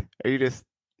fact? Are you just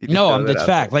no? That's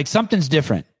fact. Like, something's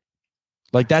different.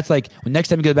 Like, that's like when next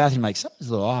time you go to the bathroom, like, something's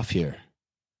a little off here.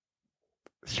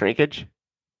 Shrinkage?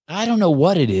 I don't know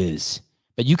what it is,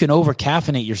 but you can over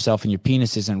caffeinate yourself and your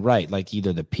penis isn't right. Like,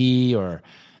 either the pee or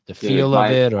the feel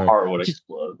of it, or heart would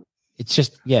explode. It's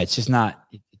just not.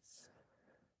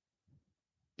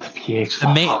 pH.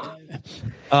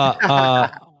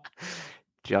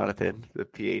 Jonathan, the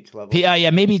pH level. Yeah,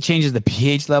 maybe it changes the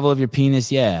pH level of your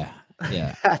penis. Yeah.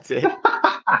 That's it.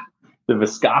 The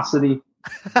viscosity.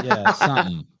 Yeah,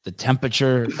 something. The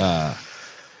temperature.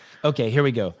 Okay, here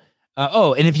we go.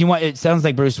 And if you want, it sounds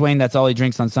like Bruce Wayne, that's all he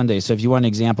drinks on Sundays. So if you want an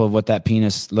example of what that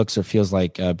penis looks or feels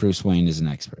like, Bruce Wayne is an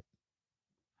expert.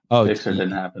 Oh, it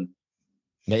didn't happen.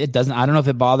 It doesn't. I don't know if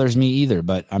it bothers me either,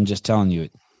 but I'm just telling you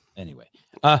it. Anyway.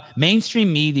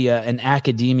 Mainstream media and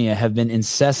academia have been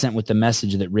incessant with the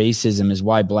message that racism is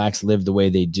why blacks live the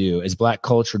way they do. As black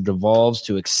culture devolves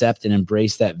to accept and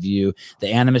embrace that view, the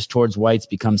animus towards whites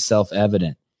becomes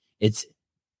self-evident. It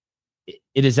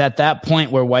is at that point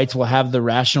where whites will have the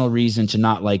rational reason to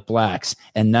not like blacks,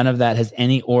 and none of that has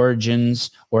any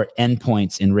origins or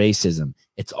endpoints in racism.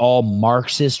 It's all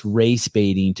Marxist race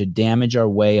baiting to damage our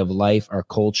way of life, our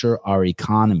culture, our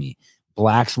economy.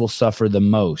 Blacks will suffer the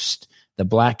most. The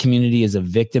black community is a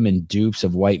victim and dupes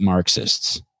of white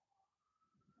Marxists.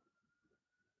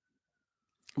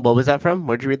 What was that from?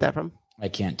 Where'd you read that from? I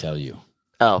can't tell you.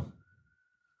 Oh,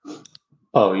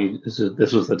 this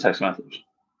was the text message.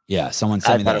 Yeah, someone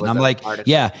sent me that. And I'm like,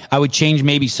 article. yeah, I would change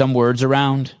maybe some words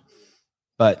around,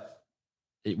 but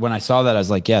when I saw that, I was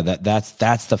like, yeah,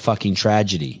 that's the fucking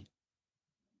tragedy.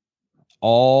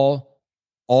 All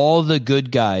the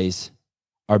good guys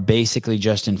are basically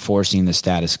just enforcing the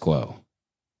status quo.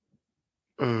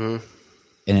 Mm-hmm.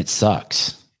 And it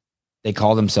sucks. They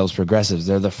call themselves progressives.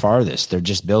 They're the farthest. They're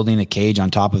just building a cage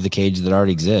on top of the cage that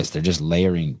already exists. They're just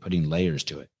putting layers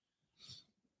to it.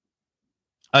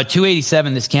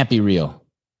 287. This can't be real.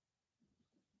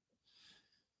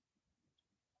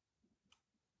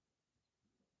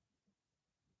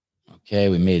 Okay,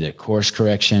 we made a course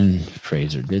correction.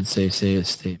 Fraser did say a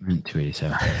statement.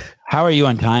 287. How are you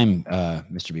on time,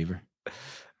 Mr. Beaver?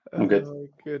 I'm good.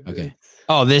 Okay.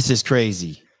 Oh, this is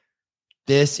crazy.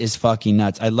 This is fucking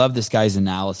nuts. I love this guy's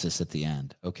analysis at the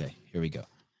end. Okay, here we go.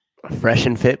 Fresh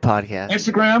and Fit podcast.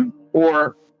 Instagram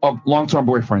or a long-term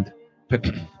boyfriend? Pick.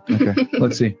 Okay,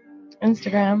 let's see.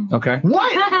 Instagram. Okay.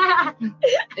 What?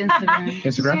 Instagram.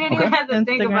 Instagram. Okay.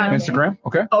 Instagram.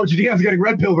 Okay. Oh, GDM's getting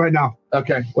red pilled right now.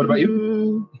 Okay. What about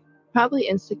you? Probably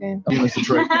Instagram. Oh, Mr.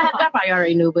 Trey. I probably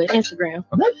already knew, but Instagram.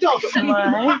 What the I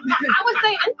would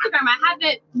say Instagram. I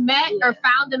haven't met or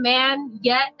found a man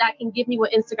yet that can give me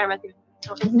what Instagram I think.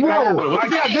 No,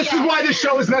 yeah, this is why this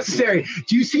show is necessary.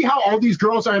 Do you see how all these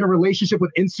girls are in a relationship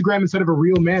with Instagram instead of a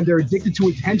real man? They're addicted to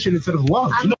attention instead of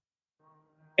love.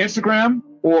 Instagram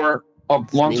or a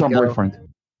long-term boyfriend?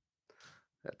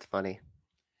 That's funny.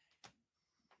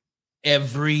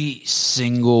 Every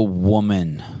single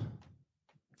woman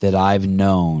that I've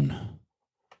known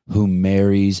who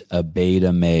marries a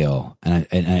beta male, and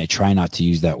I try not to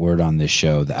use that word on this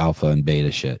show, the alpha and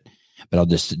beta shit, but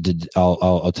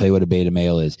I'll tell you what a beta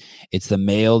male is. It's the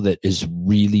male that is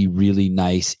really, really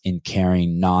nice and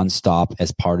caring nonstop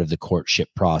as part of the courtship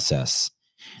process.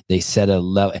 They set a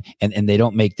level, and they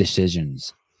don't make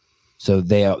decisions. So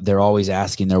they're always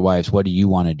asking their wives, what do you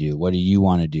want to do? What do you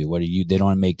want to do? They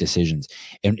don't make decisions.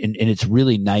 And it's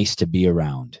really nice to be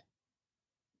around.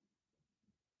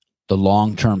 The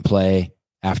long-term play,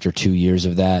 after 2 years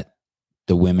of that,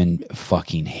 the women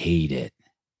fucking hate it.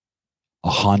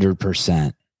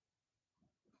 100%.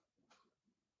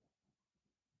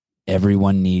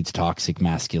 Everyone needs toxic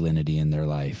masculinity in their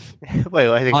life. Wait,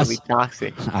 I think it'll be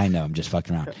toxic. I know, I'm just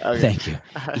fucking around. Okay. Thank you.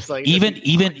 Like,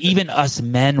 even us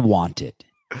men want it.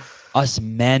 Us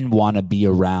men want to be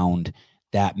around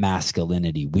that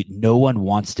masculinity. No one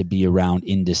wants to be around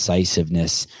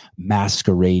indecisiveness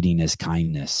masquerading as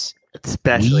kindness.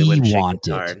 Especially when we shit want gets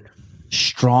it. hard.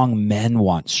 Strong men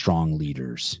want strong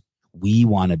leaders. We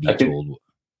want to be told.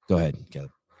 Go ahead,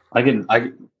 Caleb.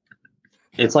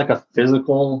 It's like a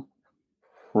physical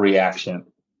reaction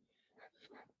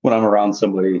when I'm around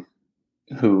somebody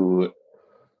who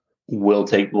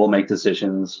will make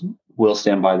decisions, will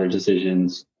stand by their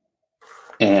decisions.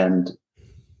 And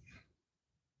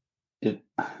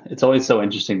it's always so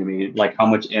interesting to me, like how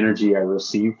much energy I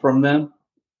receive from them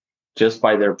just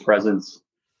by their presence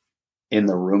in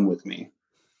the room with me.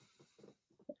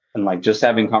 And like just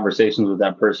having conversations with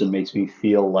that person makes me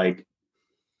feel like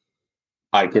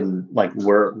I can, like,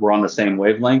 we're on the same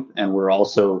wavelength, and we're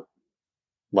also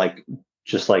like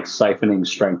just like siphoning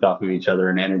strength off of each other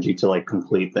and energy to like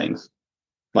complete things.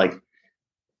 Like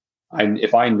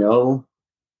if I know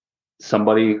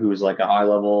somebody who's like a high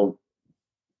level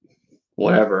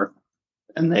whatever,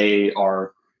 and they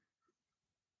are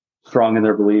strong in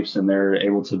their beliefs and they're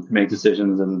able to make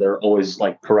decisions and they're always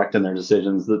like correct in their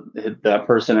decisions, that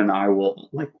person and I will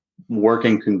like work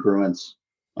in congruence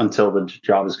until the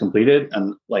job is completed.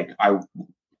 And like I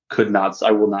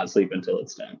will not sleep until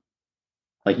it's done.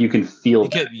 Like you can feel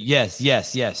that. Yes.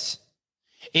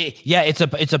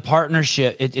 It's a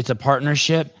partnership. It's a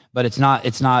partnership, but it's not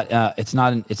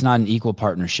an equal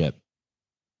partnership.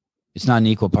 It's not an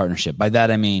equal partnership. By that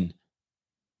I mean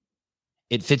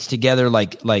it fits together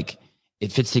like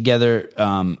it fits together.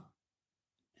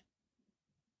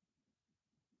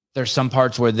 There's some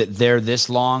parts where they're this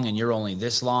long and you're only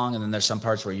this long, and then there's some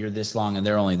parts where you're this long and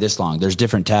they're only this long. There's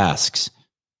different tasks.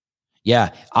 Yeah,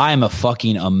 I am a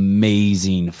fucking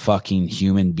amazing fucking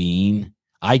human being.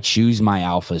 I choose my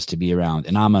alphas to be around,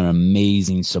 and I'm an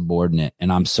amazing subordinate,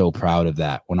 and I'm so proud of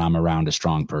that when I'm around a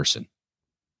strong person.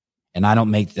 And I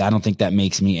don't think that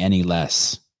makes me any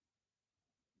less.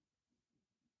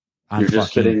 You're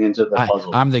just fitting into the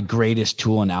puzzle. I'm the greatest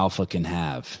tool an alpha can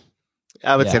have.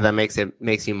 I would say that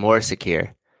makes you more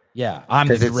secure. Yeah, I'm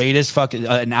the greatest fucking.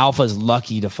 An alpha is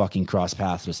lucky to fucking cross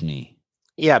paths with me.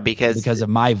 Yeah, because of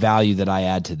my value that I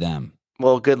add to them.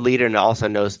 Well, a good leader also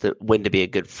knows when to be a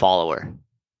good follower.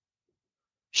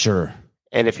 Sure.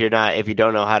 And if you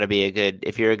don't know how to be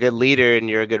if you're a good leader and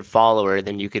you're a good follower,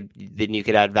 then you could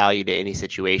add value to any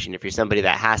situation. If you're somebody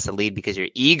that has to lead because your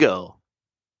ego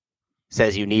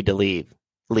says you need to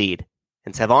lead.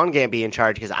 And Savon can't be in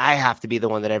charge because I have to be the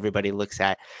one that everybody looks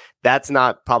at. That's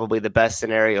not probably the best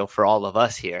scenario for all of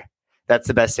us here. That's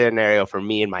the best scenario for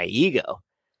me and my ego.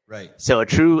 Right. So a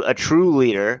true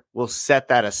leader will set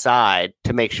that aside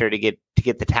to make sure to get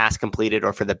the task completed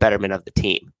or for the betterment of the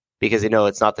team, because they know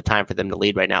it's not the time for them to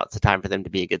lead right now. It's the time for them to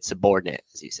be a good subordinate,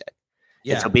 as you said.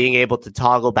 Yeah. And so being able to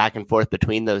toggle back and forth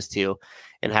between those two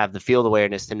and have the field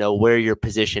awareness to know where your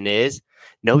position is,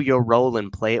 know your role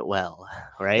and play it well,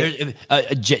 right?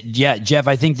 Jeff,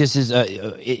 I think this is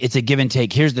it's a give and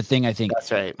take. Here's the thing. I think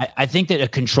that's right. I think that a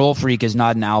control freak is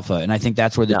not an alpha. And I think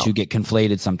that's where the two get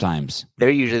conflated sometimes. They're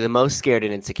usually the most scared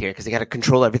and insecure because they got to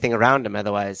control everything around them.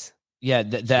 Otherwise. Yeah,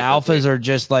 the alphas are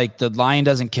just like the lion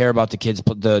doesn't care about the kids.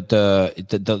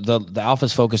 The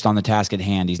alpha's focused on the task at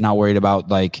hand. He's not worried about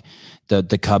like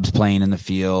the cubs playing in the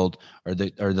field or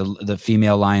the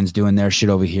female lions doing their shit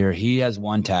over here. He has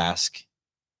one task,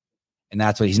 and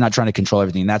that's what he's not trying to control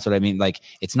everything. That's what I mean. Like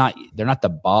they're not the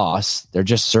boss. They're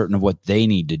just certain of what they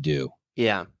need to do.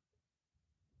 Yeah.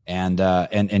 And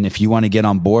if you want to get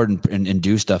on board and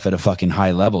do stuff at a fucking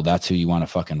high level, that's who you want to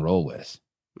fucking roll with.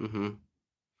 Mm-hmm.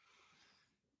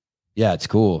 Yeah, it's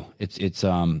cool.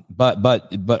 But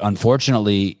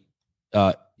unfortunately,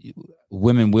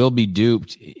 women will be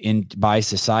duped by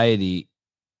society,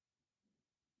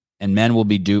 and men will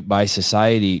be duped by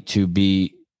society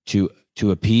to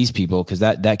appease people, because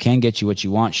that can get you what you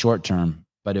want short term,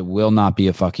 but it will not be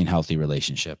a fucking healthy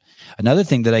relationship. Another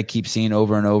thing that I keep seeing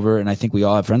over and over, and I think we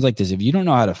all have friends like this: if you don't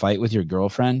know how to fight with your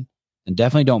girlfriend, then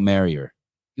definitely don't marry her.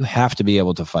 You have to be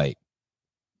able to fight.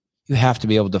 You have to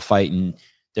be able to fight, and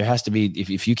there has to be,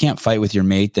 if you can't fight with your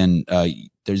mate, then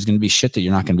there's going to be shit that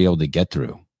you're not going to be able to get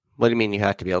through. What do you mean you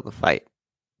have to be able to fight?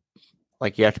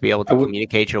 Like you have to be able to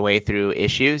communicate your way through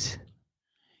issues?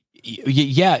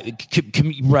 Yeah,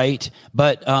 right.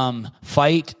 But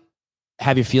fight,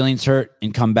 have your feelings hurt,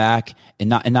 and come back,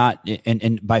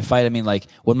 and by fight I mean like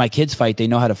when my kids fight, they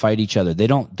know how to fight each other. They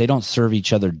don't serve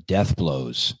each other death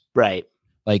blows. Right.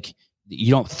 Like you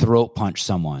don't throat punch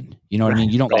someone. You know what I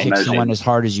mean? You don't kick someone as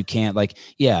hard as you can. Like,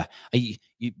 yeah,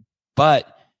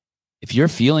 but if you're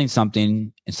feeling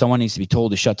something and someone needs to be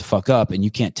told to shut the fuck up, and you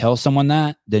can't tell someone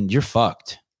that, then you're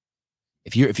fucked.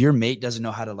 If your mate doesn't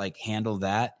know how to like handle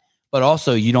that, but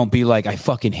also you don't be like, I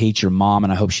fucking hate your mom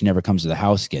and I hope she never comes to the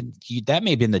house again. That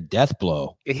may have been the death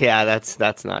blow. Yeah, that's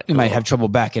not. You might have trouble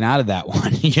backing out of that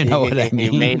one. You know what I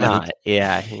mean? You may not.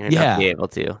 Yeah, you're not be able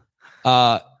to.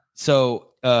 So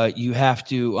you have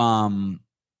to,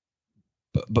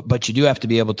 but you do have to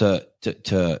be able to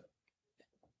the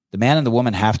man and the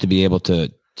woman have to be able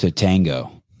to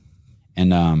tango.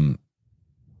 And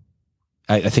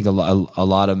I think a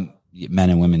lot of men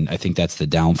and women, I think that's the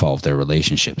downfall of their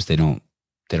relationships. They don't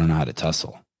know how to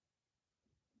tussle.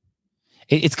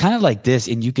 It's kind of like this,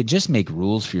 and you could just make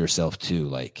rules for yourself too.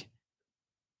 Like,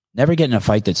 never get in a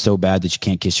fight that's so bad that you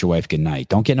can't kiss your wife goodnight.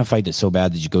 Don't get in a fight that's so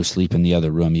bad that you go sleep in the other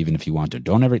room, even if you want to.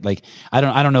 Don't ever like. I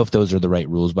don't know if those are the right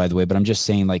rules, by the way, but I'm just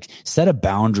saying, like, set a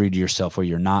boundary to yourself where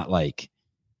you're not like,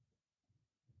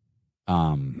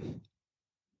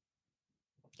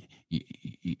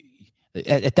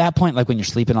 at that point, like when you're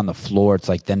sleeping on the floor, it's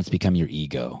like then it's become your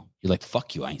ego. You're like,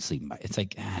 fuck you, I ain't sleeping by. It's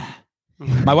like,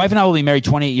 My wife and I will be married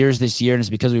 28 years this year, and it's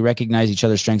because we recognize each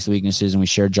other's strengths and weaknesses, and we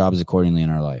share jobs accordingly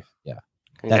in our life. Yeah.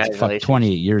 That's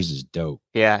 28 years is dope.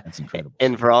 Yeah. That's incredible.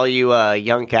 And for all you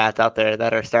young cats out there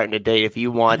that are starting to date, if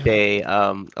you want a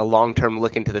long-term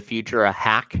look into the future, a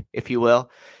hack, if you will,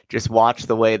 just watch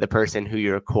the way the person who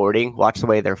you're courting, watch the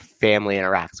way their family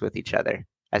interacts with each other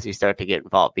as you start to get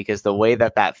involved, because the way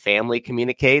that family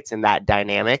communicates and that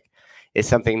dynamic is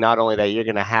something not only that you're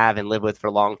going to have and live with for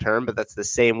long term, but that's the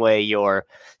same way your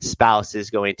spouse is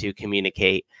going to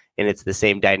communicate. And it's the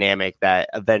same dynamic that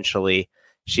eventually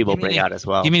she will bring out as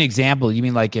well. Give me an example. You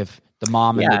mean like if the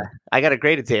mom and I got a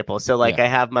great example. So like I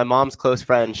have my mom's close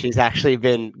friend. She's actually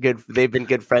been good. They've been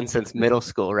good friends since middle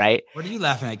school, right? What are you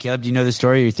laughing at, Caleb? Do you know the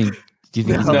story, or do you think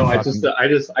no,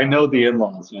 I know the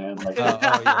in-laws, man.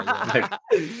 Like,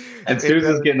 and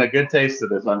Susan's getting a good taste of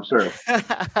this, I'm sure.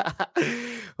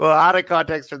 Well, out of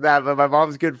context from that, but my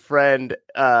mom's good friend,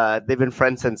 they've been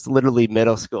friends since literally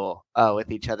middle school with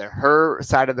each other. Her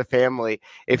side of the family,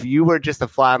 if you were just a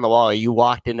fly on the wall, you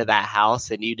walked into that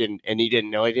house and you didn't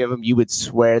know any of them, you would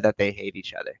swear that they hate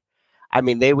each other. I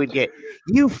mean, they would get,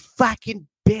 you fucking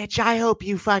bitch, I hope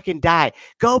you fucking die.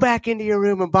 Go back into your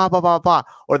room and blah, blah, blah, blah.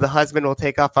 Or the husband will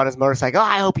take off on his motorcycle. Oh,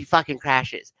 I hope he fucking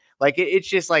crashes. Like, it's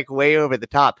just like way over the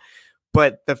top.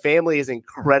 But the family is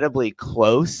incredibly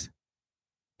close.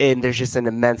 And there's just an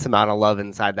immense amount of love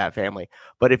inside that family.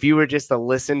 But if you were just to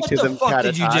listen to them, what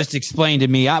did you just explain to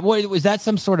me? Was that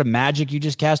some sort of magic you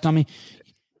just cast on me?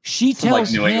 She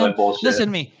tells him, listen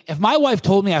to me. If my wife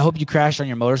told me, I hope you crash on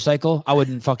your motorcycle, I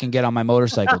wouldn't fucking get on my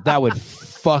motorcycle. That would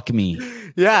fuck me.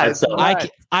 Yeah.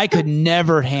 I could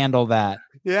never handle that.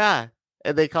 Yeah.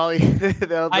 And they call you.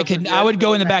 I would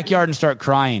go in the backyard and start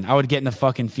crying. I would get in the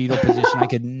fucking fetal position. I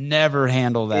could never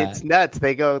handle that. It's nuts.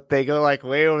 They go like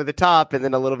way over the top, and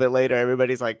then a little bit later,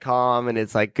 everybody's like calm and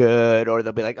it's like good, or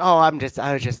they'll be like, "Oh, I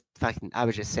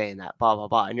was just saying that, blah blah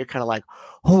blah," and you're kind of like,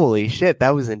 "Holy shit,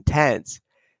 that was intense."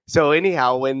 So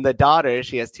anyhow, when the daughter,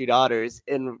 she has 2 daughters,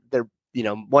 and they're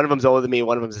one of them's older than me,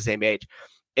 one of them's the same age,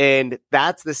 and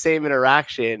that's the same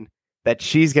interaction that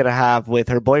she's going to have with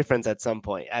her boyfriends at some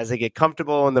point. As they get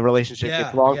comfortable and the relationship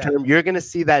gets long-term, you're going to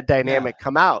see that dynamic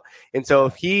come out. And so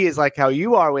if he is like how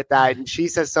you are with that, and she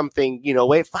says something,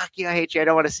 wait, fuck you, I hate you, I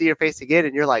don't want to see your face again.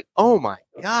 And you're like, oh my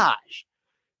gosh,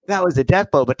 that was a death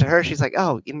blow. But to her, she's like,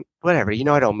 oh, whatever,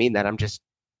 I don't mean that. I'm just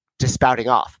spouting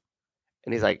off.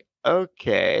 And he's like,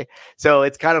 okay. So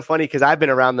it's kind of funny because I've been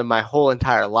around them my whole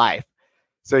entire life.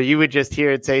 So you would just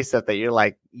hear it say stuff that you're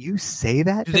like, you say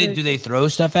that? Do they throw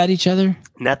stuff at each other?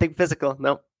 Nothing physical.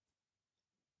 No.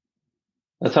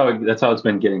 That's how it's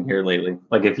been getting here lately.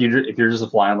 Like if you're just a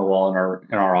fly on the wall in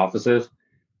our offices,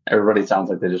 everybody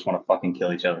sounds like they just want to fucking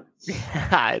kill each other.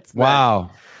 It's wow.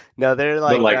 No, they're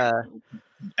like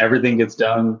everything gets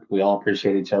done. We all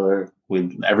appreciate each other.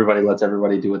 Everybody lets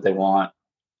everybody do what they want.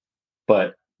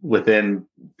 But within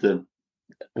the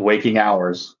waking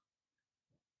hours,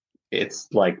 it's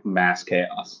like mass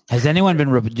chaos. Has anyone been?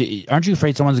 Aren't you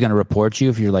afraid someone's going to report you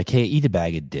if you're like, "Hey, eat a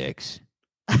bag of dicks"?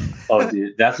 Oh,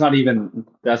 dude, that's not even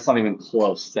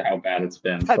close to how bad it's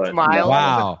been. That's mild.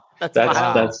 Wow,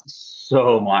 that's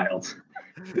so mild.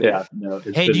 Yeah. No.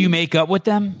 Hey, do you make up with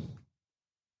them?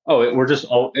 Oh, we're just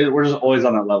always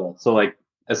on that level. So like,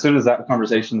 as soon as that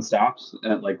conversation stops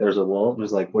and like there's a lull,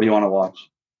 there's like, what do you want to watch?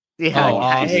 Yeah.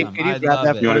 Awesome. Hey, can you grab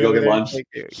that? You want to go get lunch?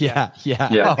 Yeah.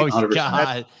 Oh 100%.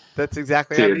 God. That's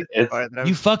exactly how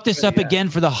you fucked this up again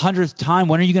for the 100th time.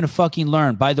 When are you going to fucking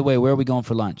learn? By the way, where are we going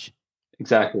for lunch?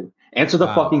 Exactly. Answer the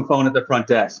fucking phone at the front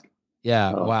desk.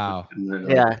 Yeah. Wow.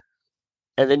 Yeah.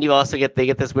 And then you also they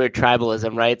get this weird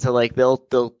tribalism, right? So like they'll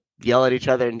yell at each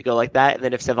other and go like that. And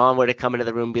then if Savon were to come into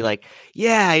the room and be like,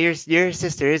 yeah, your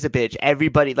sister is a bitch,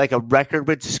 everybody, like a record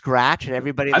would scratch and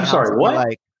everybody. I'm sorry, what?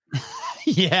 Like,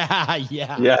 yeah.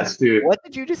 Yes, dude. What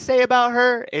did you just say about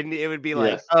her? And it would be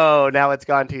like, oh, now it's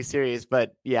gone too serious.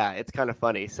 But yeah, it's kind of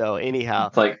funny. So anyhow,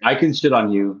 it's like I can shit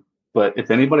on you, but if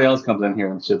anybody else comes in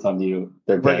here and shits on you,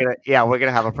 we're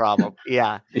gonna have a problem.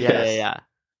 Yeah.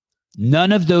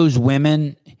 None of those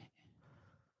women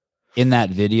in that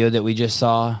video that we just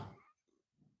saw.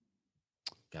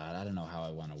 God, I don't know how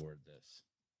I want to word this.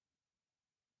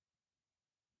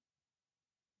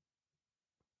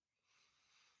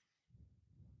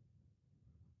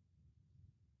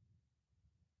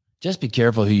 Just be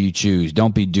careful who you choose.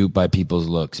 Don't be duped by people's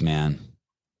looks, man.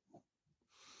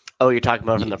 Oh, you're talking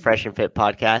about from the Fresh and Fit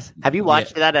podcast. Have you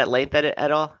watched that at length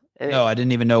at all? No, I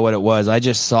didn't even know what it was. I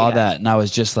just saw that and I was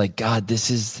just like, God,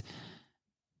 this is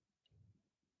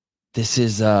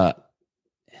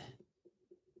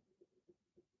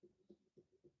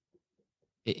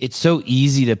it's so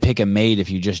easy to pick a mate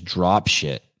if you just drop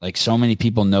shit. Like so many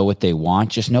people know what they want.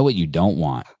 Just know what you don't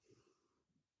want.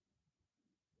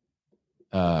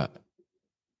 I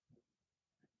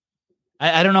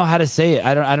don't know how to say it.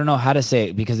 I don't know how to say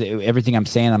it because everything I'm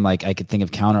saying, I'm like, I could think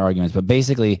of counter arguments, but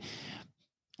basically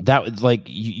that like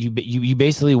you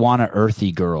basically want an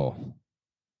earthy girl.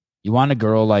 You want a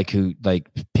girl like who like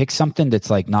pick something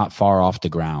that's like not far off the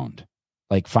ground.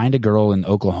 Like find a girl in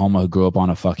Oklahoma who grew up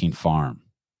on a fucking farm.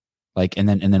 Like, and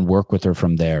then work with her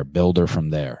from there, build her from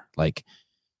there. Like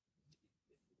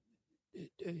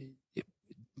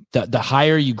the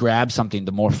higher you grab something,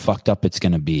 the more fucked up it's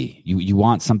going to be. You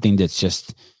want something that's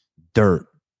just dirt,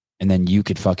 and then you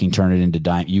could fucking turn it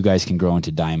into you guys can grow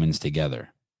into diamonds together.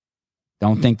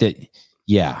 Don't think that.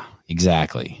 Yeah,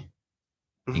 exactly.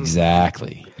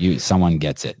 Exactly. Someone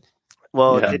gets it.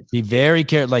 Well, be very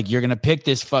careful. Like you're going to pick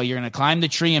this, you're going to climb the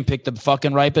tree and pick the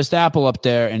fucking ripest apple up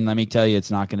there. And let me tell you, it's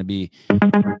not going to be good.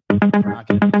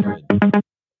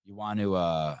 You want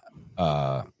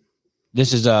to,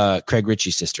 this is Craig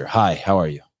Ritchie's sister. Hi, how are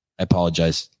you? I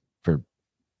apologize for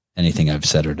anything I've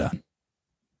said or done.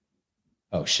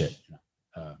 Oh shit.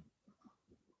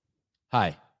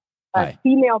 Hi. A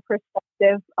female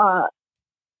perspective on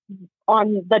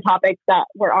the topic that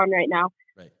we're on right now.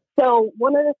 Right. So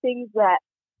one of the things that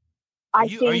I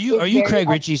think are you Craig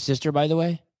Ritchie's sister, by the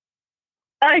way?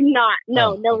 I'm not.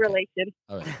 No, no relation.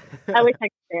 All right. I wish I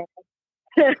could say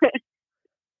it.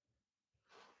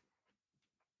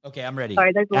 Okay, I'm ready.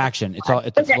 Sorry, action.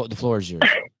 The floor is yours.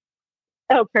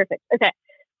 Oh, perfect. Okay.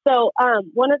 So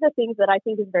one of the things that I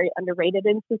think is very underrated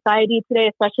in society today,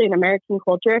 especially in American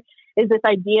culture, is this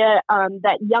idea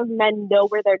that young men know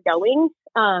where they're going.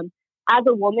 as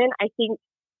a woman, I think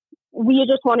we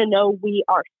just want to know we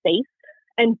are safe.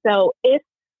 And so if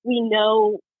we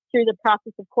know through the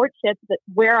process of courtship that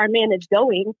where our man is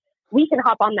going, we can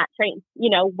hop on that train,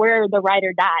 we're the ride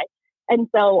or die. And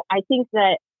so I think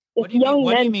that if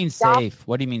What do you mean safe?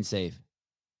 What do you mean safe?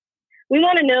 We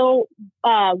want to know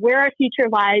where our future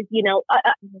lies, the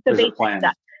basic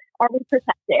stuff. Are we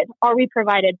protected? Are we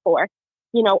provided for?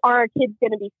 Are our kids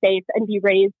going to be safe and be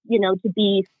raised, to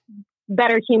be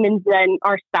better humans than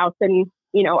our spouse and,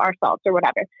 ourselves or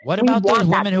whatever. What about those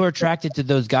women who are attracted to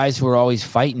those guys who are always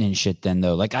fighting and shit then,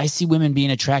 though? Like, I see women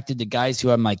being attracted to guys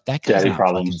who I'm like, that guy's not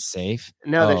fucking safe.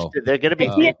 No, they're going to be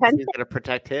he's going to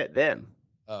protect them.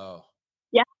 Oh.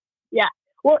 Yeah.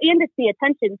 Well, and it's the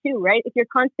attention too, right? If you're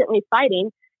constantly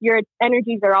fighting, your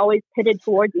energies are always pitted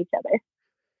towards each other.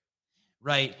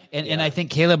 Right. And I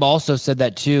think Caleb also said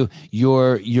that too.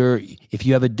 If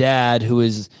you have a dad who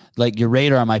is like, your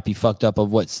radar might be fucked up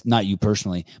of what's not you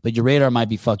personally, but your radar might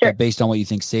be fucked up based on what you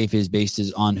think safe is, based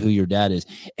on who your dad is.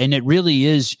 And it really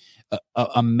is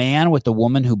a man with a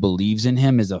woman who believes in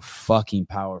him is a fucking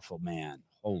powerful man.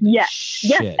 Holy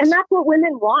shit. Yes. And that's what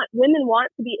women want. Women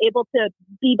want to be able to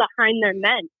be behind their men.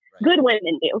 Right. Good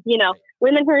women do,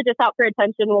 Women who are just out for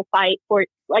attention will fight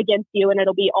against you, and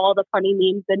it'll be all the funny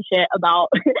memes and shit about,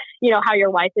 how your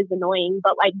wife is annoying.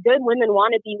 But like, good women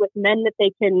want to be with men that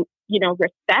they can,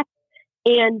 respect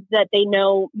and that they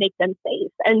know make them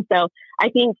safe. And so I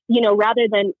think, rather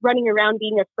than running around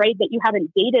being afraid that you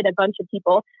haven't dated a bunch of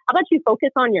people, how about you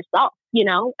focus on yourself,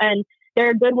 and there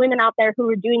are good women out there who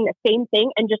are doing the same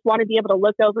thing and just want to be able to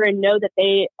look over and know that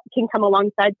they can come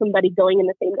alongside somebody going in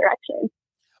the same direction.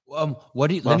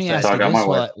 Let me ask you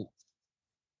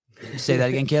this. Say that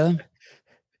again, Caleb?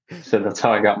 So that's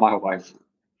how I got my wife.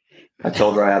 I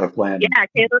told her I had a plan. Yeah,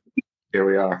 Caleb. Here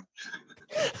we are.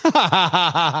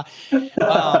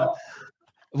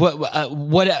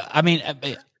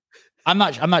 I'm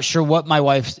not sure what my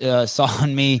wife saw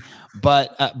in me,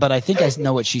 but I think I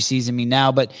know what she sees in me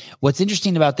now. But what's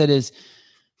interesting about that is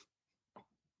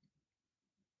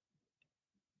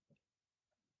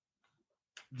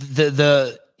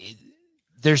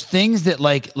there's things that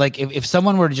like if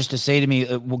someone were to say to me,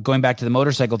 going back to the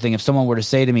motorcycle thing, if someone were to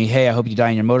say to me, "Hey, I hope you die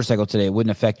on your motorcycle today," it wouldn't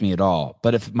affect me at all.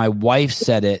 But if my wife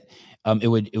said it, it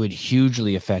would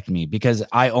hugely affect me, because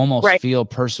I almost feel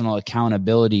personal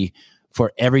accountability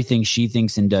for everything she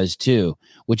thinks and does too,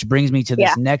 which brings me to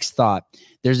this next thought.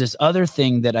 There's this other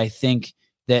thing that I think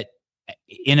that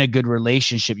in a good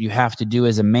relationship you have to do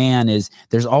as a man is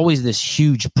there's always this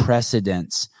huge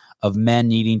precedence of men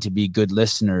needing to be good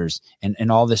listeners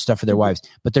and all this stuff for their wives.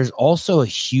 But there's also a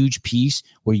huge piece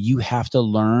where you have to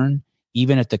learn,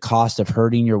 even at the cost of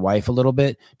hurting your wife a little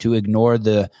bit, to ignore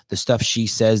the stuff she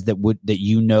says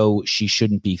that she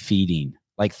shouldn't be feeding,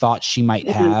 like thoughts she might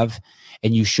have,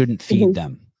 and you shouldn't feed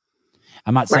them.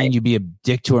 I'm not saying you be a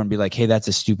dick to her and be like, "Hey, that's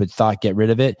a stupid thought, get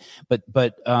rid of it." But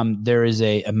there is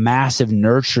a massive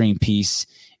nurturing piece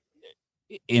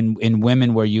in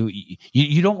women where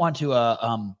you don't want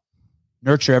to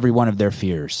nurture every one of their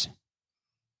fears.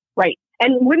 Right.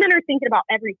 And women are thinking about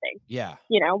everything. Yeah.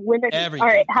 Women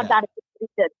have that.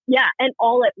 Yeah. And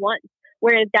all at once.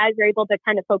 Whereas guys are able to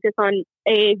kind of focus on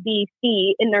A, B,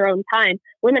 C in their own time.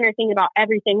 Women are thinking about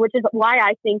everything, which is why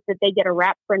I think that they get a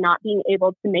rap for not being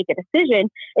able to make a decision.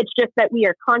 It's just that we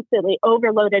are constantly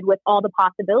overloaded with all the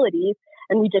possibilities,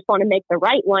 and we just want to make the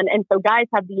right one. And so guys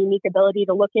have the unique ability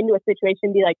to look into a situation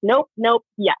and be like, nope,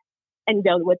 yes, and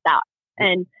go with that.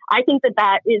 And I think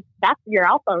that's your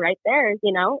alpha right there. If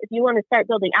you want to start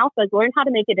building alphas, learn how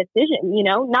to make a decision,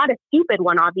 not a stupid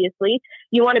one, obviously.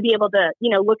 You want to be able to,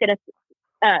 look at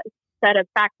a set of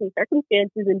facts and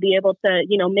circumstances and be able to,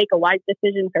 make a wise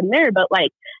decision from there. But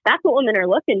like, that's what women are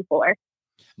looking for.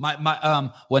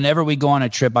 Whenever we go on a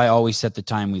trip, I always set the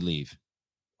time we leave.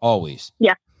 Always.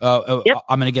 Yeah.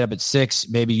 I'm going to get up at 6,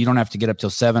 baby. You don't have to get up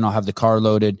till 7. I'll have the car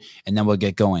loaded and then we'll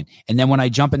get going. And then when I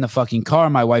jump in the fucking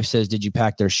car, my wife says, "Did you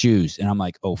pack their shoes?" And I'm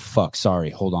like, "Oh fuck, sorry.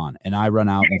 Hold on." And I run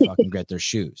out and fucking get their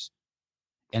shoes.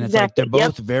 And it's like, they're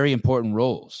both very important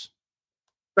roles.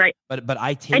 Right. But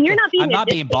I take, and you're not being I'm not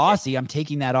being bossy. I'm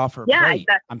taking that off her plate.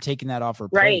 Exactly. I'm taking that off her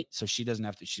plate. So she doesn't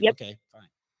have to, okay, fine.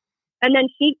 And then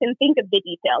she can think of the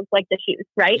details, like the shoes,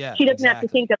 right? Yeah, she doesn't have to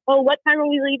think of, what time are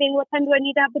we leaving? What time do I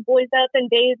need to have the boys up and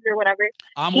bathed or whatever?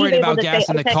 I'm worried about gas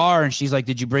in the car. And she's like,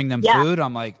 "Did you bring them food?"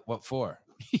 I'm like, "What for?"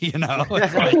 It's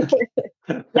like,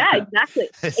 yeah, exactly.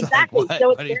 Exactly. Like, so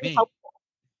it's very helpful.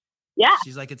 Yeah.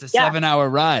 She's like, "It's a 7-hour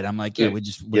ride." I'm like, "Yeah,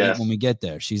 when we get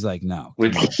there." She's like, "No."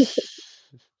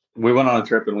 We went on a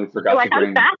trip and we forgot to bring.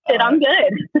 I'm fasted. I'm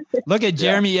good. Look at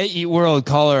Jeremy, 8 World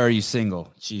caller. Are you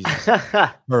single? Jesus,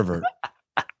 pervert.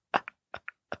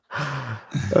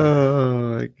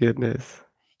 Oh my goodness.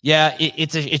 Yeah,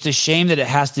 it's a shame that it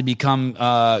has to become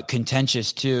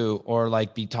contentious too, or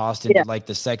like be tossed into like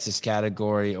the sexist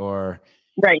category, or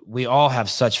right. We all have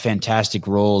such fantastic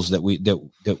roles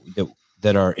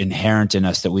that are inherent in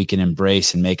us that we can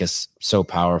embrace and make us so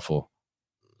powerful.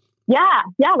 Yeah.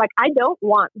 Like I don't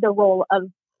want the role of,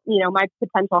 my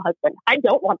potential husband. I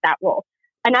don't want that role.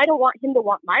 And I don't want him to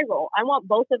want my role. I want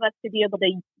both of us to be able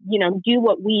to, do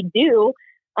what we do,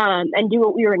 and do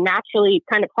what we were naturally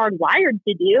kind of hardwired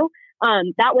to do.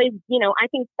 That way, I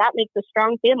think that makes a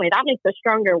strong family. That makes a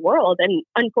stronger world. And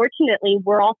unfortunately,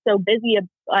 we're all so busy,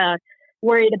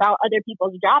 worried about other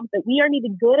people's jobs that we aren't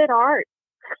even good at ours.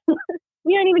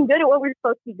 We aren't even good at what we're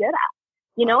supposed to be good at,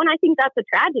 and I think that's a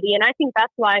tragedy. And I think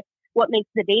that's why what makes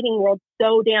the dating world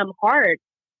so damn hard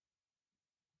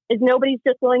is nobody's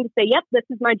just willing to say, yep, this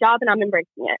is my job and I'm embracing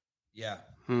it. Yeah.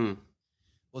 Well,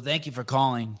 thank you for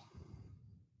calling.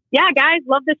 Yeah, guys,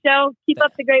 love the show. Keep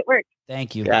up the great work.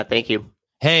 Thank you. Yeah, thank you.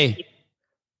 Hey.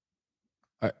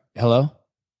 Hello?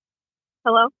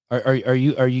 Hello? Are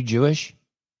you Jewish?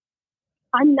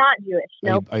 I'm not Jewish.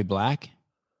 Nope. Are you black?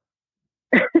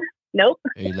 Nope.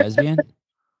 Are you lesbian?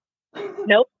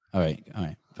 Nope. All right,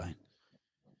 fine.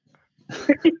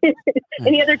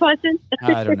 Any other questions?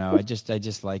 I don't know. I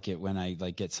just like it when I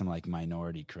get some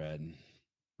minority cred.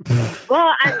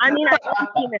 Well, I mean, I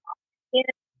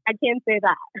can't say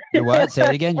that. You're what? Say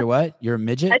it again. You're what? You're a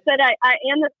midget? I said I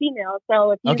am a female,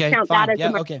 so if you count fine. that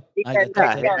as a okay.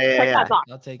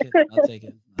 I'll take it.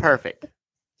 Perfect.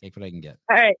 Take what I can get.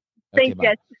 All right. Thanks,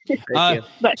 guys.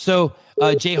 So,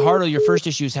 Jay Hartle, your first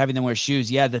issue is having them wear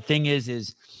shoes. Yeah, the thing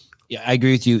is yeah, I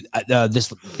agree with you.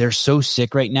 They're so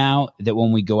sick right now that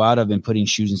when we go out, I've been putting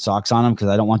shoes and socks on them because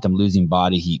I don't want them losing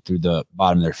body heat through the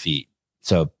bottom of their feet.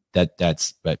 So but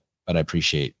I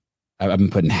appreciate. I've been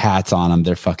putting hats on them.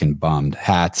 They're fucking bummed.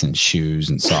 Hats and shoes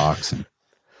and socks and.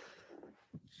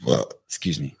 Well,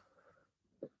 excuse me.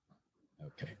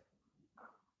 Okay.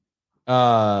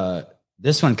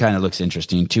 This one kind of looks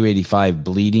interesting. 285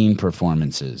 bleeding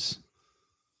performances.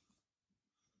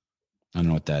 I don't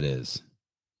know what that is.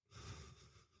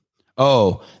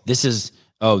 This is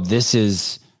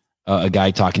a guy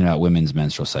talking about women's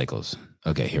menstrual cycles.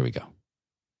 Okay, here we go.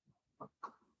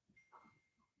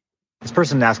 This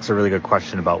person asks a really good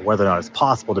question about whether or not it's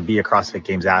possible to be a CrossFit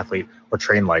Games athlete or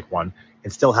train like one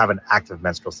and still have an active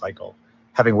menstrual cycle.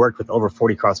 Having worked with over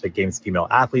 40 CrossFit Games female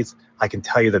athletes, I can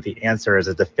tell you that the answer is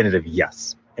a definitive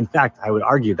yes. In fact, I would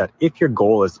argue that if your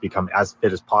goal is to become as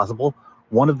fit as possible,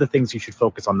 one of the things you should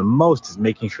focus on the most is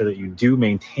making sure that you do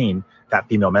maintain that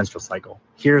female menstrual cycle.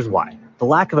 Here's why. The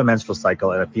lack of a menstrual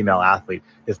cycle in a female athlete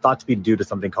is thought to be due to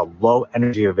something called low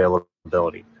energy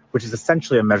availability, which is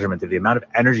essentially a measurement of the amount of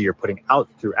energy you're putting out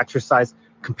through exercise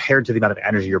compared to the amount of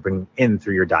energy you're bringing in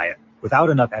through your diet. Without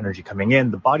enough energy coming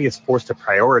in, the body is forced to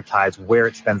prioritize where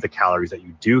it spends the calories that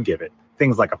you do give it.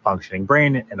 Things like a functioning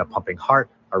brain and a pumping heart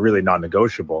are really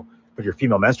non-negotiable. But your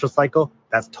female menstrual cycle,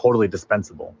 that's totally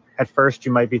dispensable. At first,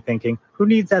 you might be thinking, who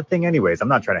needs that thing anyways? I'm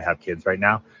not trying to have kids right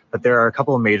now. But there are a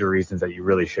couple of major reasons that you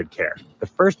really should care. The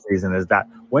first reason is that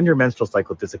when your menstrual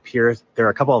cycle disappears, there are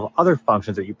a couple of other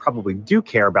functions that you probably do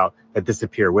care about that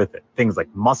disappear with it. Things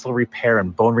like muscle repair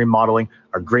and bone remodeling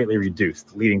are greatly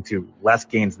reduced, leading to less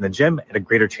gains in the gym and a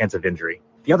greater chance of injury.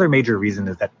 The other major reason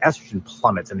is that estrogen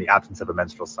plummets in the absence of a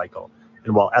menstrual cycle.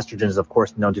 And while estrogen is, of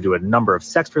course, known to do a number of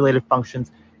sex-related functions,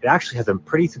 it actually has a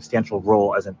pretty substantial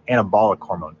role as an anabolic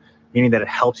hormone, meaning that it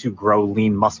helps you grow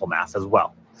lean muscle mass as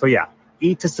well. So yeah,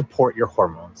 eat to support your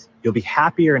hormones. You'll be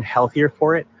happier and healthier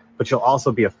for it, but you'll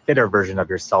also be a fitter version of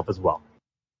yourself as well.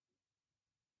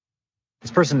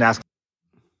 This person asks,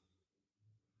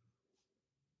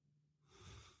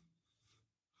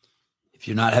 if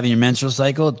you're not having your menstrual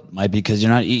cycle, it might be because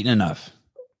you're not eating enough.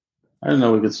 I didn't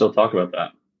know we could still talk about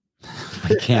that.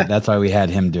 We can't. That's why we had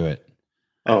him do it.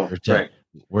 Oh, right.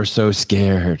 We're so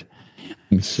scared.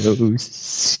 I'm so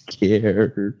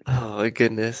scared. Oh my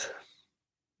goodness.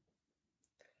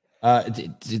 Where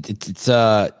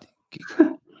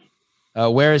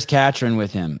is Katrin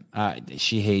with him?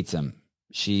 She hates him.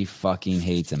 She fucking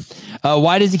hates him.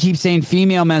 Why does he keep saying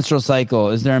female menstrual cycle?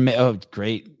 Is there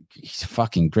great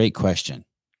question.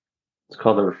 It's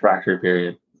called the refractory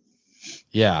period.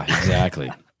 Yeah, exactly.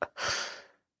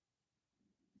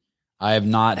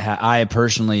 I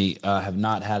personally have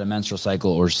not had a menstrual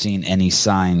cycle or seen any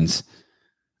signs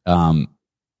of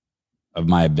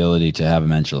my ability to have a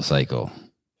menstrual cycle.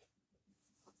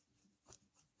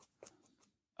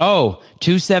 Oh,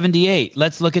 278.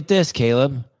 Let's look at this,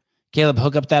 Caleb. Caleb,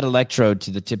 hook up that electrode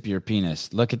to the tip of your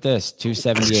penis. Look at this,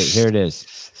 278. Here it is.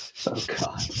 Oh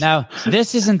God. Now,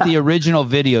 this isn't the original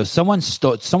video. Someone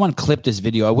clipped this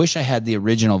video. I wish I had the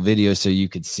original video so you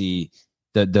could see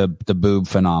the boob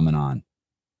phenomenon.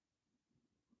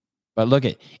 But look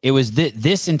at it was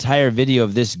this entire video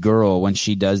of this girl when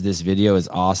she does this video is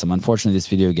awesome. Unfortunately, this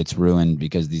video gets ruined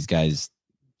because these guys.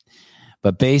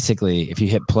 But basically, if you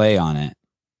hit play on it,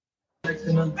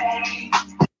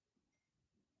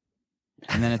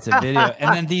 and then it's a video,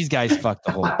 and then these guys fuck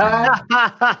the whole thing.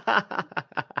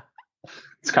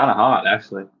 It's kind of hot,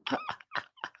 actually.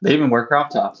 They even wear crop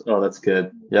tops. Oh, that's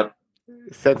good. Yep.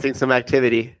 Sensing some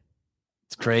activity.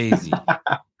 It's crazy.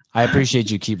 I appreciate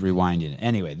you keep rewinding it.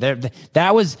 Anyway,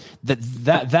 that was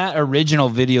that original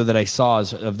video that I saw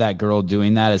of that girl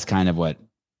doing that is kind of what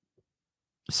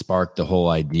sparked the whole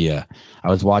idea. I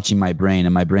was watching my brain,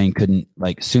 and my brain couldn't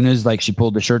as soon as she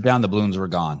pulled the shirt down, the balloons were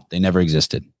gone. They never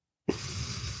existed. I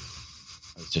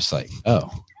was just like, oh,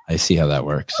 I see how that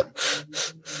works.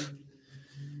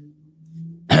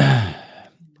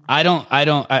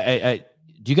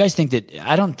 Do you guys think that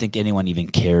I don't think anyone even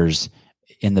cares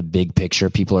in the big picture?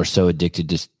 People are so addicted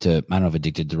to I don't know if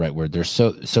addicted is the right word.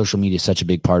 Social media is such a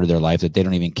big part of their life that they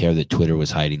don't even care that Twitter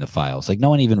was hiding the files. Like no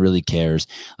one even really cares.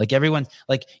 Like everyone,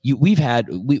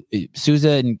 Souza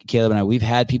and Caleb and I, we've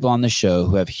had people on the show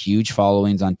who have huge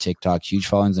followings on TikTok, huge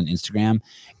followings on Instagram.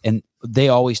 And they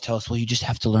always tell us, well, you just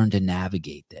have to learn to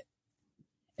navigate it.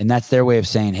 And that's their way of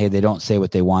saying, hey, they don't say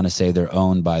what they want to say. They're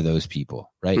owned by those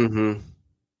people. Right. Mm-hmm.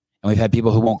 And we've had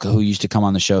people who used to come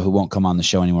on the show who won't come on the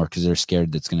show anymore because they're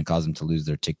scared that's going to cause them to lose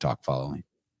their TikTok following.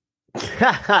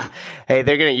 Hey,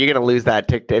 you're gonna lose that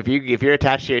TikTok if you're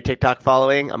attached to your TikTok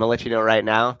following. I'm gonna let you know right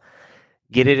now.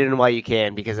 Get it in while you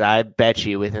can, because I bet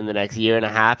you within the next year and a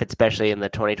half, especially in the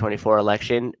 2024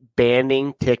 election,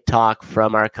 banning TikTok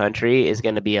from our country is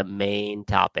going to be a main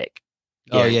topic.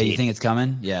 Guaranteed. Oh yeah, you think it's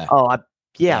coming? Yeah. Oh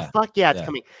yeah. Fuck yeah, it's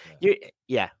coming. We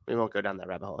won't go down that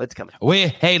rabbit hole. It's coming.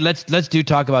 Hey, let's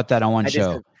talk about that on one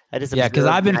show. Because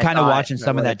I've been kind of watching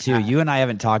some of that too. You and I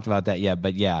haven't talked about that yet,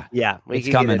 but yeah, it's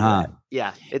coming, huh?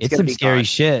 Yeah, it's some scary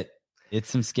shit. It's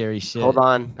some scary shit. Hold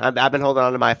on, I've been holding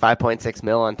on to my 5.6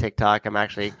 mil on TikTok. I'm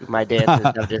actually my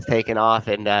dances have just taken off,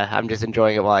 and I'm just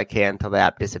enjoying it while I can until the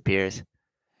app disappears.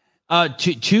 I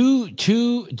guess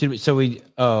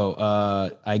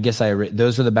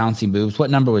those were the bouncing boobs. What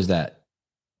number was that?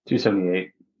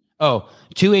 278. Oh,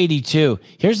 282.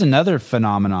 Here's another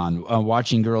phenomenon.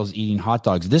 Watching girls eating hot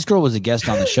dogs. This girl was a guest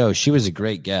on the show. She was a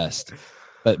great guest.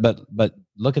 But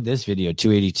look at this video,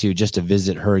 282, just to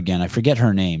visit her again. I forget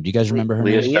her name. Do you guys remember her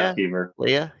name? Leah?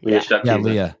 Yeah,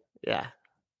 Leah.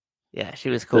 Yeah, she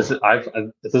was cool. This is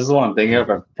the one I'm thinking of.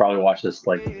 I've probably watched this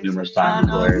numerous times.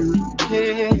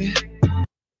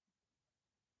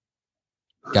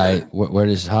 Guy, where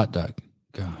does hot dog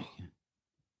go?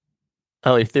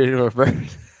 Oh, he threw it in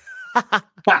reverse.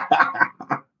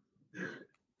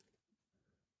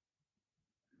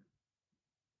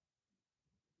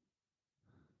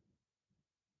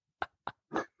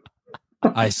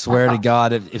 I swear to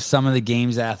God, if some of the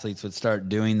games athletes would start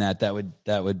doing that would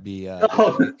be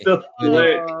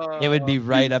it would be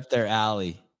right up their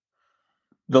alley.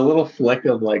 The little flick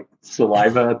of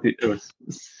saliva, it was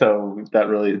so that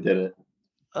really did it.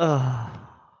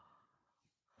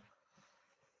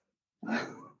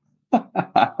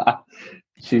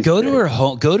 Go to her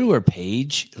home. Go to her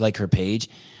page, her page.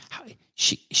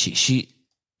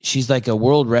 She's like a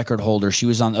world record holder. She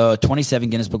was on 27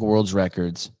 Guinness Book of World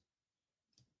Records.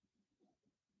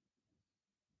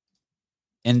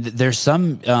 And there's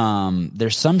some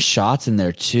shots in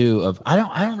there too of I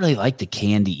don't really like the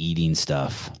candy eating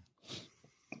stuff.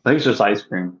 I think it's just ice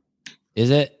cream. Is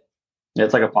it? Yeah,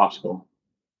 it's like a popsicle.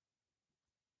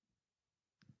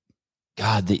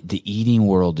 God, the eating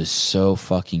world is so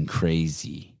fucking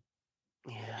crazy.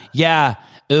 Yeah.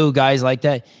 Ooh, guys like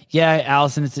that. Yeah,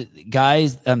 Allison, it's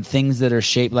guys, things that are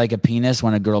shaped like a penis,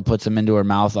 when a girl puts them into her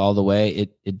mouth all the way,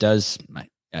 it does.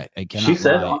 I cannot She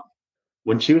said lie.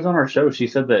 When she was on our show, she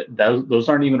said that those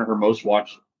aren't even her most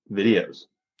watched videos.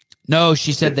 No,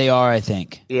 she said they are, I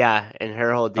think. Yeah, and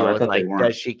her whole deal was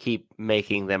does she keep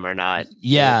making them or not?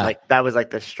 Yeah. That was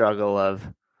the struggle of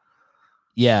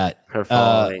her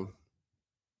following.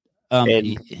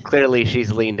 And clearly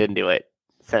she's leaned into it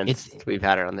since we've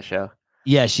had her on the show.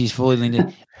 Yeah, she's fully leaned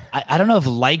in. I don't know if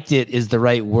liked it is the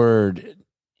right word.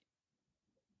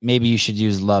 Maybe you should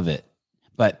use love it.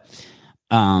 But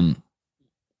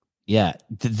yeah,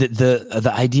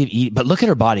 the idea of eating, but look at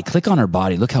her body. Click on her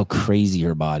body. Look how crazy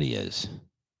her body is.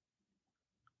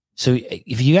 So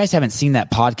if you guys haven't seen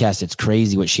that podcast, it's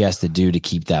crazy what she has to do to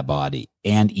keep that body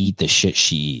and eat the shit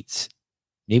she eats.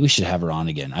 Maybe we should have her on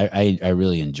again. I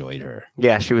really enjoyed her.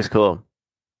 Yeah, she was cool.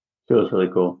 She was really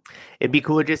cool. It'd be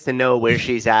cool just to know where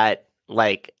she's at,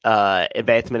 like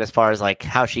advancement as far as like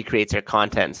how she creates her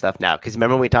content and stuff now. Because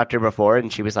remember when we talked to her before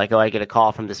and she was like, oh, I get a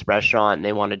call from this restaurant and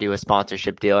they want to do a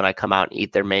sponsorship deal and I come out and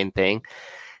eat their main thing.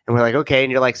 And we're like, okay.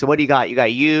 And you're like, so what do you got? You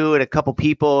got you and a couple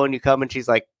people and you come and she's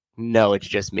like, no, it's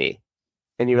just me.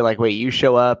 And you were like, wait, you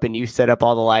show up and you set up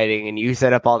all the lighting and you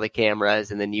set up all the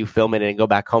cameras and then you film it and go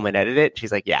back home and edit it.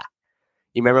 She's like, yeah.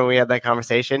 You remember when we had that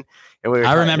conversation? And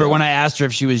I remember when I asked her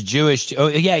if she was Jewish. Oh,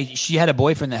 yeah, she had a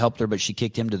boyfriend that helped her, but she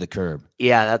kicked him to the curb.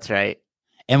 Yeah, that's right.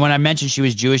 And when I mentioned she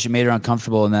was Jewish, it made her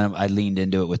uncomfortable. And then I leaned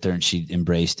into it with her and she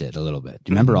embraced it a little bit.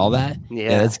 Do you remember all that?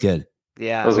 Yeah, that's good.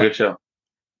 Yeah. That was a good show.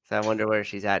 So I wonder where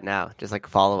she's at now. Just like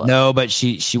follow up. No, but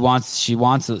she wants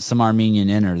some Armenian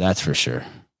in her. That's for sure.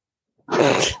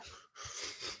 I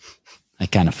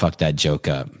kind of fucked that joke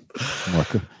up.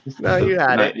 No, you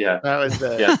had it. Yeah, that was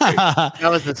the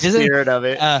that was the spirit of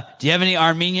it. Do you have any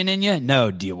Armenian in you?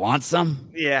 No. Do you want some?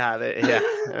 Yeah, do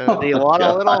you want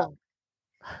a little?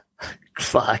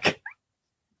 Fuck,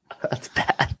 that's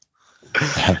bad.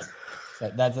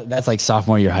 That's like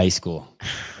sophomore year high school.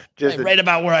 Just right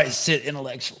about where I sit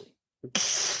intellectually.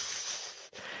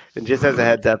 And just as a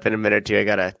heads up, in a minute or two, I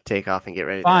gotta take off and get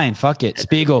ready. Fine, fuck it.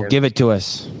 Spiegel, give it to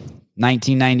us.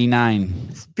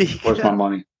 1999. Where's my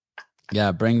money?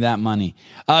 Yeah, bring that money.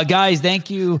 Guys, thank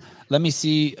you. Let me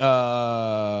see.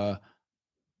 I'm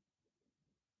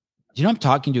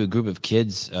talking to a group of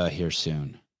kids here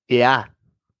soon. Yeah.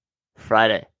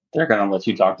 Friday. They're going to let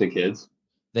you talk to kids.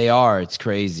 They are. It's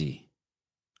crazy.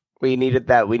 We needed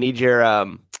that. We need your,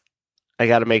 I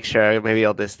got to make sure. Maybe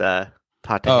I'll just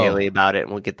talk to Haley about it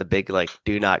and we'll get the big, like,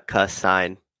 do not cuss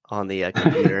sign on the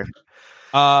computer.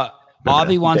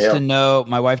 Bobby wants to know,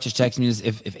 my wife just texted me this,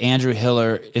 if Andrew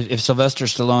Hiller, if Sylvester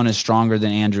Stallone is stronger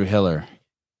than Andrew Hiller.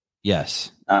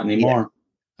 Yes. Not anymore.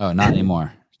 Oh, not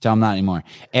anymore. Tell him not anymore.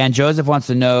 And Joseph wants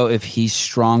to know if he's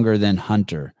stronger than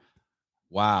Hunter.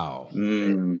 Wow.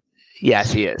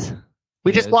 Yes, he is.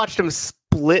 We just watched him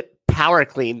split power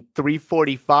clean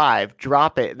 345,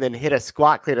 drop it, and then hit a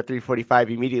squat clean at 345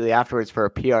 immediately afterwards for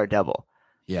a PR double.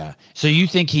 Yeah. So you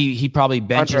think he probably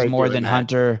benches more than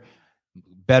Hunter?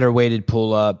 Better weighted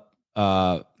pull up.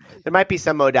 There might be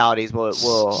some modalities will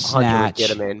Hunter would get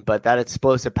him in, but that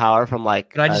explosive power from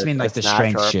like. But I just mean like the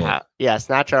strength shit.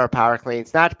 Snatch or power clean.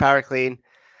 Snatch, power clean.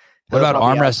 What about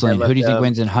arm wrestling? Who do you think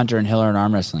wins in Hunter and Hiller in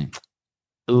arm wrestling?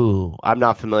 Ooh, I'm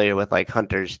not familiar with like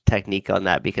Hunter's technique on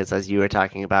that because as you were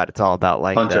talking about, it's all about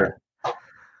like Hunter.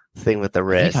 The thing with the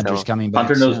wrist. Hunter's coming back.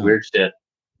 Hunter knows weird shit.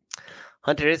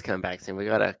 Hunter is coming back soon. We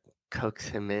gotta coax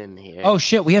him in here. Oh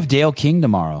shit, we have Dale King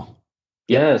tomorrow.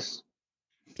 Yes.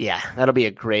 Yeah, that'll be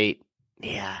a great.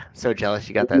 Yeah, so jealous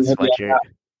you got that sweatshirt.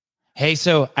 Hey,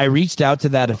 so I reached out to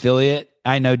that affiliate.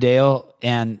 I know Dale,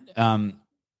 and I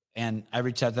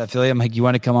reached out to that affiliate. I'm like, "You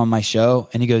want to come on my show?"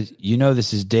 And he goes, "You know,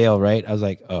 this is Dale, right?" I was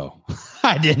like, "Oh,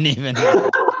 I didn't even."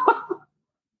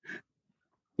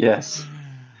 Yes.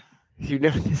 You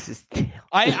know, this is Dale.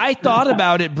 I thought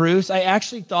about it, Bruce. I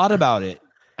actually thought about it.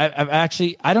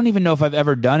 I don't even know if I've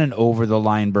ever done an over the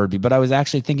line burpee, but I was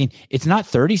actually thinking it's not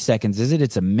 30 seconds, is it?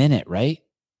 It's a minute, right?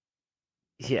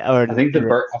 Yeah. I think it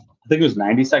was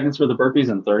 90 seconds for the burpees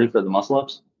and 30 for the muscle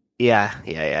ups. Yeah.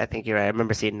 I think you're right. I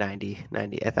remember seeing 90.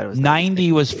 I thought it was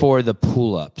 90 was for the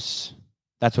pull ups.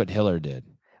 That's what Hiller did.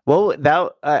 Well,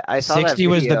 I saw 60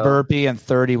 was the burpee and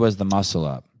 30 was the muscle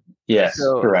up. Yes,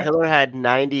 so correct. Hiller had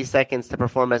 90 seconds to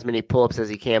perform as many pull-ups as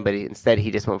he can, but instead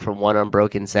he just went from one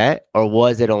unbroken set, or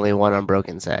was it only one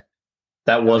unbroken set?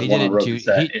 That was one unbroken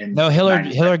set.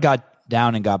 Hiller got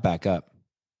down and got back up.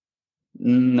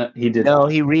 No, he did. No,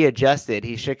 he readjusted.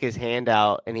 He shook his hand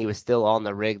out, and he was still on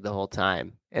the rig the whole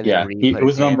time. And yeah, it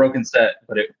was an unbroken set,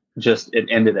 but it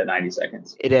ended at 90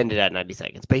 seconds. It ended at 90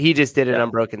 seconds, but he just did an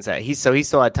unbroken set. He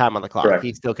still had time on the clock. Correct.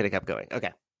 He still could have kept going.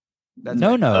 Okay.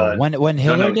 No. When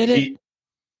Hiller did it?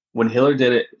 When Hiller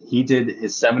did it, he did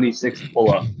his 76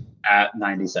 pull-up at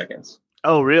 90 seconds.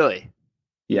 Oh, really?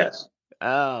 Yes.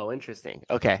 Oh, interesting.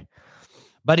 Okay.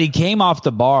 But he came off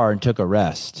the bar and took a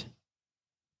rest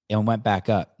and went back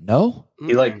up. No?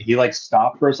 He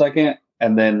stopped for a second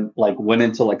and then went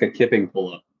into a kipping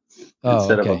pull-up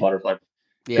instead of a butterfly.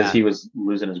 Because he was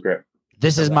losing his grip.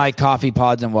 This is my Coffee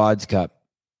Pods and Wads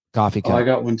coffee cup. Oh, I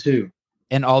got one too.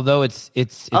 And although it's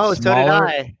smaller, so did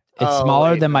I. It's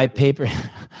smaller than my paper.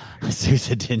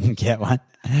 Sousa didn't get one.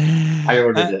 I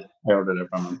ordered it. I ordered it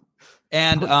from him.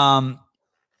 And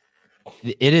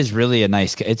It is really a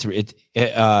nice. It's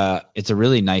a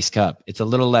really nice cup. It's a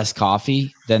little less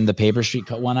coffee than the Paper Street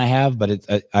one I have, but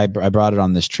I brought it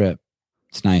on this trip.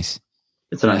 It's nice.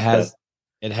 It's a nice cup.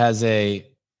 It has a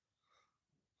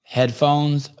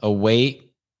headphones, a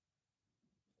weight.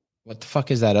 What the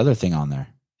fuck is that other thing on there?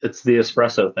 It's the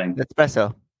espresso thing.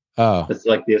 Espresso. Oh, it's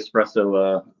like the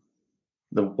espresso.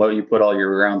 What you put all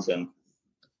your grounds in.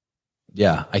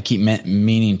 Yeah, I keep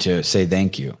meaning to say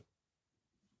thank you.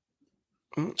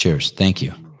 Cheers. Thank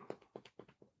you.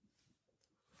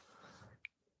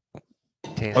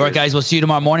 All right, guys. We'll see you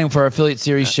tomorrow morning for our affiliate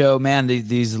series show. Man,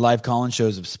 these live call-in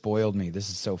shows have spoiled me. This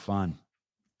is so fun.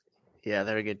 Yeah,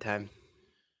 they're a good time.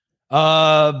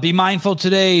 Be mindful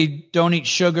today. Don't eat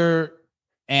sugar,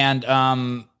 and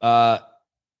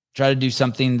try to do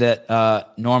something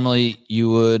that normally you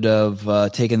would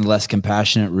have taken the less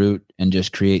compassionate route and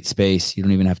just create space. You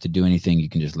don't even have to do anything. You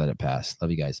can just let it pass.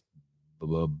 Love you guys.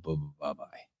 Bye-bye.